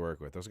guys you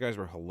work with. Those guys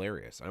were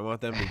hilarious. I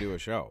want them to do a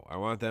show. I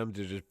want them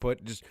to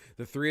just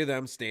the three of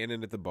them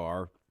standing at the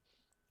bar,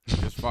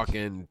 just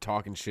fucking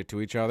talking shit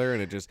to each other,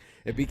 and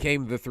it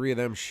became the three of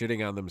them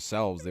shitting on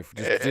themselves. They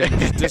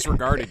just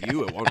disregarded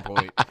you at one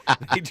point.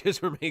 They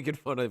just were making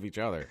fun of each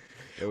other.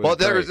 Well,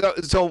 there was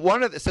so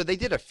they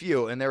did a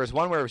few, and there was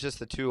one where it was just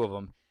the two of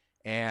them,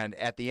 and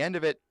at the end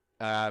of it,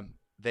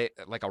 they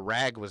like a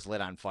rag was lit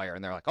on fire,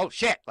 and they're like, "Oh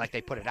shit!" Like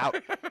they put it out,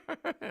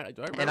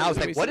 and I was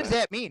like, "What does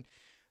that mean?"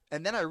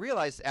 And then I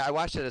realized I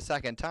watched it a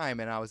second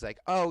time, and I was like,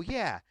 "Oh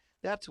yeah,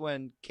 that's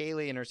when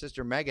Kaylee and her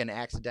sister Megan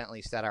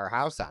accidentally set our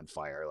house on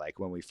fire, like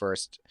when we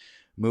first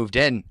moved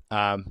in."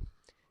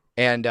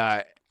 And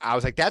I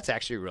was like, "That's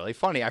actually really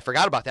funny." I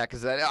forgot about that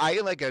because I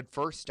like had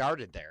first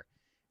started there,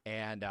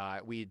 and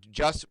we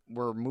just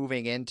were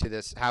moving into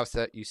this house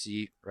that you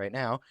see right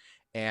now,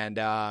 and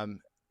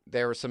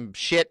there was some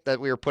shit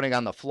that we were putting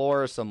on the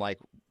floor, some like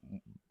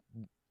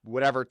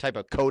whatever type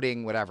of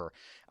coating, whatever.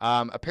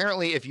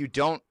 Apparently, if you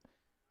don't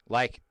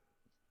like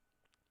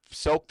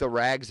soak the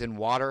rags in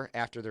water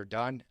after they're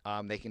done,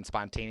 they can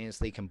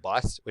spontaneously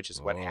combust, which is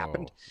what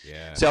happened.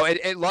 Yeah. So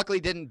it luckily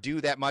didn't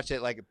do that much.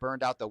 It like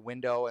burned out the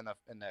window in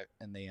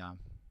the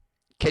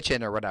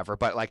kitchen or whatever.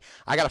 But like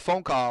I got a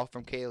phone call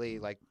from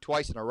Kaylee like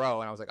twice in a row,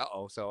 and I was like,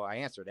 uh-oh. So I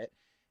answered it,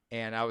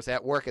 and I was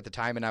at work at the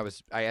time, and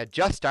I had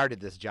just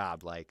started this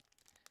job, like,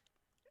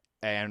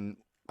 and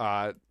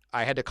I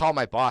had to call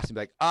my boss and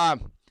be like,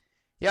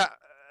 yeah.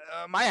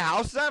 My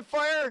house is on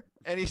fire,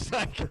 and he's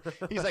like,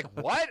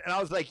 what? And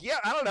I was like, yeah,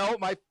 I don't know.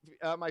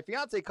 My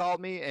fiance called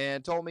me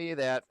and told me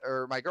that,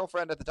 or my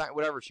girlfriend at the time,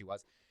 whatever she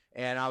was,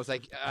 and I was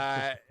like,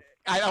 I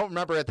don't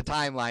remember at the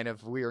timeline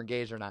if we were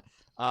engaged or not.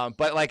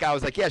 But like I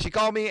was like, yeah, she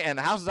called me, and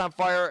the house is on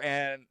fire,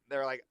 and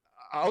they're like,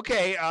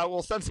 okay,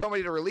 we'll send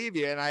somebody to relieve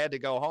you, and I had to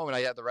go home, and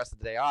I had the rest of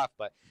the day off.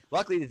 But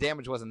luckily, the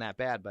damage wasn't that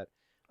bad. But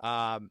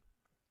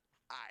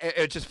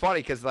it's just funny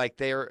because like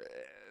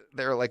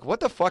they're like, what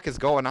the fuck is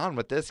going on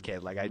with this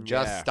kid? Like, I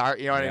just start,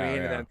 you know what I mean?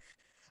 Yeah. And then,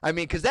 I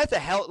mean, because that's a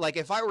hell, like,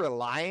 if I were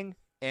lying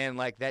and,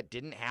 like, that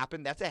didn't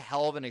happen, that's a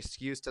hell of an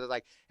excuse to,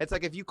 like, it's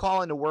like if you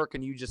call into work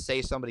and you just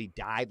say somebody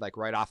died, like,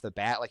 right off the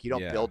bat, like, you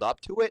don't build up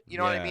to it, you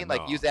know what I mean?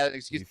 Like, use that as an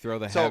excuse. You throw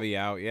the heavy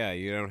out,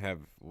 you don't have,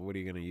 what are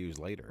you going to use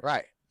later?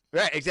 Right,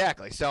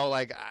 exactly. So,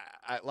 like,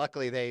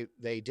 luckily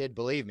they did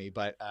believe me,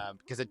 but,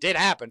 because it did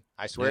happen,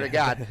 I swear to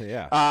God.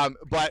 Yeah.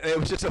 But it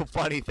was just a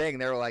funny thing.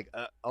 They were like,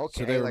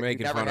 okay. So they were like,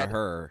 making fun of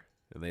her,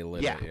 and they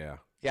lit it,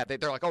 Yeah,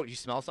 they're like, oh, you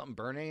smell something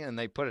burning? And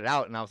they put it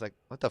out, and I was like,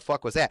 what the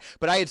fuck was that?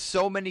 But I had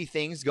so many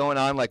things going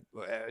on, like,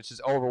 it's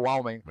just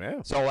overwhelming.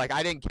 Yeah. So, like,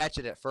 I didn't catch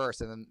it at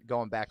first, and then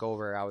going back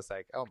over, I was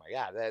like, oh, my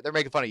God, they're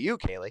making fun of you,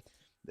 Kaylee.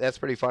 That's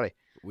pretty funny.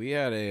 We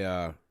had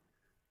there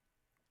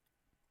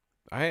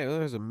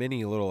was a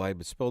mini little, I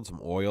spilled some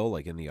oil,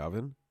 like, in the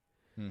oven.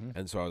 Mm-hmm.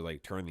 And so I was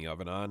like, turned the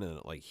oven on, and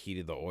it like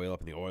heated the oil up,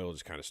 and the oil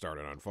just kind of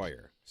started on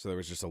fire. So there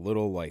was just a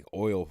little like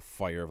oil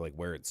fire of like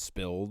where it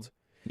spilled.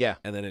 Yeah.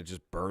 And then it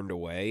just burned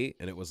away,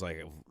 and it was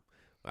like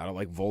I don't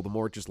like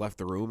Voldemort just left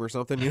the room or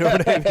something. You know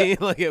what I mean?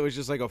 Like it was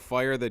just like a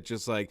fire that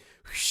just like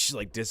whoosh,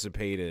 like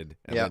dissipated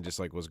and then just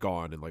like was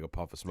gone in like a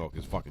puff of smoke. It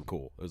was fucking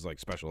cool. It was like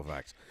special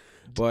effects.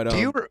 But Do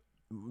you?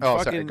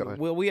 Oh, sorry. Go ahead.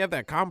 well, we have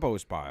that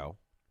compost pile.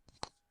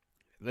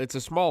 It's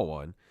a small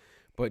one.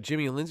 But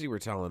Jimmy and Lindsay were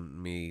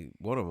telling me,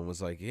 one of them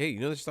was like, hey,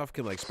 this stuff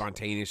can like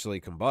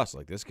spontaneously combust.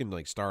 Like this can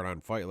like start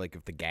on fire, like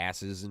if the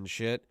gases and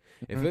shit.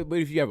 But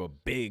if you have a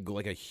big,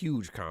 like a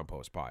huge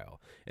compost pile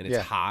and it's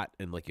hot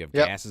and like you have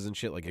gases and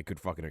shit, like it could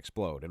fucking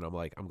explode. And I'm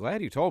like, I'm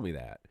glad you told me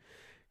that.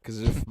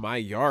 Because if my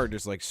yard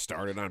just like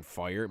started on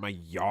fire, my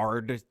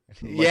yard,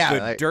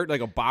 like dirt,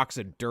 like a box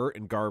of dirt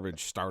and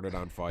garbage started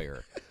on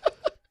fire.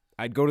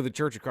 I'd go to the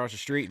church across the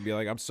street and be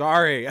like, I'm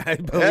sorry. I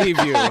believe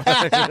you.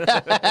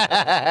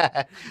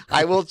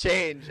 I will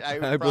change.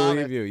 I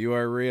believe you. You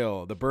are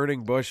real. The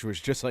burning bush was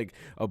just like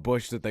a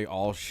bush that they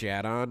all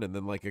shat on and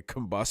then like it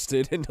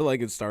combusted into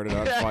like it started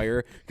on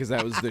fire because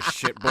that was the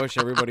shit bush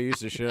everybody used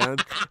to shit on.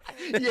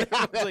 Yeah,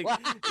 I was like,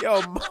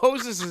 yo,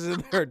 Moses is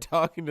in there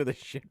talking to the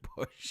shit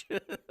bush.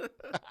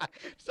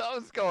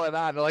 Something's going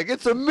on. Like,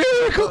 it's a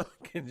miracle.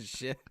 Fucking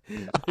shit.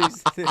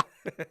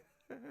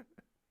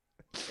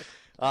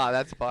 Oh,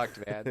 that's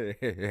fucked, man.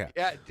 Yeah.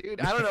 Yeah,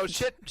 dude. I don't know.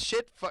 Shit.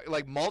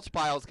 Like mulch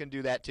piles can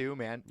do that too,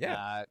 man.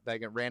 Yeah. They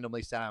can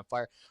randomly set on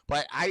fire.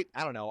 But I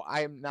don't know.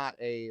 I'm not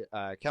a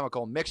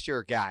chemical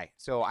mixture guy,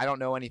 so I don't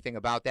know anything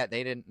about that.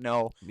 They didn't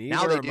know. Neither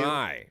now they am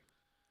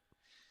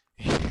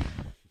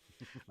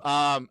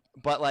do.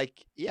 But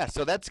like, yeah.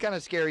 So that's kind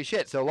of scary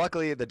shit. So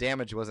luckily the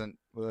damage wasn't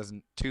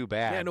too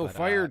bad. Yeah. No, but,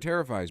 fire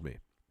terrifies me.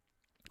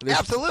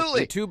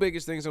 Absolutely. The two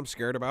biggest things I'm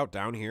scared about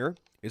down here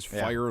is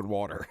fire and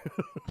water.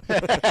 You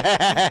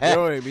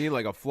know what I mean?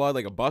 Like a flood,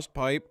 like a bust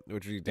pipe,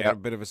 which we had a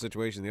bit of a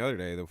situation the other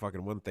day. The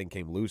fucking one thing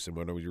came loose, and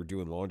when we were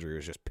doing laundry, it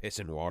was just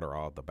pissing water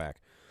all out the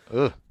back.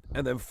 Ugh.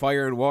 And then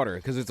fire and water,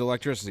 because it's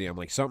electricity. I'm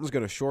like, something's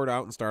going to short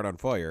out and start on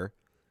fire,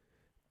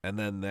 and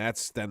then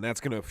that's going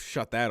to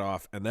shut that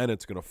off, and then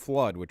it's going to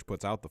flood, which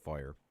puts out the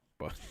fire.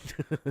 But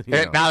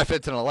not if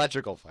it's an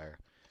electrical fire.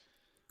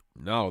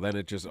 No, then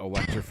it just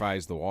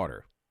electrifies the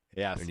water.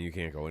 Yes. And you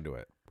can't go into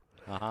it.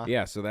 Uh-huh.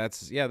 Yeah, so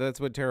that's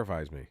what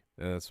terrifies me.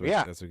 That's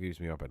what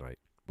keeps me up at night.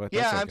 But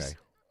that's okay.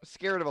 I'm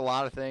scared of a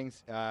lot of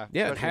things.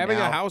 Having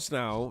a house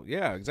now.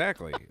 Yeah,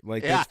 exactly.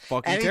 Like it's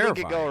fucking anything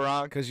terrifying. could go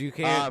wrong because you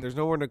can't. There's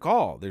no one to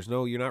call.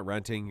 You're not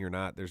renting. You're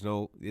not. There's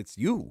no. It's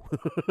you.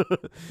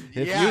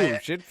 You.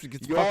 Shit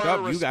gets fucked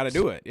up. You got to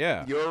do it.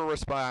 Yeah. You're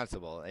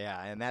responsible.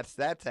 Yeah, and that's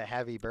a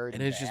heavy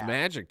burden. And it's just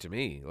magic to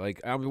me.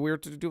 Like we were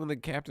doing the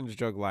Captain's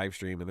Jug live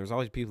stream, and there's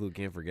all these people who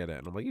can't forget it,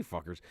 and I'm like, you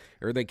fuckers,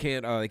 or they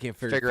can't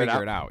figure it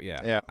out.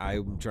 Yeah.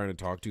 I'm trying to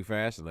talk too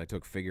fast, and I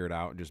took figure it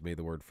out and just made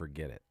the word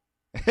forget it.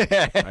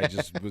 I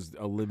just was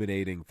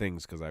eliminating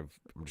things because I'm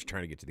just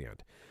trying to get to the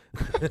end.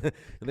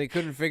 And they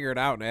couldn't figure it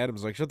out, and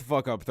Adam's like, shut the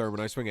fuck up, Thurman.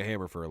 I swing a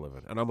hammer for a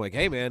living. And I'm like,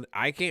 hey, man,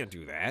 I can't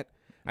do that.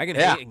 I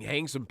can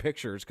hang some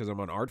pictures because I'm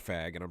on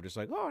ArtFag, and I'm just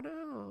like, oh,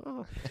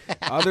 no.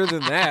 Other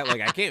than that,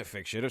 like, I can't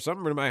fix shit. If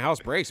something in my house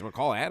breaks, I'm going to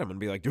call Adam and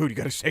be like, dude, you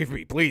got to save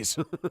me, please.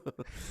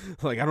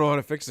 Like, I don't know how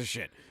to fix this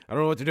shit. I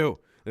don't know what to do.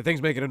 The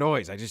thing's making a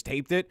noise. I just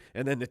taped it,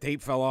 and then the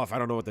tape fell off. I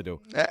don't know what to do.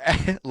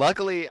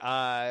 Luckily,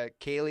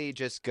 Kaylee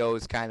just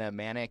goes kind of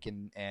manic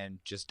and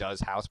just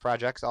does house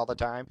projects all the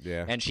time.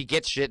 Yeah. And she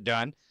gets shit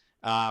done.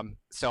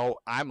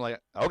 So I'm like,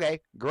 okay,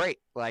 great.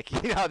 Like,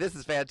 this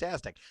is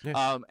fantastic.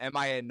 Yeah. Am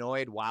I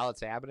annoyed while it's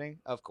happening?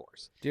 Of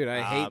course. Dude,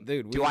 I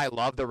hate, do I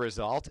love the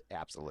result?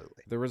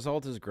 Absolutely. The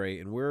result is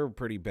great, and we're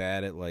pretty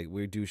bad at, like,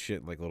 we do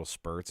shit in, like, little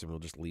spurts, and we'll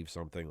just leave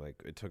something. Like,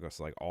 it took us,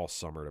 like, all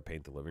summer to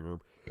paint the living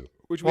room.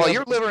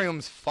 Your living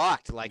room's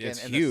fucked, like,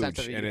 it's in huge, the sense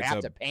of and you it's have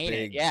to paint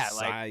it.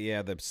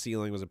 Yeah, the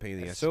ceiling was a pain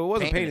in the ass. So it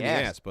wasn't a pain in the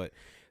ass, but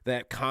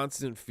that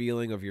constant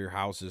feeling of your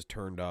house is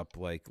turned up,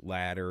 like,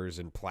 ladders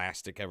and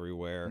plastic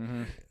everywhere.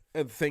 Mm-hmm.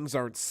 And things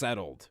aren't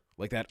settled.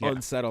 Like that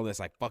unsettledness,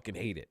 I fucking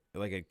hate it.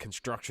 Like at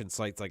construction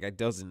sites, like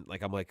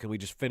I'm like, can we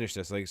just finish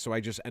this? Like, so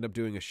I just end up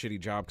doing a shitty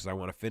job because I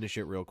want to finish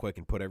it real quick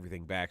and put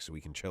everything back so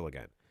we can chill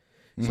again.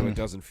 So it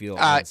doesn't feel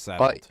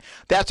unsettled. But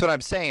that's what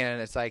I'm saying,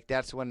 and it's like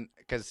that's when,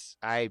 because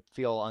I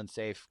feel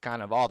unsafe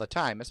kind of all the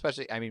time,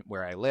 especially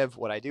where I live,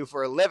 what I do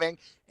for a living,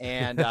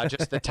 and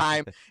just the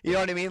time. You know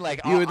what I mean?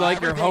 Like you would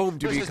like your home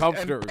to be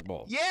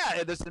comfortable.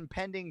 This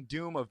impending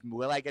doom of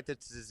will I get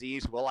this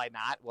disease? Will I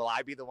not? Will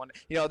I be the one?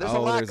 There's a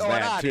lot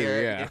going on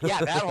here.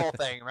 Yeah, that whole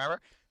thing. Remember?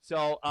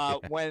 So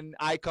when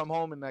I come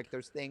home and like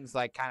there's things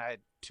like kind of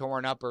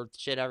torn up or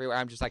shit everywhere,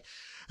 I'm just like,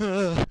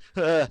 and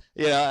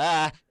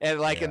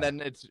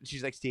then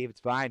she's like, Steve, it's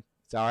fine,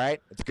 it's all right,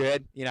 it's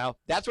good.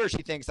 That's where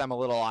she thinks I'm a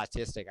little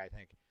autistic, I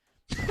think.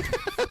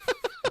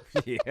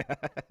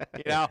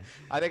 Yeah.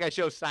 I think I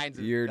show signs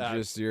of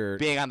you're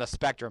being on the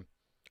spectrum.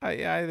 I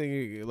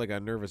think you're like a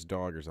nervous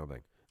dog or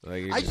something.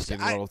 Like you're just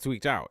getting a little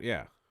tweaked out.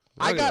 Yeah.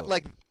 I got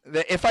like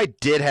if I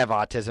did have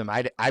autism,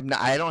 I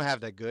don't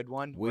have the good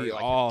one. We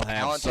all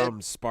have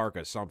some spark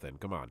of something.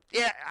 Come on.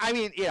 Yeah,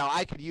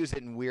 I could use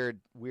it in weird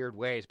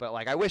ways, but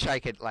like I wish I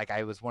could, like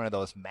I was one of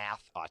those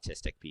math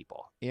autistic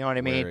people. You know what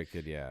I mean? Where it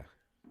could,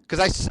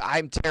 because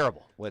I'm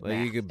terrible with Like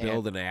math. you could and-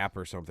 build an app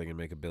or something and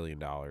make $1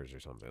 billion or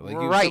something. Like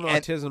you Right,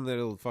 have some and- autism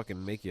that'll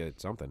fucking make you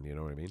something. You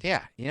know what I mean?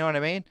 Yeah, you know what I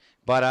mean.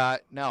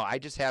 But no, I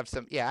just have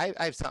some. Yeah,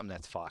 I have something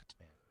that's fucked,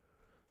 man.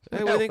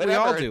 I think we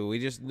all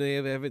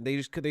Whatever.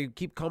 do. They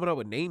keep coming up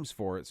with names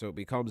for it, so it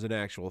becomes an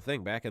actual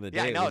thing. Back in the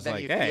Yeah, I day, know, it was then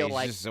like, you hey, feel he's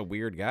like- just a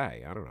weird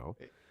guy. I don't know.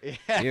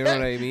 Yeah. You know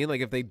what I mean?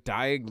 Like if they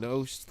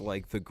diagnosed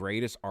like the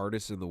greatest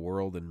artists in the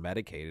world and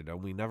medicated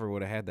them, we never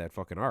would have had that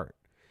fucking art.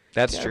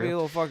 That's That'd be a true.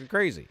 little fucking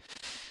crazy.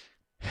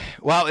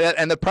 Well,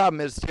 and the problem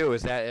is too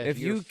is that If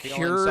you're you feeling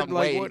cured some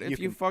like way, what? If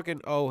you can-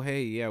 fucking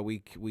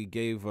we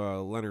gave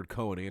Leonard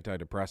Cohen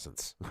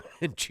antidepressants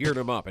and cheered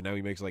him up, and now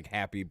he makes like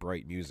happy,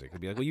 bright music.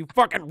 He'd be like, well, you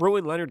fucking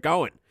ruined Leonard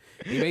Cohen.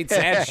 He made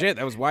sad shit.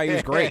 That was why he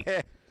was great.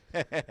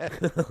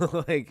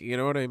 Like, you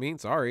know what I mean?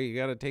 Sorry, you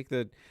gotta take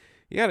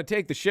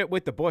the shit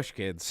with the bush,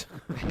 kids.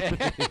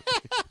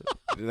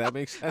 Did that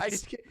make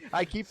sense?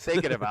 I keep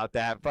thinking about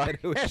that, but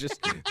It was just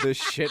the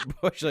shit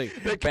bush. Like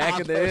The back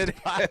in the day,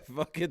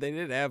 compost they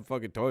didn't have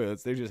fucking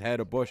toilets. They just had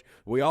a bush.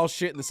 We all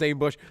shit in the same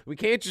bush. We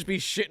can't just be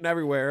shitting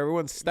everywhere.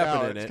 Everyone's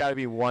stepping no, in it's it. got to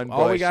be one.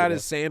 All we bush, got you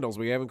is sandals.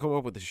 We haven't come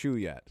up with the shoe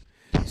yet.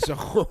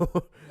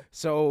 So,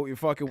 so you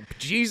fucking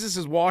Jesus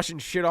is washing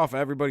shit off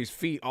everybody's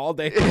feet all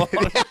day long.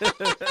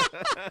 know?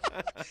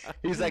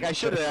 He's like, I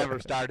should have never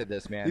started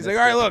this, man. He's This like,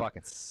 all right, shit look.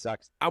 fucking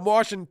sucks. I'm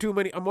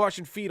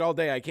washing feet all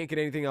day. I can't get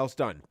anything else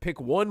done. Pick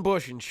one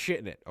bush and shit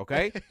in it,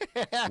 okay?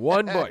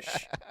 One bush.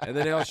 And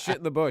then they'll shit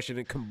in the bush and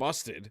it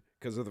combusted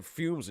because of the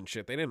fumes and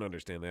shit. They didn't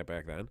understand that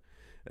back then.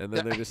 And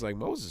then they're just like,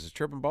 Moses is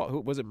tripping ball.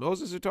 Who was it?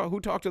 Moses who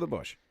talked to the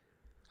bush?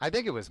 I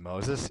think it was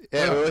Moses.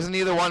 Yeah. It wasn't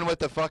he the one with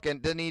the fucking?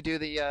 Didn't he do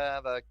the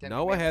Ten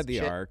Noah had Commandments the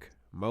shit? ark.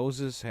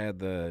 Moses had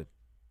the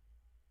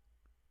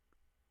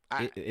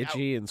I-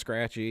 itchy and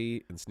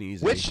scratchy and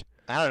sneezy. Which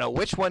I don't know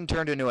which one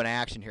turned into an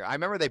action here. I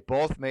remember they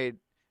both made.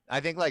 I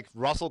think like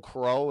Russell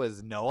Crowe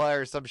as Noah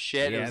or some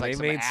shit. Yeah, it was like they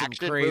some made some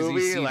action crazy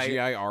movie. CGI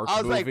Like, ark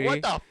I was movie.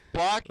 like, what the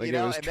fuck? Like you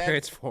know, it was and then,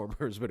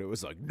 Transformers, but it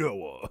was like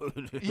Noah.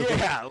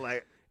 yeah,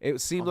 like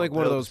It seemed I'm like a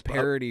one of build those spot.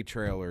 parody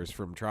trailers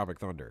from Tropic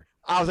Thunder.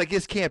 I was like,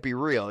 this can't be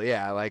real.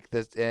 Yeah, like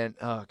this, and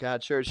oh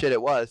god, sure as shit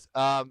it was.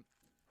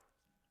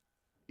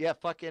 Yeah,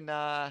 fucking.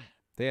 Yeah,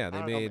 they I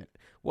don't know, made. man.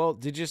 Well,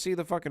 did you see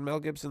the fucking Mel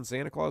Gibson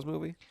Santa Claus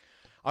movie?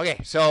 Okay,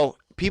 so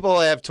people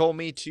have told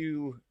me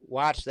to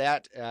watch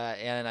that,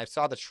 and I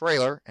saw the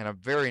trailer, and I'm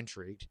very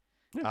intrigued.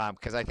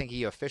 Because I think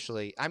he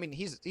officially. I mean,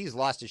 he's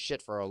lost his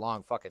shit for a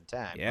long fucking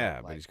time. Yeah,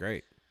 but like, he's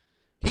great.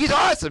 he's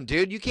awesome,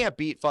 dude. You can't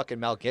beat fucking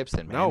Mel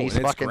Gibson, man. No, he's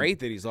and it's fucking great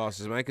that he's lost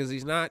his mind because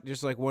he's not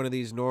just like one of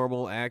these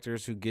normal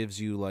actors who gives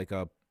you like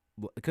a.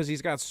 Because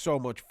he's got so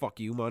much fuck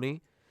you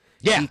money.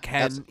 Yeah,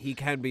 he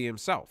can be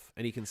himself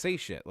and he can say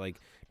shit like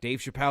Dave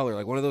Chappelle or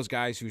like one of those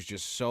guys who's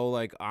just so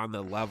like on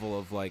the level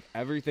of like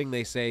everything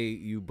they say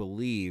you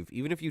believe,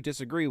 even if you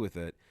disagree with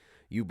it,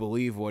 you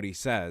believe what he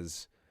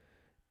says.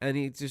 And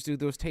he just do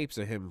those tapes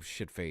of him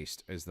shit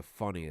faced is the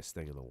funniest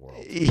thing in the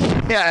world.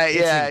 Yeah, It's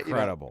yeah.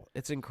 incredible.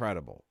 It's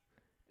incredible.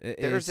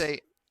 There's It's- a.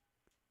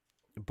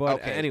 But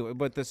Okay. anyway,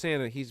 but the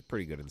Santa, he's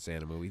pretty good in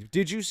Santa movies.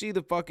 Did you see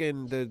the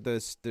fucking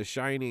the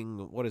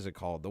Shining? What is it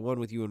called? The one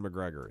with Ewan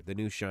McGregor, the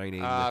new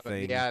Shining the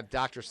thing. Yeah,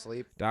 Doctor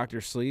Sleep.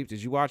 Doctor Sleep.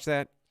 Did you watch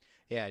that?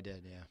 Yeah, I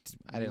did. Yeah,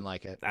 I didn't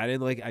like it. I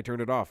didn't like. I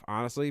turned it off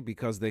honestly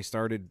because they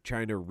started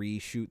trying to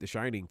reshoot the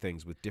Shining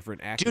things with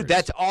different actors. Dude,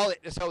 that's all.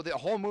 So the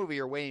whole movie,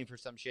 you're waiting for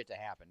some shit to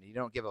happen. You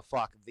don't give a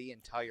fuck the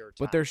entire time.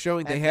 But they're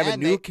showing they And have a then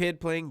new they- kid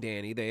playing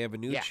Danny. They have a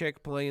new Yeah.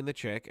 chick playing the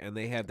chick, and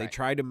they Right.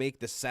 tried to make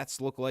the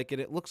sets look like it.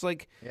 It looks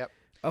like Yep.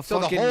 a So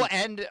the fucking whole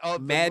end of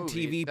the Mad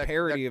movie, TV the-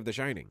 parody of The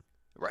Shining.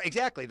 Right,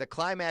 exactly. The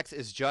climax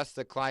is just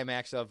the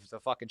climax of the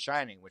fucking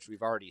Shining, which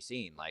we've already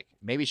seen. Like,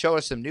 maybe show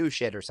us some new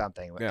shit or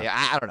something. Yeah.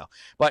 Yeah, I don't know.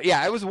 But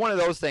yeah, it was one of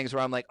those things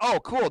where I'm like, oh,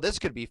 cool, this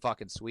could be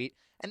fucking sweet.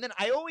 And then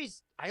I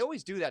always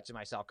do that to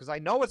myself because I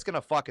know it's gonna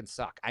fucking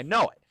suck. I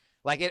know it.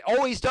 Like it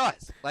always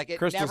does. Like it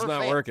Crystal's never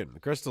not fails. working.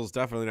 Crystal's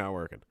definitely not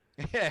working.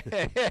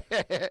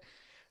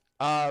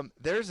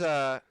 There's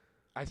a,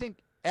 I think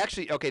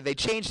actually, okay, they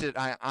changed it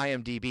on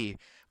IMDb,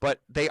 but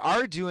they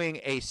are doing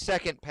a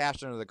second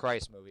Passion of the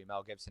Christ movie.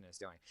 Mel Gibson is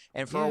doing,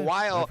 and for a Yeah,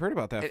 while, I've heard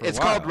about that. For it's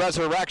a while. called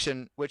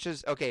Resurrection, which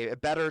is okay, a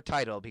better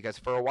title because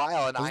for a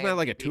while on Isn't that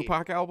like a IMDb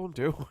Tupac album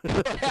too?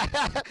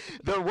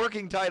 the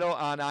working title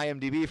on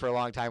IMDb for a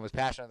long time was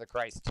Passion of the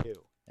Christ 2.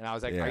 And I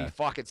was like, are Yeah. you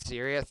fucking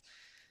serious?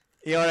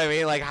 You know what I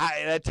mean? Like,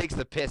 that takes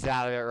the piss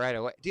out of it right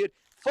away. Dude,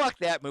 fuck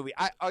that movie.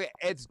 Okay,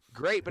 it's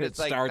great, but it it's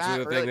like starts not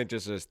with a really... thing that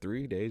just says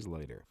 3 days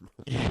later.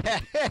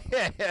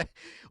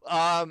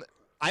 I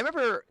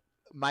remember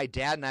my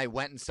dad and I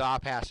went and saw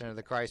Passion of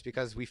the Christ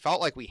because we felt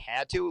like we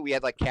had to. We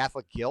had, like,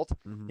 Catholic guilt.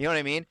 Mhm. You know what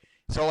I mean?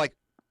 So, like,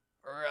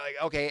 we're like,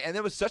 okay. And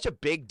it was such a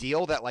big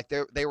deal that, like,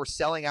 they were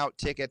selling out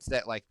tickets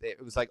that, like,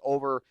 it was, like,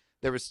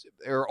 they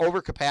were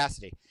over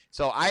capacity.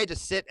 So I had to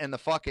sit in the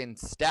fucking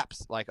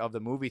steps, like, of the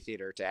movie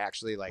theater to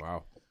actually, like,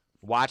 Wow.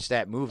 watch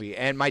that movie.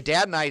 And my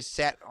dad and I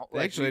sat, They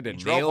like, actually had we to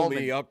drove nail home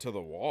me up to the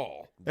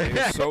wall.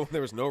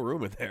 There was no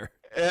room in there.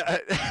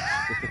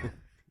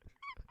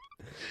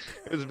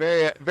 It was a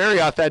very, very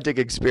authentic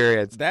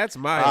experience. That's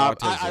my I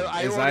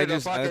autism. is I ordered a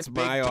just fucking that's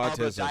big my tub of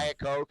autism. Diet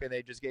Coke, and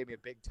they just gave me a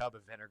big tub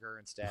of vinegar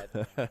instead.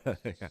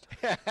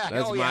 Yeah.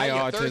 That's Oh, my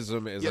yeah,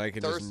 autism. Is you I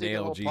can just thirsty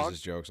nail little Jesus punk.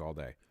 jokes all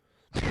day.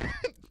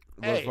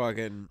 Hey. But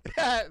fucking,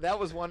 That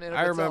was one. In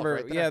I remember.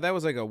 Right there. Yeah, that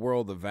was like a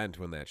world event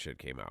when that shit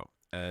came out.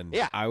 And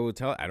Yeah. I will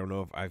tell. I don't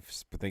know if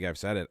think I've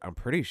said it. I'm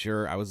pretty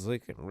sure I was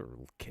like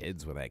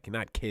kids with that.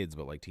 Not kids,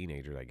 but like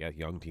teenagers. I guess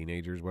young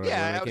teenagers. Whatever.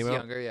 Yeah, when I it was came out.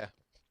 younger. Yeah.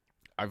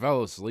 I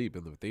fell asleep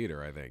in the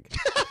theater, I think.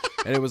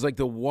 And it was like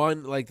the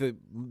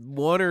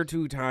one or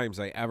two times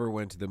I ever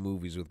went to the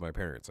movies with my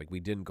parents. Like we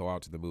didn't go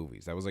out to the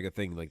movies. That was like a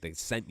thing. Like they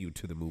sent you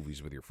to the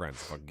movies with your friends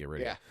to fucking get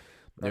ready. Yeah.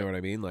 You know what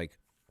I mean? Like,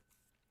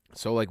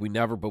 so like we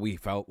never, but we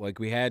felt like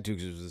we had to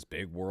because it was this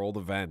big world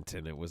event,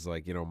 and it was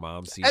like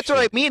mom sees. That's what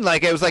I mean.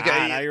 Like it was like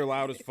now you're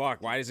loud as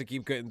fuck. Why does it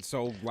keep getting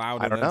so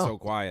loud and then so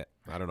quiet?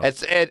 I don't know.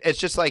 It's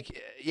just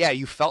like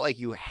you felt like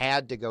you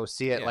had to go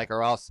see it, Yeah. like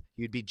or else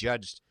you'd be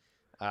judged.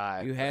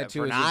 You had to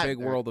for as not, a big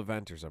world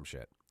event or some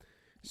shit.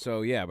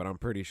 So yeah, but I'm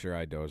pretty sure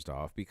I dozed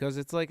off because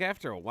it's like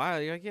after a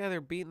while, you're like, yeah, they're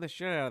beating the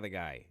shit out of the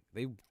guy.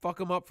 They fuck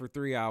him up for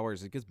 3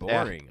 hours. It gets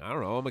boring. I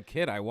don't know. I'm a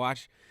kid. I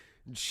watch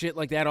shit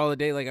like that all the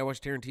day. Like I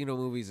watch Tarantino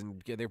movies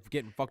and they're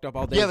getting fucked up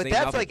all day. Yeah, but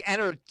that's nothing. like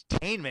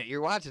entertainment.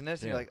 You're watching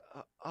this, and Yeah. you're like,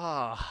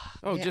 oh,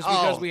 Oh, yeah, just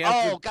because we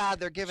have to. Oh God,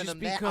 they're giving Just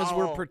them that. because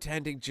we're Oh.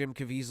 pretending Jim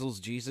Caviezel's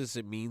Jesus,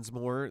 it means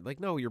more.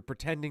 Like, no, you're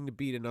pretending to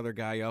beat another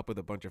guy up with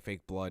a bunch of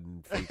fake blood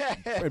and,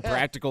 and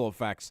practical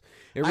effects.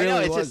 It I know,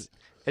 really it's was.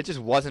 it just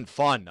wasn't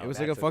fun. Though. It was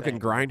like a That's the fucking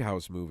thing.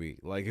 grindhouse movie.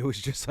 Like it was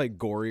just like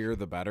gorier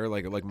the better,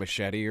 like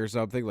Machete or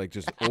something, like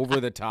just over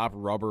the top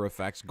rubber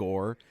effects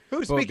gore. Who,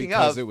 But speaking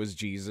because of, it was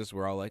Jesus,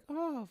 we're all like,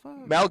 oh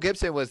fuck. Mel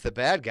Gibson was the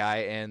bad guy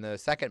in the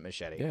second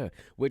Machete. Yeah,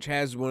 which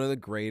has one of the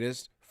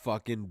greatest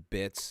fucking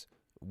bits,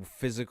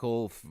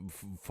 physical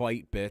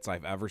fight bits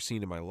I've ever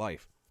seen in my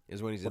life.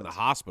 Is when he's in the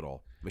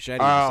hospital. Machete,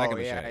 the second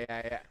Machete.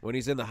 yeah. When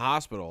he's in the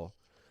hospital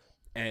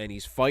and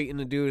he's fighting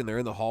a dude and they're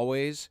in the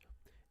hallways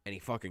and he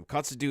fucking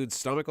cuts the dude's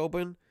stomach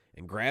open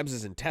and grabs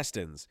his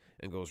intestines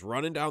and goes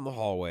running down the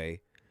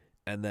hallway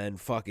and then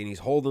fucking he's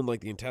holding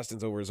like the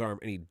intestines over his arm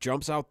and he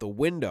jumps out the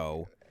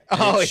window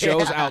and it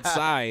shows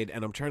outside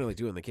and I'm trying to like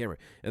do it in the camera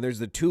and there's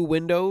the two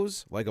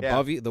windows like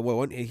above you the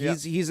one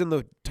he's in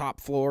the top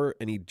floor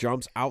and he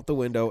jumps out the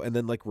window and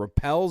then like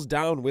rappels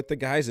down with the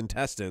guy's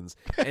intestines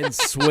and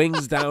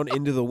swings down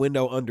into the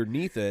window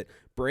underneath it,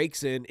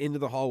 breaks into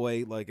the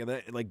hallway like and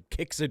then like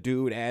kicks a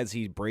dude as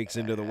he breaks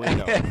into the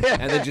window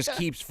and then just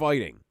keeps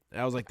fighting.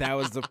 I was like, that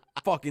was the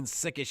fucking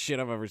sickest shit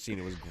I've ever seen.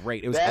 It was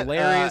great. It was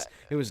hilarious.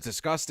 It was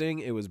disgusting.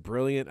 It was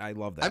brilliant. I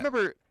love that. I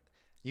remember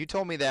you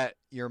told me that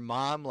your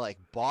mom like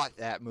bought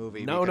that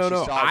movie. No. because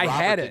she saw I Robert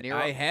had De it. Niro.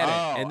 I had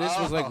it. And this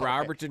was like okay.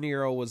 Robert De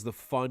Niro was the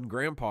fun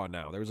grandpa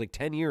now. There was like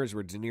 10 years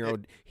where De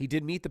Niro, he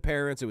did Meet the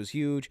Parents. It was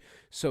huge.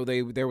 So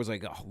there was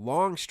like a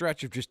long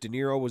stretch of just De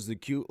Niro was the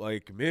cute,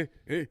 like, meh,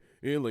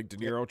 like De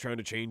Niro trying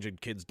to change a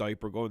kid's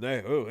diaper going, hey,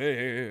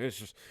 it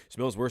just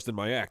smells worse than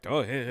my act.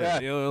 Oh,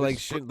 you know, like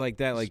shit like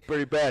that. Like, It's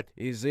pretty bad.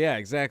 Yeah,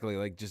 exactly.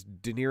 Like just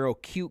De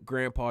Niro, cute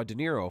grandpa De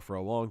Niro for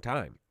a long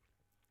time.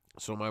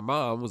 So my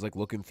mom was like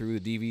looking through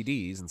the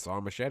DVDs and saw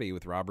Machete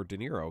with Robert De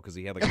Niro because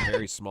he had like a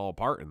very small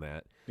part in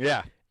that.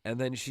 Yeah. And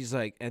then she's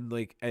like, and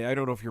like, I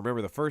don't know if you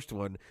remember the first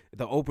one.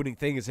 The opening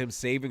thing is him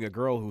saving a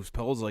girl who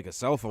pulls like a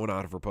cell phone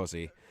out of her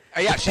pussy.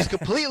 Yeah, she's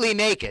completely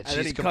naked. And She's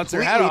then he cuts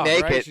completely her head off,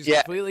 naked. right? She's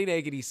yeah. completely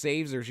naked. He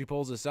saves her. She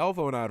pulls a cell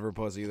phone out of her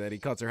pussy. Then he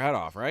cuts her head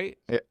off, right?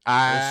 I'm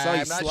Or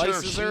not sure.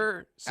 slices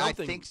her.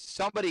 Something. I think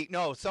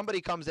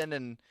somebody comes in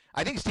and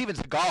I think Steven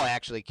Seagal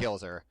actually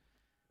kills her.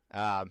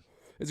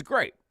 It's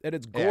great. And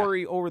it's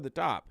gory over the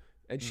top.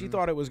 And she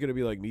thought it was going to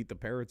be like Meet the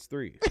Parents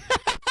 3.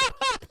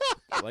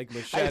 Like I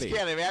just Machete.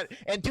 can't imagine.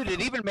 And dude,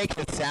 it even makes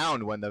the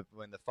sound when the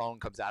phone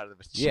comes out of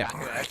the Yeah.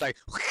 It's like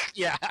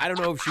yeah. I don't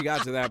know if she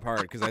got to that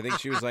part because I think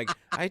she was like,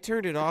 I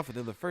turned it off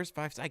within the first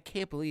 5 I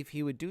can't believe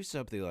he would do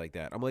something like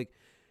that. I'm like,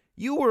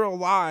 you were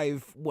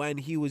alive when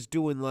he was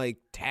doing like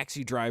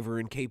Taxi Driver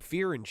and Cape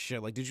Fear and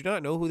shit. Like, did you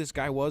not know who this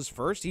guy was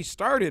first? He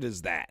started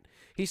as that.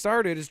 He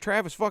started as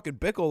Travis fucking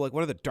Bickle, like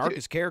one of the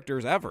darkest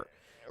characters ever.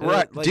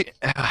 Right. Like,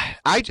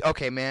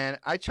 Okay, man.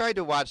 I tried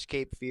to watch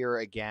Cape Fear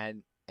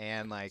again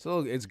and like so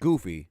it's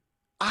goofy.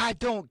 I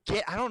don't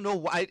know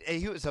why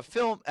he was a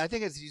film. I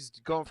think he's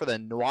going for the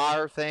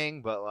noir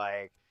thing, but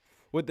like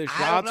With the I don't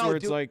shots know, where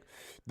it's dude. like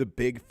the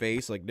big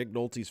face, like Nick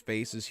Nolte's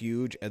face is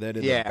huge, and then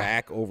in Yeah. the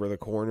back over the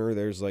corner,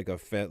 there's like a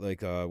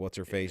what's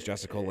her face?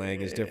 Jessica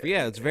Lange is different.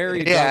 Yeah, it's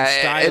very Yeah,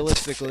 done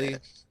it's- stylistically.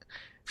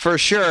 for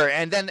sure.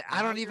 And then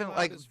I don't You're even loud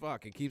like. as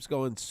fuck. It keeps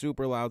going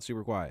super loud,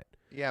 super quiet.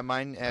 Yeah,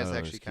 mine has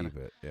actually Just kind of.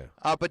 keep it.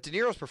 Yeah. But De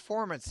Niro's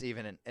performance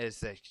even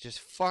is just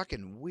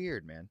fucking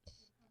weird, man.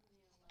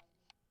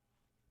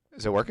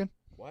 Is it working?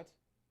 What?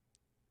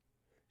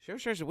 Show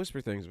starts to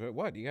whisper things, but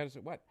what? You gotta say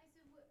what?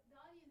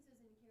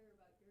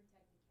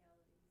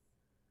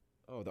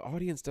 Oh, the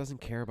audience doesn't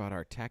care about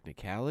our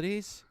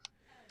technicalities?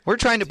 We're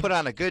trying to put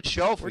on a good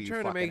show for We're you.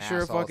 trying to fucking make sure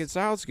it assholes. fucking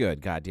sounds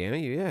good. God damn it.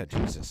 Yeah,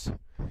 Jesus.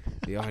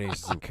 The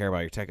audience doesn't care about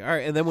your tech. All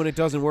right, and then when it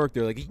doesn't work,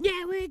 they're like, it's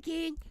not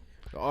working.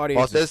 The Well,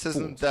 audience. this is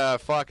isn't fools. the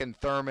fucking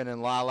Thurman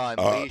and Lala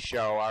and Lee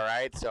show, all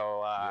right?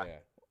 So, Yeah.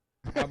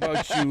 How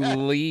about you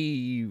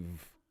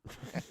leave?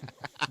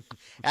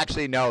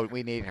 actually, no,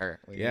 we need her.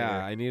 We need Yeah,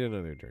 her. I need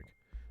another drink.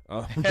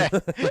 All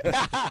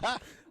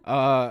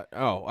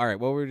right.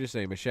 What were we just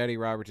saying? Machete,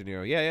 Robert De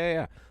Niro.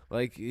 Yeah.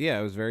 Like, yeah,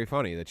 it was very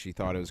funny that she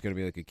thought it was going to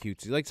be like a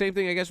cute, like same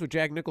thing I guess with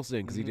Jack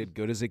Nicholson because he did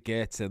Good as It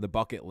Gets and The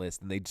Bucket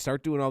List, and they'd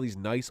start doing all these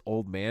nice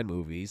old man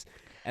movies,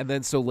 and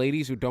then so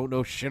ladies who don't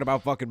know shit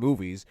about fucking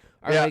movies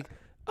are like,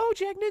 oh,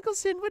 Jack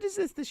Nicholson, what is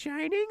this? The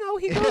Shining? Oh,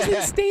 he goes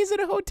and stays at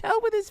a hotel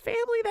with his family.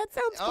 That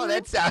sounds Oh, fun.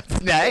 that sounds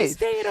They nice.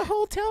 stay at a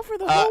hotel for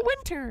the whole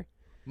winter.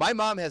 My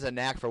mom has a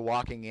knack for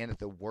walking in at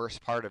the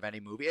worst part of any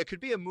movie. It could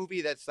be a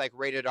movie that's like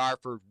rated R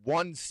for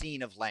one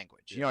scene of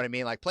language. You know what I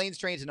mean? Like Planes,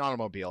 Trains, and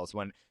Automobiles.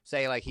 When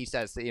say like he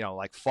says,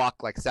 like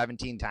fuck like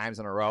 17 times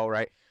in a row,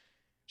 right?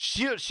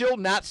 She'll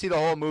not see the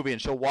whole movie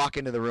and she'll walk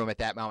into the room at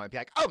that moment and be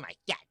like, "Oh my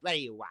god, what are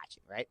you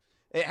watching?" Right?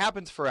 It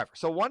happens forever.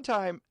 So one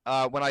time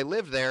when I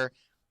lived there,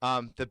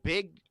 the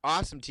big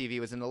awesome TV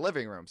was in the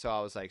living room. So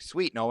I was like,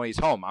 "Sweet, nobody's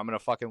home. I'm gonna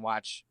fucking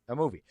watch a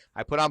movie."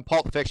 I put on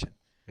Pulp Fiction.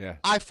 Yeah.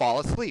 I fall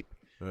asleep.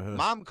 Uh-huh.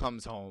 Mom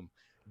comes home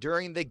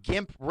during the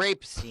Gimp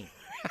rape scene.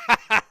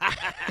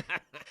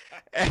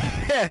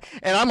 And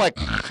I'm like,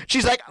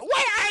 she's like,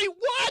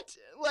 what?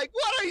 Like,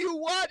 what are you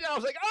watching? I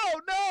was like, oh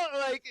no,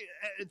 like,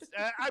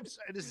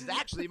 this is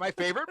actually my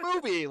favorite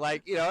movie.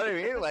 Like, you know what I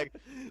mean? Like,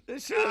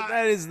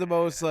 that is the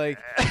most like.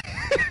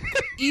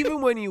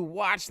 Even when you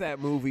watch that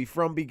movie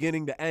from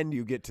beginning to end,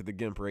 you get to the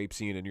Gimp rape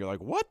scene, and you're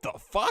like, "What the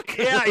fuck?"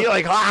 yeah, you're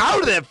like,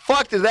 how the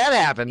fuck did that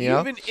happen? You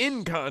know? Even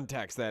in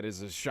context, that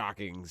is a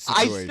shocking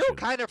I situation. still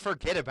kind of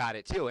forget about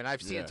it too, and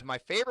I've seen Yeah. it's my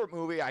favorite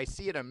movie. I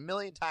see it a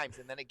million times,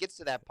 and then it gets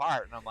to that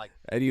part, and I'm like,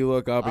 And you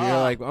look up, and you're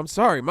like, "I'm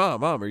sorry,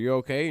 mom, are you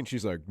okay?" And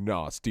she's like,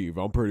 "Nah, Steve,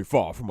 I'm pretty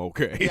far from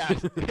okay." yeah,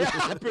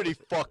 I'm pretty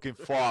fucking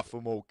far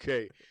from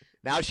okay.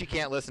 Now she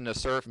can't listen to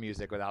surf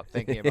music without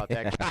thinking about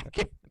that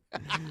guy.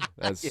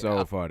 That's You so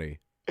know? funny.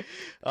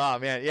 Oh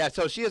man, yeah.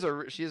 So she has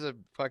a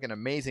fucking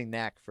amazing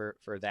knack for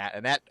that,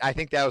 and that I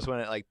think that was when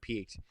it like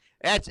peaked.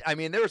 I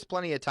mean, there was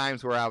plenty of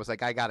times where I was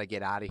like, I gotta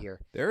get out of here.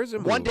 There's a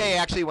One movie. day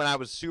actually when I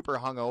was super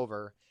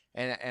hungover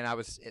and I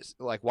was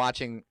like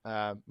watching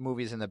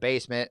movies in the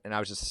basement and I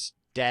was just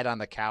dead on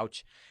the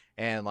couch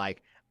and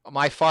like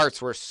my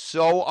farts were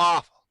so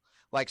awful.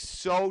 Like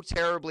so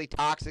terribly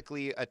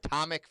toxically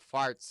atomic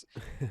farts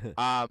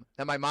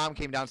that my mom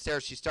came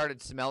downstairs. She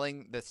started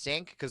smelling the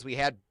sink because we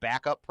had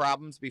backup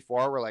problems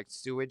before where like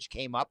sewage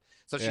came up.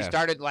 So she Yeah.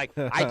 started like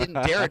I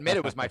didn't dare admit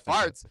it was my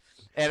farts,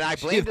 and I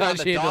She blamed it on thought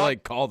the she had dog. to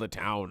like call the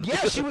town.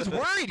 Yeah, she was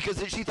worried because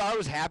she thought it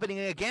was happening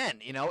again,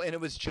 you know, and it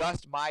was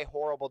just my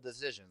horrible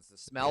decisions, the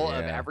smell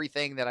of Yeah.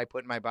 everything that I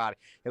put in my body.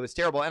 It was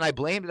terrible, and I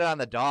blamed it on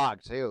the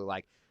dog too.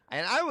 Like,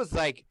 and I was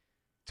like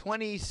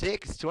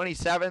 26,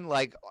 27.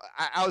 Like,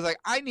 I was like,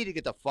 I need to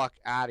get the fuck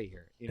out of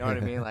here. You know what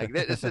I mean? Like,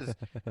 this is,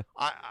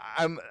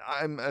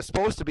 I'm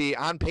supposed to be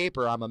on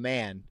paper. I'm a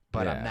man,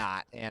 but I'm Yeah.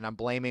 not, and I'm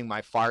blaming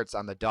my farts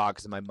on the dog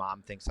because my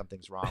mom thinks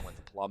something's wrong with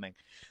the plumbing.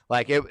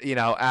 Like it, you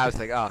know. I was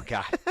like, oh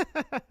god.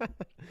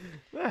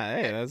 Yeah,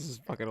 hey, that's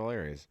just fucking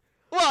hilarious.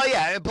 Well,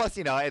 yeah, and plus,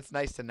 you know, it's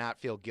nice to not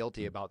feel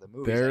guilty about the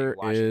movies that There you're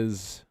watching.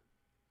 is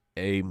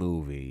a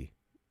movie.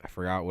 I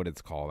forgot what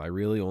it's called. I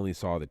really only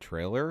saw the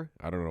trailer.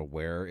 I don't know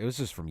where. It was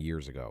just from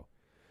years ago.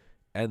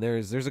 And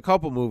there's a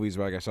couple movies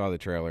where like I saw the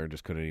trailer and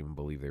just couldn't even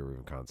believe they were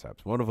even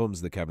concepts. One of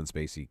them's the Kevin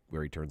Spacey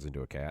where he turns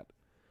into a cat.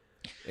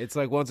 It's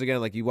like once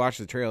again, like you watch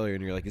the trailer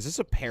and you're like, is this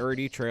a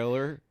parody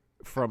trailer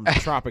from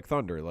Tropic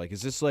Thunder? Like,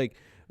 is this like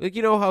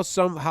you know how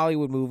some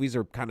Hollywood movies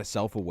are kind of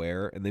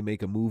self-aware and they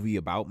make a movie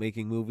about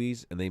making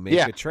movies and they make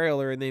Yeah. a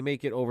trailer and they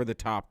make it over the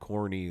top,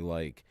 corny,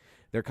 like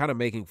they're kind of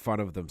making fun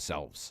of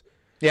themselves.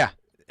 Yeah.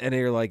 And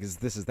they're like, is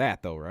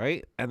that though,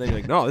 right? And then you're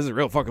like, no, this is a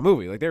real fucking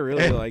movie. Like they're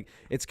really like,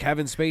 it's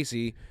Kevin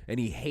Spacey and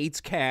he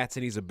hates cats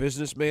and he's a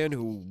businessman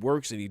who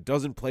works and he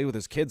doesn't play with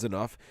his kids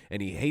enough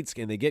and he hates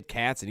and they get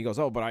cats and he goes,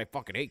 oh, but I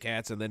fucking hate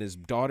cats. And then his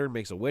daughter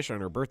makes a wish on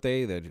her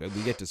birthday that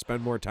we get to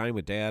spend more time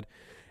with dad,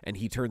 and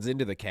he turns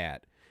into the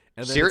cat.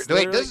 And then it's Wait,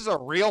 literally- this is a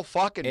real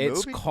fucking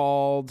it's movie?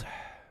 called.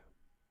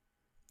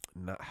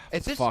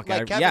 Is this fuck,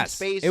 like Kevin yes.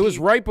 Spacey? It was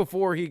right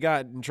before he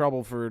got in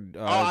trouble for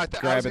I was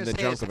grabbing gonna the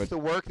say, junk is of this a the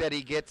work that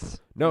he gets?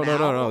 No.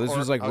 now, This or-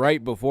 was like okay.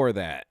 right before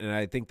that, and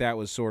I think that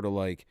was sort of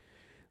like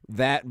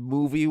that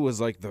movie was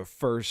like the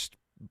first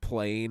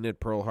plane at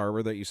Pearl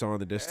Harbor that you saw in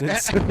the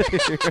distance. You're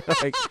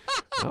like,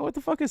 oh, what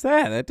the fuck is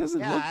that? That doesn't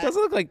Yeah,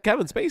 doesn't look like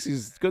Kevin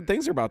Spacey's. Good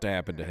things are about to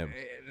happen to him.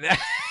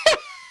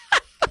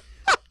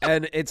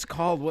 And it's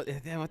called what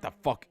the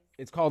fuck?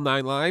 It's called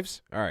 9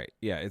 Lives. All right,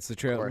 yeah, it's the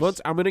trailer. course.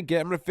 Once I'm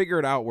gonna figure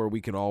it out where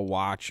we can all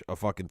watch a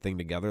fucking thing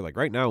together. Like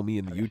right now, me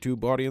and the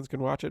YouTube audience can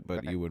watch it,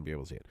 but you wouldn't be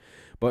able to see it.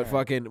 But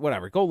fucking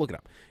whatever, go look it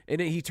up.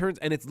 And he turns,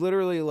 and it's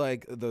literally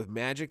like the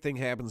magic thing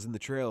happens in the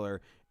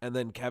trailer, and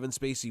then Kevin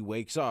Spacey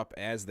wakes up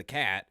as the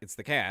cat. It's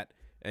the cat,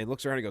 and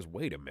looks around and goes,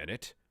 "Wait a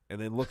minute," and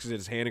then looks at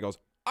his hand and goes,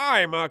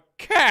 I'm a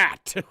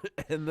cat,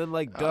 and then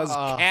like does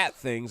Uh, cat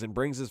things and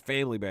brings his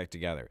family back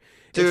together.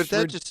 Dude, It's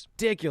that just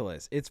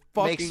ridiculous. It's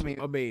makes fucking me-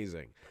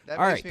 amazing. that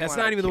All makes right, me that's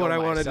wanna not even the one I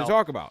kill wanted to myself.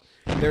 talk about.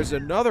 There's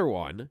another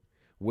one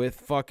with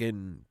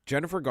fucking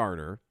Jennifer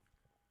Garner,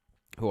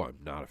 who I'm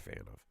not a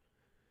fan of.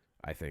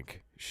 I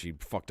think she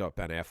fucked up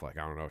Ben Affleck.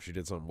 I don't know. She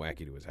did something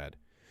wacky to his head.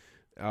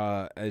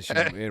 As she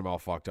made him all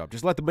fucked up.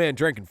 Just let the man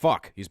drink and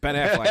fuck. He's Ben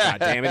Affleck. God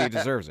damn it, he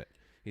deserves it.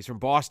 He's from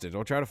Boston.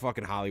 Don't try to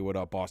fucking Hollywood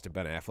up Boston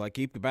Ben Affleck.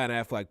 Keep the Ben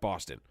Affleck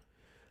Boston.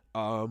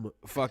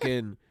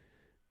 Fucking.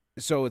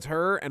 So it's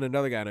her and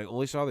another guy, and I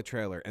only saw the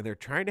trailer, and they're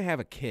trying to have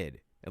a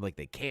kid, and like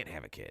they can't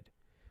have a kid.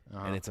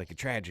 And it's like a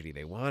tragedy.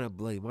 They want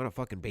a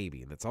fucking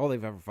baby, and that's all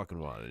they've ever fucking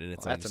wanted. And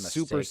it's Well, like that's a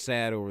super mistake.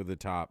 sad, over the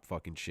top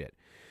fucking shit.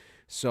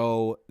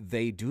 So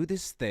they do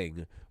this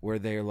thing where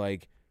they're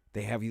like,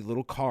 they have these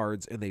little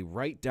cards and they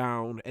write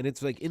down, and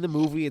it's like in the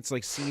movie, it's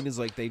like seen as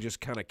like they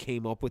just kind of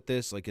came up with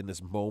this, like in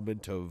this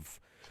moment of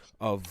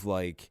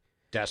like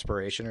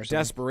Desperation or something.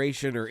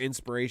 desperation or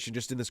inspiration,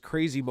 just in this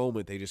crazy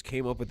moment they just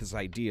came up with this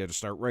idea to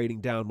start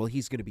writing down, well,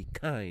 he's gonna be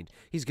kind,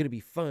 he's gonna be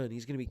fun,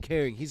 he's gonna be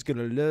caring, he's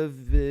gonna love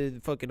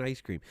fucking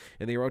ice cream.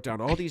 And they wrote down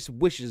all these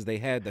wishes they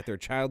had that their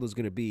child was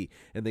gonna be,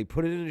 and they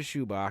put it in a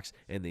shoebox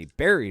and they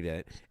buried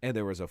it, and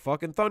there was a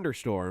fucking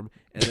thunderstorm,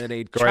 and then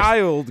a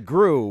child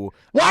grew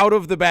out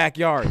of the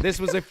backyard.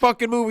 This was a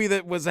fucking movie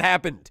that was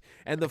happened.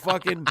 And the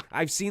fucking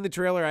I've seen the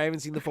trailer, I haven't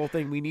seen the full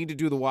thing. We need to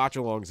do the watch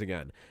alongs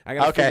again. I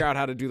gotta figure out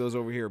how to do those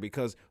over here,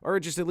 because, or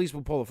just at least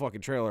we'll pull the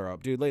fucking trailer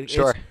up, dude. Like,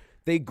 Sure.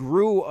 they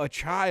grew a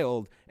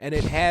child, and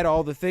it had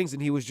all the things,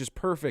 and he was just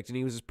perfect, and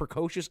he was as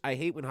precocious. I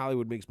hate when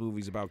Hollywood makes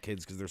movies about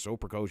kids because they're so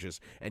precocious,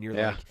 and you're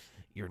like,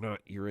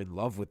 you're in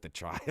love with the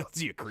child,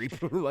 you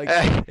creep. Like,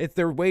 it's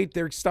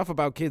their stuff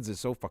about kids is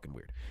so fucking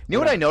weird. You know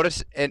what I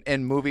notice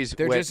in movies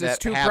They're with, just it's that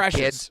too have precious.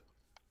 kids,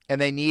 and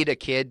they need a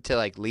kid to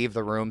like leave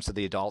the room so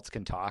the adults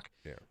can talk.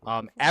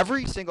 Yeah.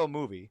 Every single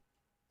movie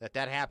that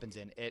happens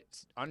in,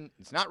 it's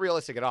not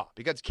realistic at all,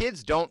 because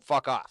kids don't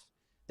fuck off.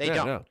 They Yeah,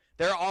 don't. no.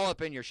 They're all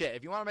up in your shit.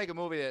 If you want to make a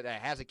movie that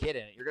has a kid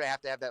in it, you're gonna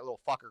have that little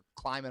fucker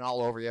climbing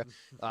all over you,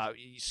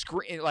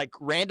 like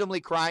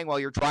randomly crying while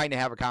you're trying to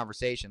have a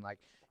conversation. Like,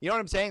 you know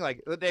what I'm saying?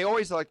 Like they're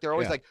always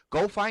Yeah. like,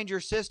 go find your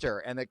sister,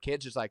 and the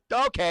kid's just like,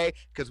 okay,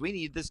 because we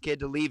need this kid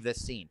to leave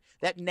this scene.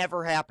 That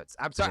never happens.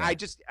 I'm sorry.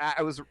 Yeah.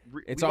 I was.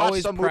 It's we watched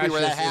always some movie precious.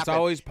 where that It's happened.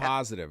 always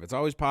positive. It's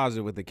always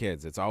positive with the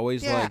kids. It's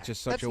always Yeah, like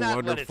just such that's a not what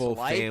it's wonderful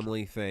like.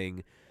 family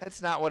thing.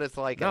 That's not what it's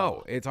like. at No,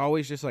 all. it's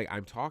always just like,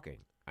 I'm talking.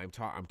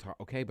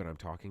 Okay, but I'm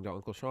talking to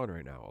Uncle Sean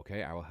right now.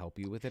 Okay, I will help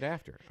you with it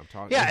after. I'm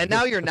talking. Yeah, and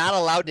now you're not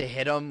allowed to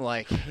hit them.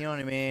 Like, you know what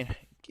I mean?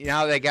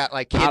 Now they got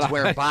like kids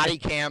wearing body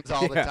cams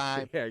all the Yeah,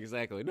 time. Yeah,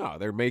 exactly. No,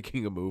 they're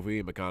making a movie,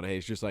 and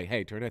McConaughey's just like,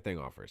 hey, turn that thing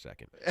off for a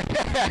second.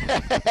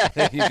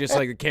 He's just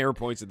like, the camera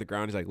points at the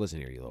ground. He's like, listen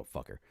here, you little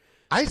fucker.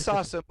 I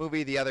saw some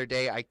movie the other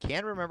day. I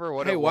can't remember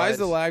what Hey, it was. why is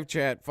the live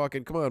chat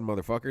fucking? Come on,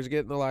 motherfuckers,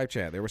 get in the live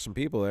chat. There were some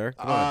people there.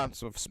 Come on,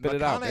 so spit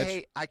it out, bitch.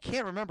 McConaughey, I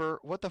can't remember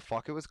what the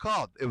fuck it was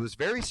called. It was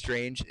very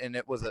strange, and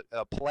it was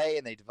a play,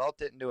 and they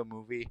developed it into a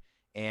movie.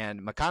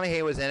 And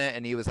McConaughey was in it,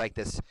 and he was like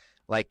this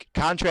like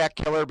contract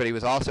killer, but he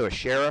was also a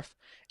sheriff.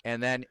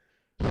 And then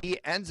he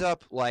ends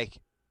up like,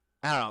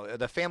 I don't know,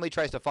 the family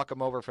tries to fuck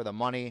him over for the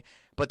money.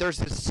 But there's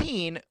this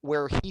scene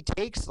where he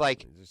takes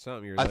like Is there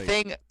something you're a like,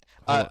 thing,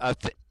 hold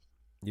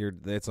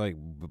it's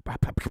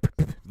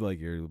like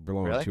you're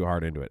blowing Really? too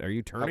hard into it. Are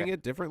you turning Okay.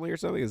 it differently or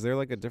something? Is there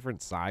like a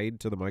different side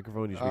to the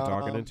microphone you should be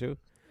talking into?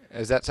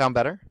 Does that sound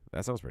better?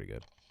 That sounds pretty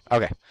good.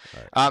 Okay.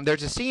 All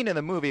There's a scene in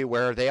the movie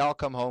where they all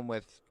come home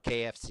with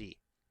KFC,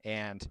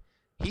 and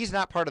he's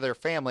not part of their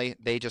family.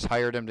 They just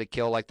hired him to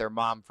kill like their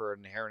mom for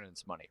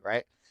inheritance money,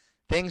 right?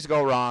 Things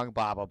go wrong,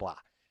 blah, blah, blah.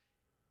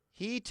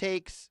 He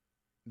takes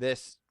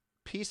this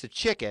piece of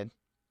chicken,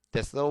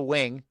 this little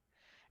wing,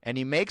 and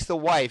he makes the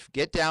wife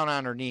get down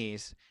on her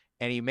knees,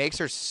 and he makes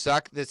her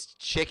suck this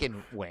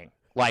chicken wing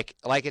like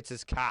it's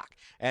his cock,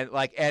 and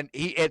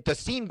the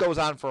scene goes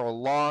on for a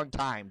long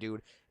time,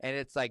 dude, and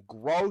it's like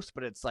gross,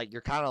 but it's like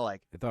you're kind of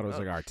like, I thought it was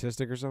like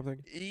artistic or something.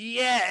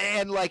 yeah,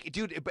 and like,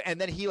 dude, and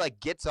then he like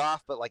gets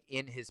off, but like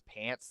in his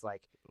pants,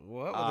 like,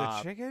 What with a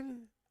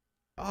chicken?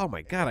 Oh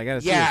my god, I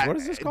gotta see yeah, this. What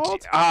is this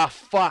called?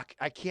 Fuck,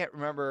 I can't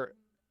remember.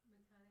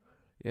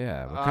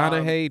 Yeah,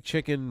 McConaughey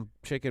chicken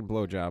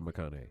blowjob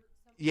McConaughey.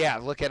 Yeah,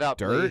 look it up.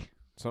 Dirt? Lee.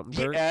 Something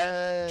Dirt?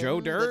 Joe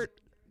that's- Dirt?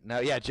 No,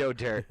 yeah, Joe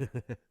Dirt.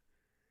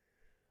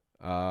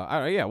 I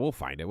don't know, yeah, we'll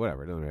find it.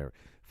 Whatever. Doesn't matter.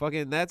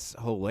 Fucking, that's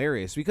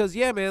hilarious because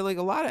yeah, man, like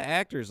a lot of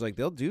actors, like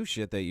they'll do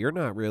shit that you're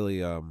not really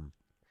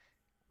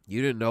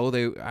you didn't know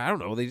they. I don't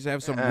know. They just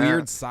have some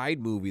weird side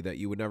movie that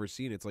you would never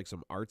see. And it's like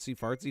some artsy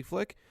fartsy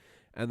flick,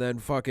 and then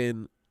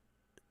fucking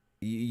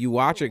you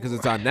watch it because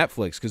it's on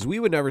Netflix. Because we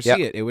would never see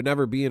it. It would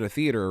never be in a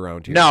theater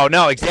around here.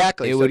 No,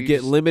 exactly. It So would you get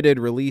just- limited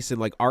release in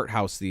like art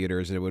house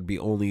theaters, and it would be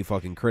only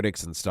fucking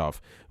critics and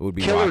stuff. It would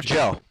be Killer watching.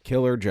 Joe.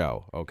 Killer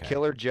Joe. Okay.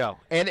 Killer Joe.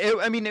 And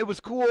it was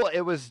cool.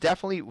 It was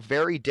definitely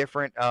very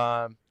different.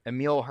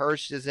 Emil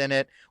Hirsch is in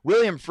it.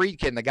 William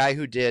Friedkin, the guy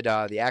who did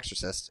The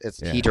Exorcist,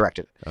 he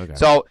directed it. Okay.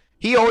 So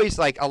he always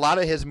like a lot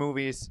of his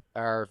movies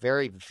are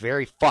very,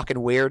 very fucking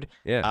weird.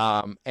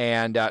 Yeah.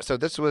 So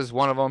this was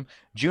one of them.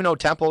 Juno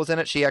Temple is in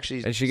it. She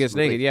actually And she gets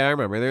naked. Yeah, I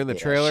remember. They're in the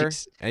trailer,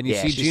 and you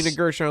see she's- Gina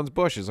Gershon's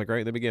bush is like right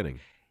in the beginning.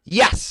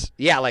 Yes,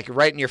 yeah, like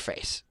right in your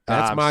face.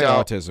 That's my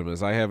autism.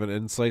 Is I have an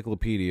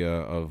encyclopedia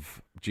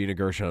of Gina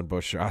Gershon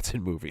bush shots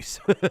in movies.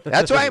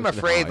 That's why I'm No,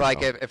 afraid. I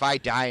Like know. if I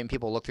die and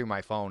people look through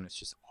my phone, it's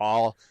just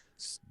all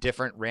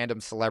different random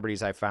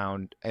celebrities I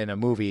found in a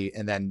movie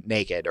and then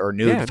naked or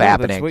nude yeah, no,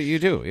 fappening. that's what you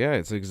do. Yeah,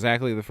 it's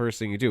exactly the first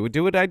thing you do.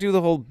 Would I do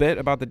the whole bit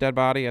about the dead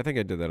body? I think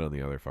I did that on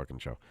the other fucking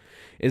show.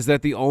 Is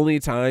that the only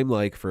time,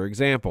 like, for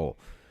example,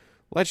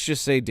 let's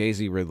just say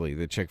Daisy Ridley,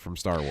 the chick from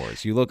Star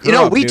Wars. You look her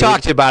up, we dude.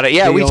 talked about it.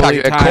 Yeah, The we talked only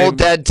about time- cold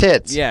dead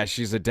tits. Yeah,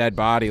 she's a dead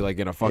body, like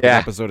in a fucking Yeah.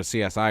 episode of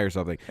CSI or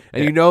something.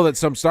 And you know that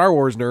some Star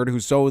Wars nerd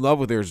who's so in love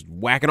with her is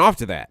whacking off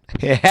to that.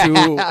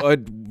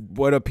 To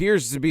what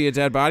appears to be a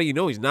dead body. You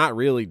know he's not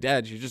really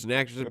dead. She's just an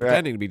actress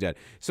pretending to be dead.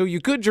 So you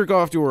could jerk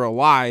off to her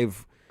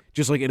alive,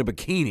 just like in a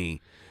bikini.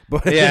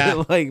 But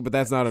Yeah. but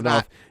that's not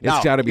enough.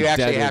 It's got to be you dead.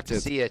 actually with have to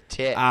tits. see a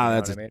tit. Ah, you know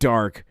that's what I mean?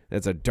 dark.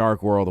 That's a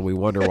dark world, and we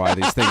wonder why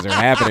these things are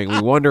happening.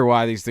 We wonder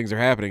why these things are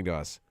happening to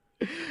us.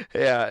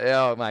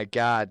 Yeah. Oh my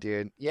god,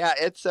 dude. Yeah,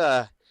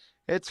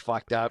 it's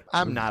fucked up.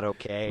 I'm not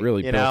okay.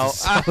 Really you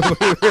built. know.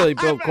 We really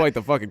built quite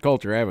the fucking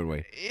culture, haven't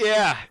we?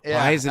 Yeah.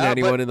 Why isn't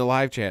anyone in the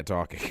live chat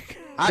talking?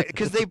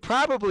 Because they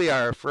probably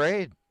are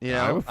afraid. You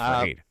know. I'm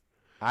afraid.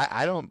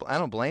 I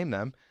don't blame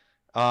them.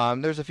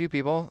 There's a few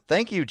people.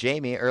 Thank you,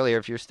 Jamie, earlier.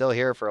 If you're still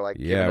here for like,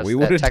 giving Yeah, us we that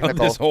would have done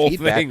technical this whole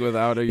feedback. thing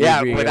without you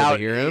Yeah, being without able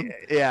to hear him.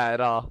 Yeah,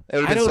 at all. It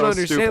would've I been don't so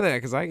understand stupid. that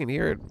because I can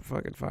hear it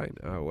fucking fine.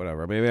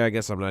 Whatever. Maybe I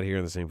guess I'm not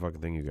hearing the same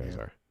fucking thing you guys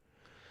are.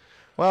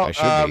 Well, I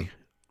should be.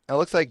 it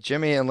looks like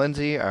Jimmy and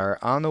Lindsay are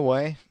on the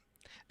way.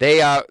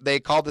 They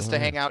called us to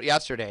hang out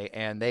yesterday,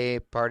 and they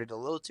partied a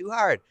little too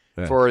hard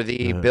Yeah. for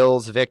the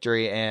Bills'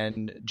 victory,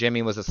 and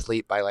Jimmy was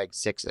asleep by like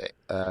 6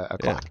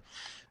 o'clock.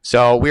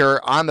 So we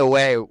were on the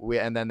way,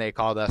 and then they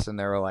called us, and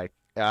they were like,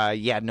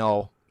 "Yeah,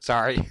 no,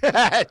 sorry,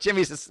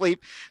 Jimmy's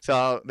asleep."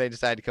 So they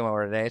decided to come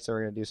over today. So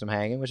we're gonna do some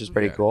hanging, which is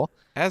pretty Yeah. cool.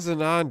 As a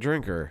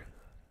non-drinker,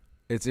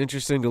 it's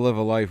interesting to live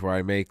a life where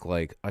I make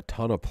like a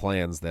ton of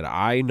plans that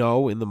I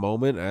know in the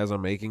moment as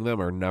I'm making them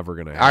are never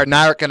gonna Are happen.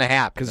 not gonna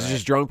happen. Because it's right?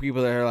 just drunk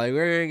people that are like,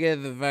 we're gonna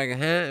get the fucking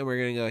hat and we're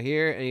gonna go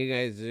here and you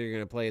guys are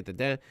gonna play at the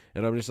den,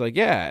 and I'm just like,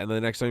 yeah. And then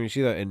the next time you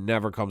see that, it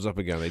never comes up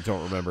again. They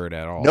don't remember it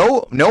at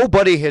all.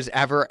 Nobody has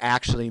ever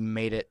actually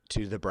made it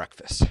to the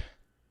breakfast.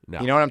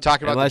 No. You know what I'm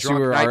talking about? Unless the you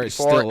drunk were night already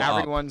before, still up.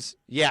 everyone's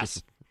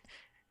yes.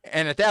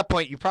 And at that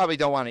point, you probably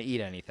don't want to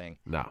eat anything.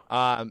 No.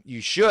 You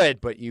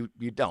should, but you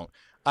don't.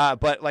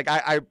 But like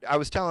I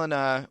was telling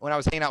when I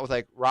was hanging out with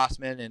like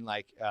Rossman and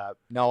like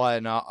Noah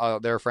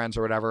and their friends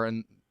or whatever,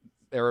 and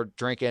they were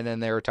drinking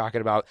and they were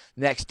talking about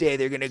next day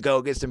they're gonna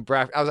go get some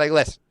breakfast. I was like,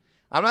 listen,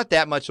 I'm not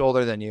that much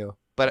older than you,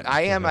 but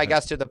I am, I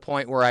guess, to the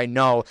point where I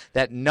know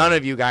that none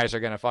of you guys are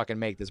gonna fucking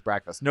make this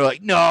breakfast. And they're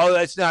like, no,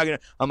 that's not gonna.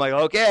 I'm like,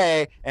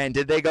 okay. And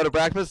did they go to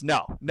breakfast?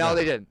 No,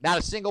 they didn't. Not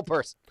a single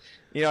person.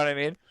 You know what I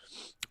mean?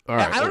 All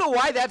right. I don't know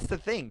why that's the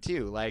thing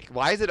too. Like,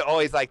 why is it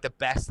always like the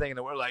best thing in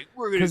the world? Like,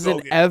 we're gonna Because go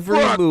in get every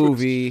breakfast.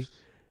 movie,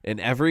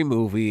 and every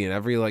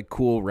like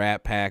cool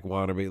Rat Pack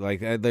wannabe,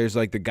 like there's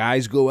like the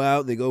guys go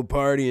out and they go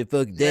party and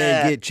fuck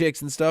Yeah. get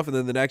chicks and stuff, and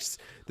then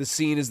the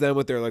scene is them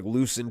with their like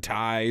loosened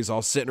ties,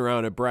 all sitting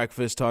around at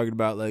breakfast talking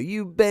about like,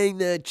 you bang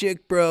that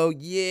chick, bro,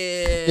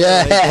 yeah. Yeah.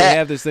 Like, they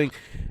have this thing,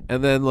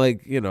 and then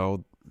like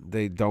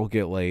they don't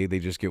get laid. They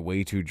just get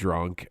way too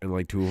drunk, and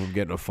like two of them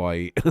get in a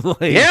fight. Like,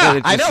 Yeah,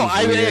 it I just know. is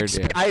I weird,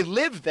 yeah. I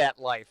lived that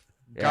life,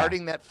 Yeah.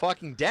 guarding that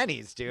fucking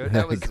Denny's, dude.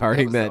 That was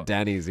guarding that. that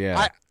Denny's,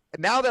 yeah.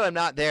 Now that I'm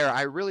not there,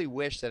 I really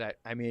wish that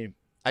I mean,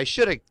 I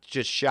should have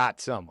just shot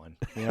someone.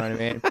 You know what I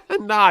mean?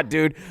 Nah,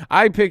 dude.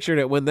 I pictured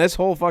it when this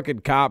whole fucking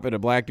cop and a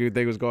black dude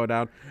thing was going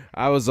down.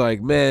 I was like,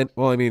 man.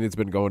 Well, I mean, it's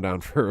been going down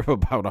for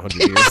about 100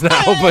 years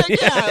now, but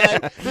yeah,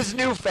 like, this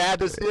new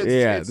fad.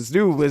 yeah, this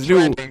new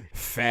trending.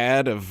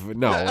 fad of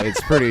no,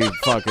 it's pretty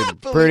fucking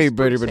Police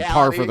pretty been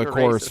par for the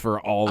brutality, course racist. for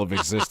all of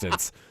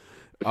existence.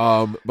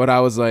 But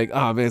I was like,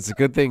 oh man, it's a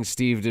good thing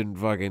Steve didn't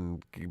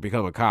fucking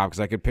become a cop, because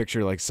I could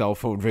picture like cell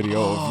phone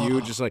video of you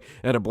just like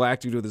and a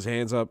black dude with his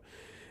hands up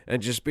and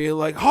just being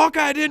like,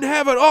 Hawkeye didn't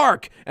have an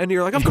arc, and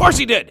you're like, of course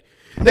he did.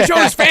 They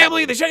showed his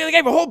family. They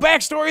gave a whole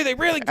backstory. They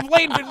really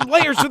laid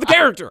layers to the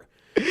character.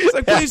 It's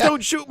like, please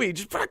don't shoot me.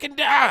 Just fucking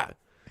die.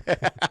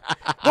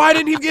 Why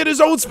didn't he get his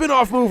own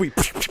spin-off movie?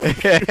 It's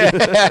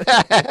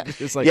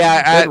like,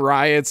 Yeah, then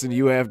riots, and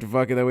you have to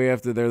fucking, then we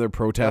have to, they're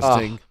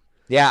protesting.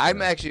 Yeah,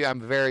 I'm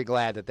very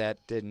glad that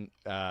didn't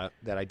that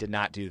I did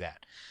not do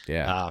that.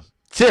 Yeah.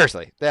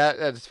 Seriously,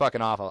 that's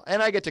fucking awful.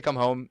 And I get to come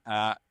home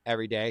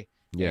every day.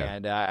 Yeah.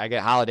 And I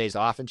get holidays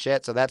off and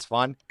shit, so that's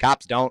fun.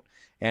 Cops don't,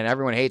 and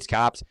everyone hates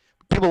cops.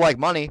 People like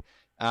money,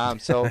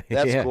 so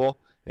that's Yeah. cool.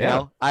 You Yeah.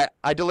 know,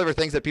 I deliver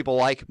things that people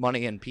like,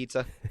 money and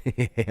pizza.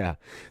 Yeah.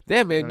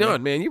 Damn, man,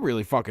 Don, man, you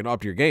really fucking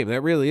upped your game.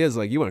 That really is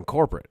like, you went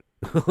corporate.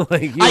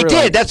 Like you I were did.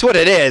 like- That's what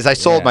it is. I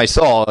sold Yeah. my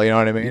soul. You know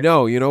what I mean? you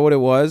know what it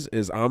was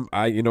is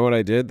you know what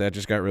I did? That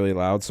just got really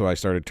loud, so I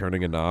started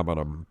turning a knob on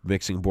a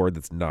mixing board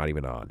that's not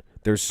even on.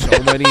 There's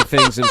so many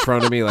things in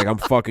front of me, like I'm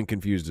fucking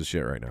confused as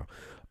shit right now.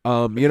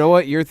 You know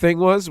what your thing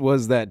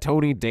was that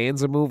Tony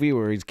Danza movie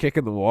where he's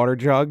kicking the water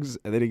jugs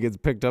and then he gets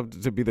picked up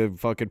to be the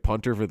fucking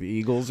punter for the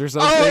Eagles or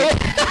something.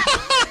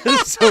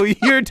 So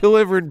you're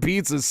delivering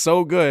pizzas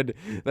so good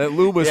that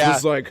Loomis Yeah.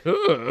 was like,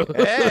 huh.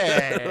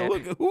 Hey.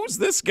 Look, who's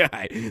this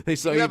guy? They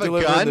saw You you have a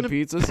delivering gun? the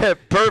pizzas.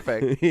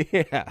 Perfect.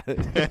 Yeah.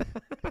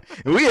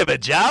 We have a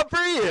job for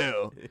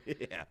you.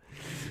 Yeah.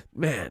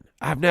 Man,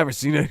 I've never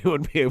seen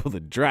anyone be able to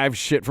drive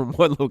shit from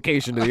one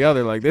location to the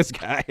other like this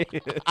guy.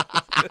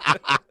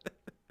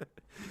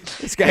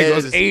 This guy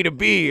goes Is- A to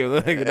B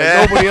like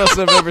nobody else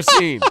I've ever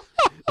seen.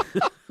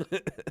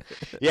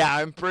 Yeah,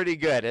 I'm pretty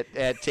good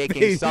at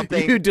taking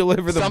something You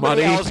deliver the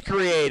somebody money. else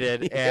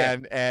created Yeah.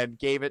 and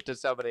gave it to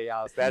somebody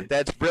else.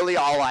 That's really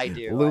all I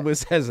do.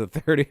 Loomis has a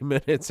 30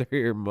 minutes or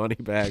your money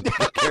back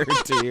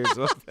guarantee or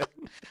something.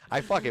 I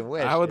fucking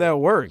wish. How would dude. that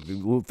work?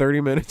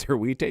 30 minutes or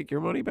we take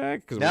your money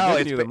back? Because No, we're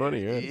it's giving you the ba-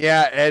 money.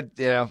 Yeah.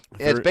 Yeah,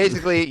 it's For-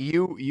 basically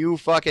you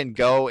fucking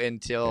go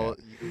until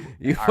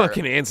You are-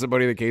 fucking hand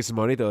somebody the case of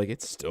money. They're like,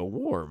 it's still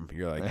warm.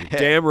 You're like, you're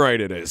damn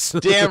right it is.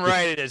 damn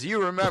right it is.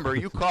 You remember,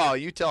 you call,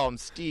 you tell them The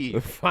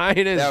Steve.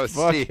 finest That was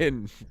Steve.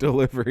 fucking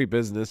delivery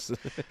business.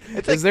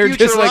 It's Is like there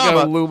just like a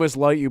Futurama. Loomis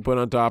light you put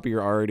on top of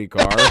your already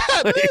car?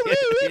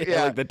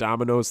 Yeah. Like the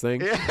Domino's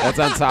thing. Yeah. That's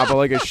on top of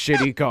like a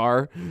shitty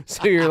car.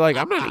 So you're like,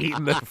 I'm not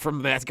eating that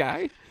from that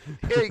guy.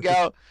 Here you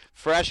go.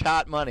 Fresh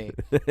hot money.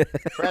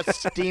 Fresh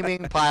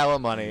steaming pile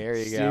of money. Here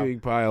you go. Steaming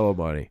pile of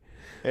money.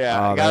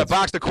 Yeah. Oh, I got a that's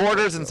box of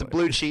quarters and some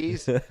blue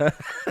cheese. A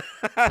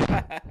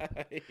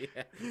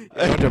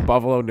bunch of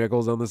buffalo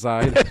nickels on the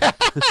side.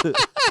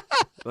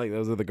 Like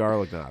those are the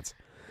garlic knots.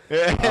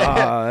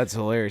 Ah, that's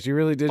hilarious. You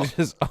really did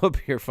just up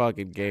your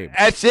fucking game.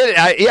 That's it.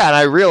 Yeah, and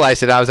I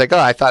realized it. I was like, oh,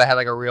 I thought I had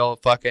like a real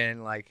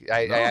fucking like.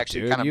 I No,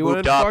 actually dude, kind of you moved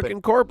went up.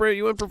 fucking corporate.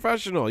 You went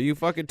professional. You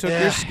fucking took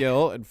Yeah. your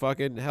skill and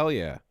fucking hell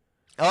yeah.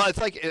 Oh, it's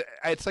like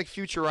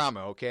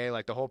Futurama. Okay,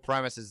 like the whole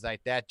premise is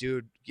like that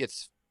dude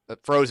gets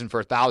frozen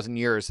for 1,000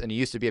 years, and he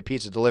used to be a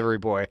pizza delivery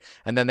boy,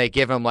 and then they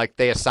give him like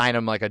they assign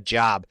him like a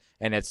job,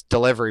 and it's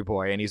delivery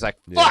boy, and he's like,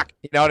 Yeah. fuck,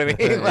 you know what I mean?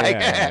 Yeah, Like,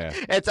 yeah.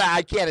 it's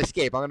I can't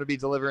escape. I'm gonna be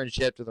delivering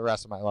shit for the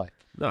rest of my life.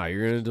 No,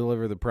 you're gonna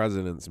deliver the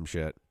president some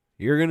shit.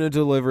 You're gonna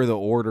deliver the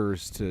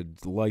orders to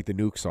light the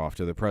nukes off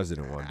to the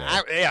president one day.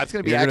 Yeah, it's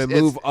gonna be. You're gonna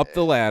it's- move up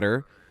the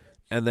ladder,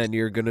 and then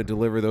you're gonna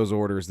deliver those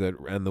orders that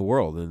end the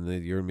world, and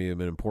then you're gonna be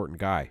an important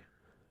guy.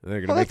 And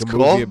they're gonna Oh, make a that's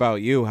movie cool.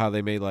 about you. How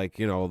they made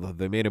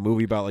they made a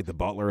movie about like the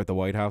butler at the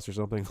White House or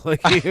something.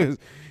 Like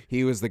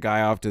he was the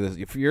guy off to this.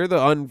 If you're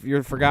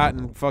you're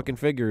forgotten fucking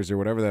figures or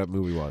whatever that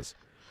movie was.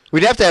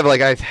 We'd have to have like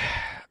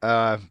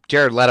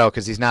Jared Leto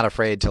because he's not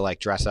afraid to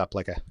like dress up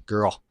like a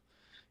girl.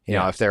 You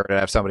know, Yeah. if they were to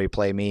have somebody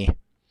play me.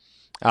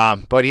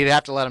 But he'd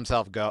have to let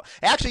himself go.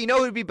 Actually, you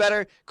know who'd be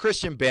better?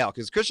 Christian Bale,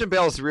 because Christian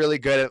Bale is really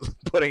good at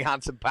putting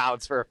on some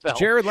pounds for a film.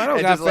 Jared Leto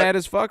And got just, like- fat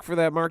as fuck for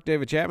that Mark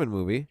David Chapman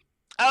movie.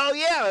 Oh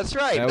yeah, that's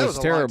right. That was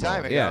a terrible. long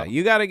time ago. Yeah,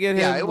 you got to get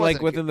Yeah, him it like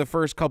wasn't within the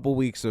first couple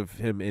weeks of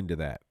him into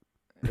that.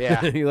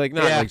 Yeah. You're like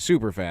not Yeah. like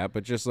super fat,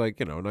 but just like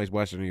nice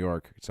Western New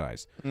York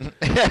size. You know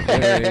what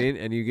I mean?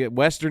 And you get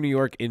Western New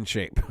York in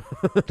shape.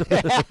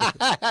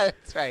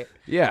 That's right.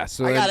 Yeah.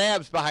 So I then, got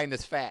abs behind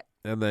this fat.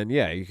 and then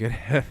yeah, you could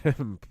have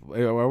him.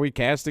 Are we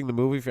casting the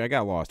movie? I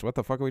got lost. What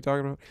the fuck are we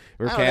talking about?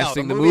 We're I don't know.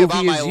 casting The the movie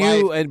movie about as my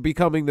you and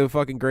becoming the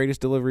fucking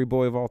greatest delivery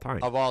boy of all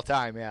time. Of all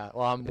time, yeah.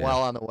 Well, I'm Yeah.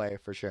 well on the way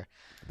for sure.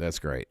 That's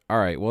great. All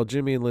right. Well,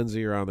 Jimmy and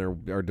Lindsay are on there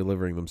are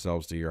delivering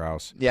themselves to your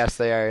house. Yes,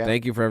 they are. Yeah.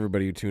 Thank you for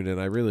everybody who tuned in.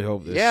 I really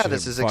hope this Yeah, shit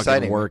this is fucking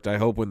exciting. worked. I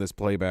hope when this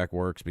playback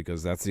works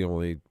because that's the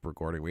only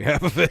recording we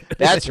have of it.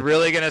 That's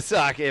really gonna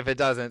suck if it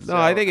doesn't. no, so,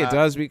 I think it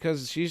does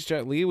because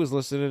Lee was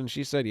listening and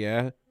she said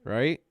yeah,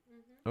 right?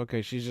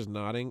 Okay, she's just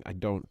nodding. I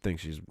don't think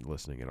she's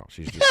listening at all.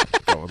 She's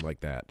just going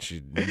like that.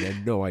 She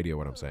had no idea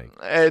what I'm saying.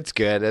 It's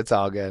good. It's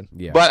all good.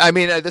 Yeah. But I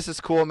mean, this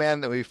is cool,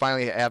 man. That we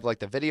finally have like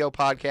the video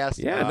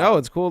podcast. Yeah, no,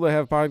 it's cool to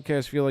have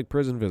podcasts feel like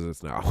prison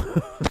visits now. Put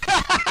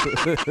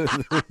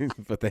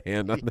the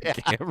hand on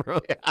the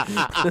camera.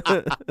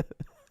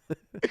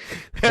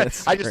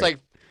 That's I just great. like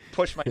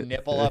push my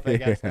nipple up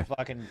against the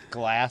fucking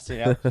glass. You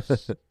know.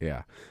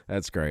 Yeah,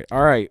 that's great.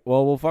 All right,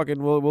 well, we'll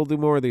do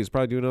more of these.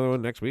 Probably do another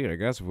one next week, I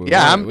guess. If we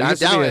Yeah, want. I'm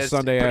This will down. be a It's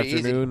Sunday pretty easy.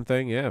 afternoon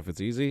thing. Yeah, if it's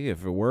easy,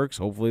 if it works.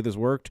 Hopefully this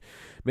worked.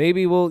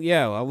 Maybe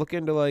I'll look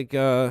into like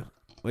a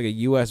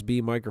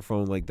USB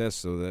microphone like this,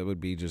 so that would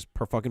be just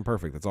fucking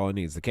perfect. That's all it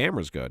needs. The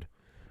camera's good.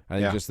 I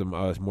think Yeah. just a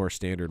more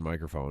standard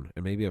microphone,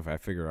 and maybe if I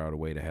figure out a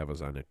way to have us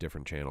on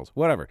different channels,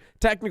 whatever.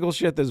 Technical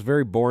shit that's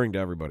very boring to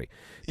everybody.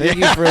 Thank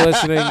you for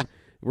listening.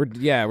 We're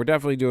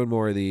definitely doing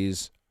more of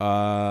these. All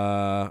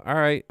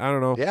right. I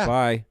don't know. Yeah.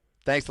 Bye.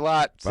 Thanks a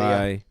lot. See ya.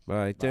 Bye.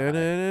 Bye. Bye.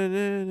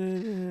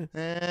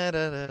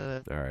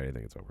 All right. I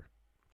think it's over.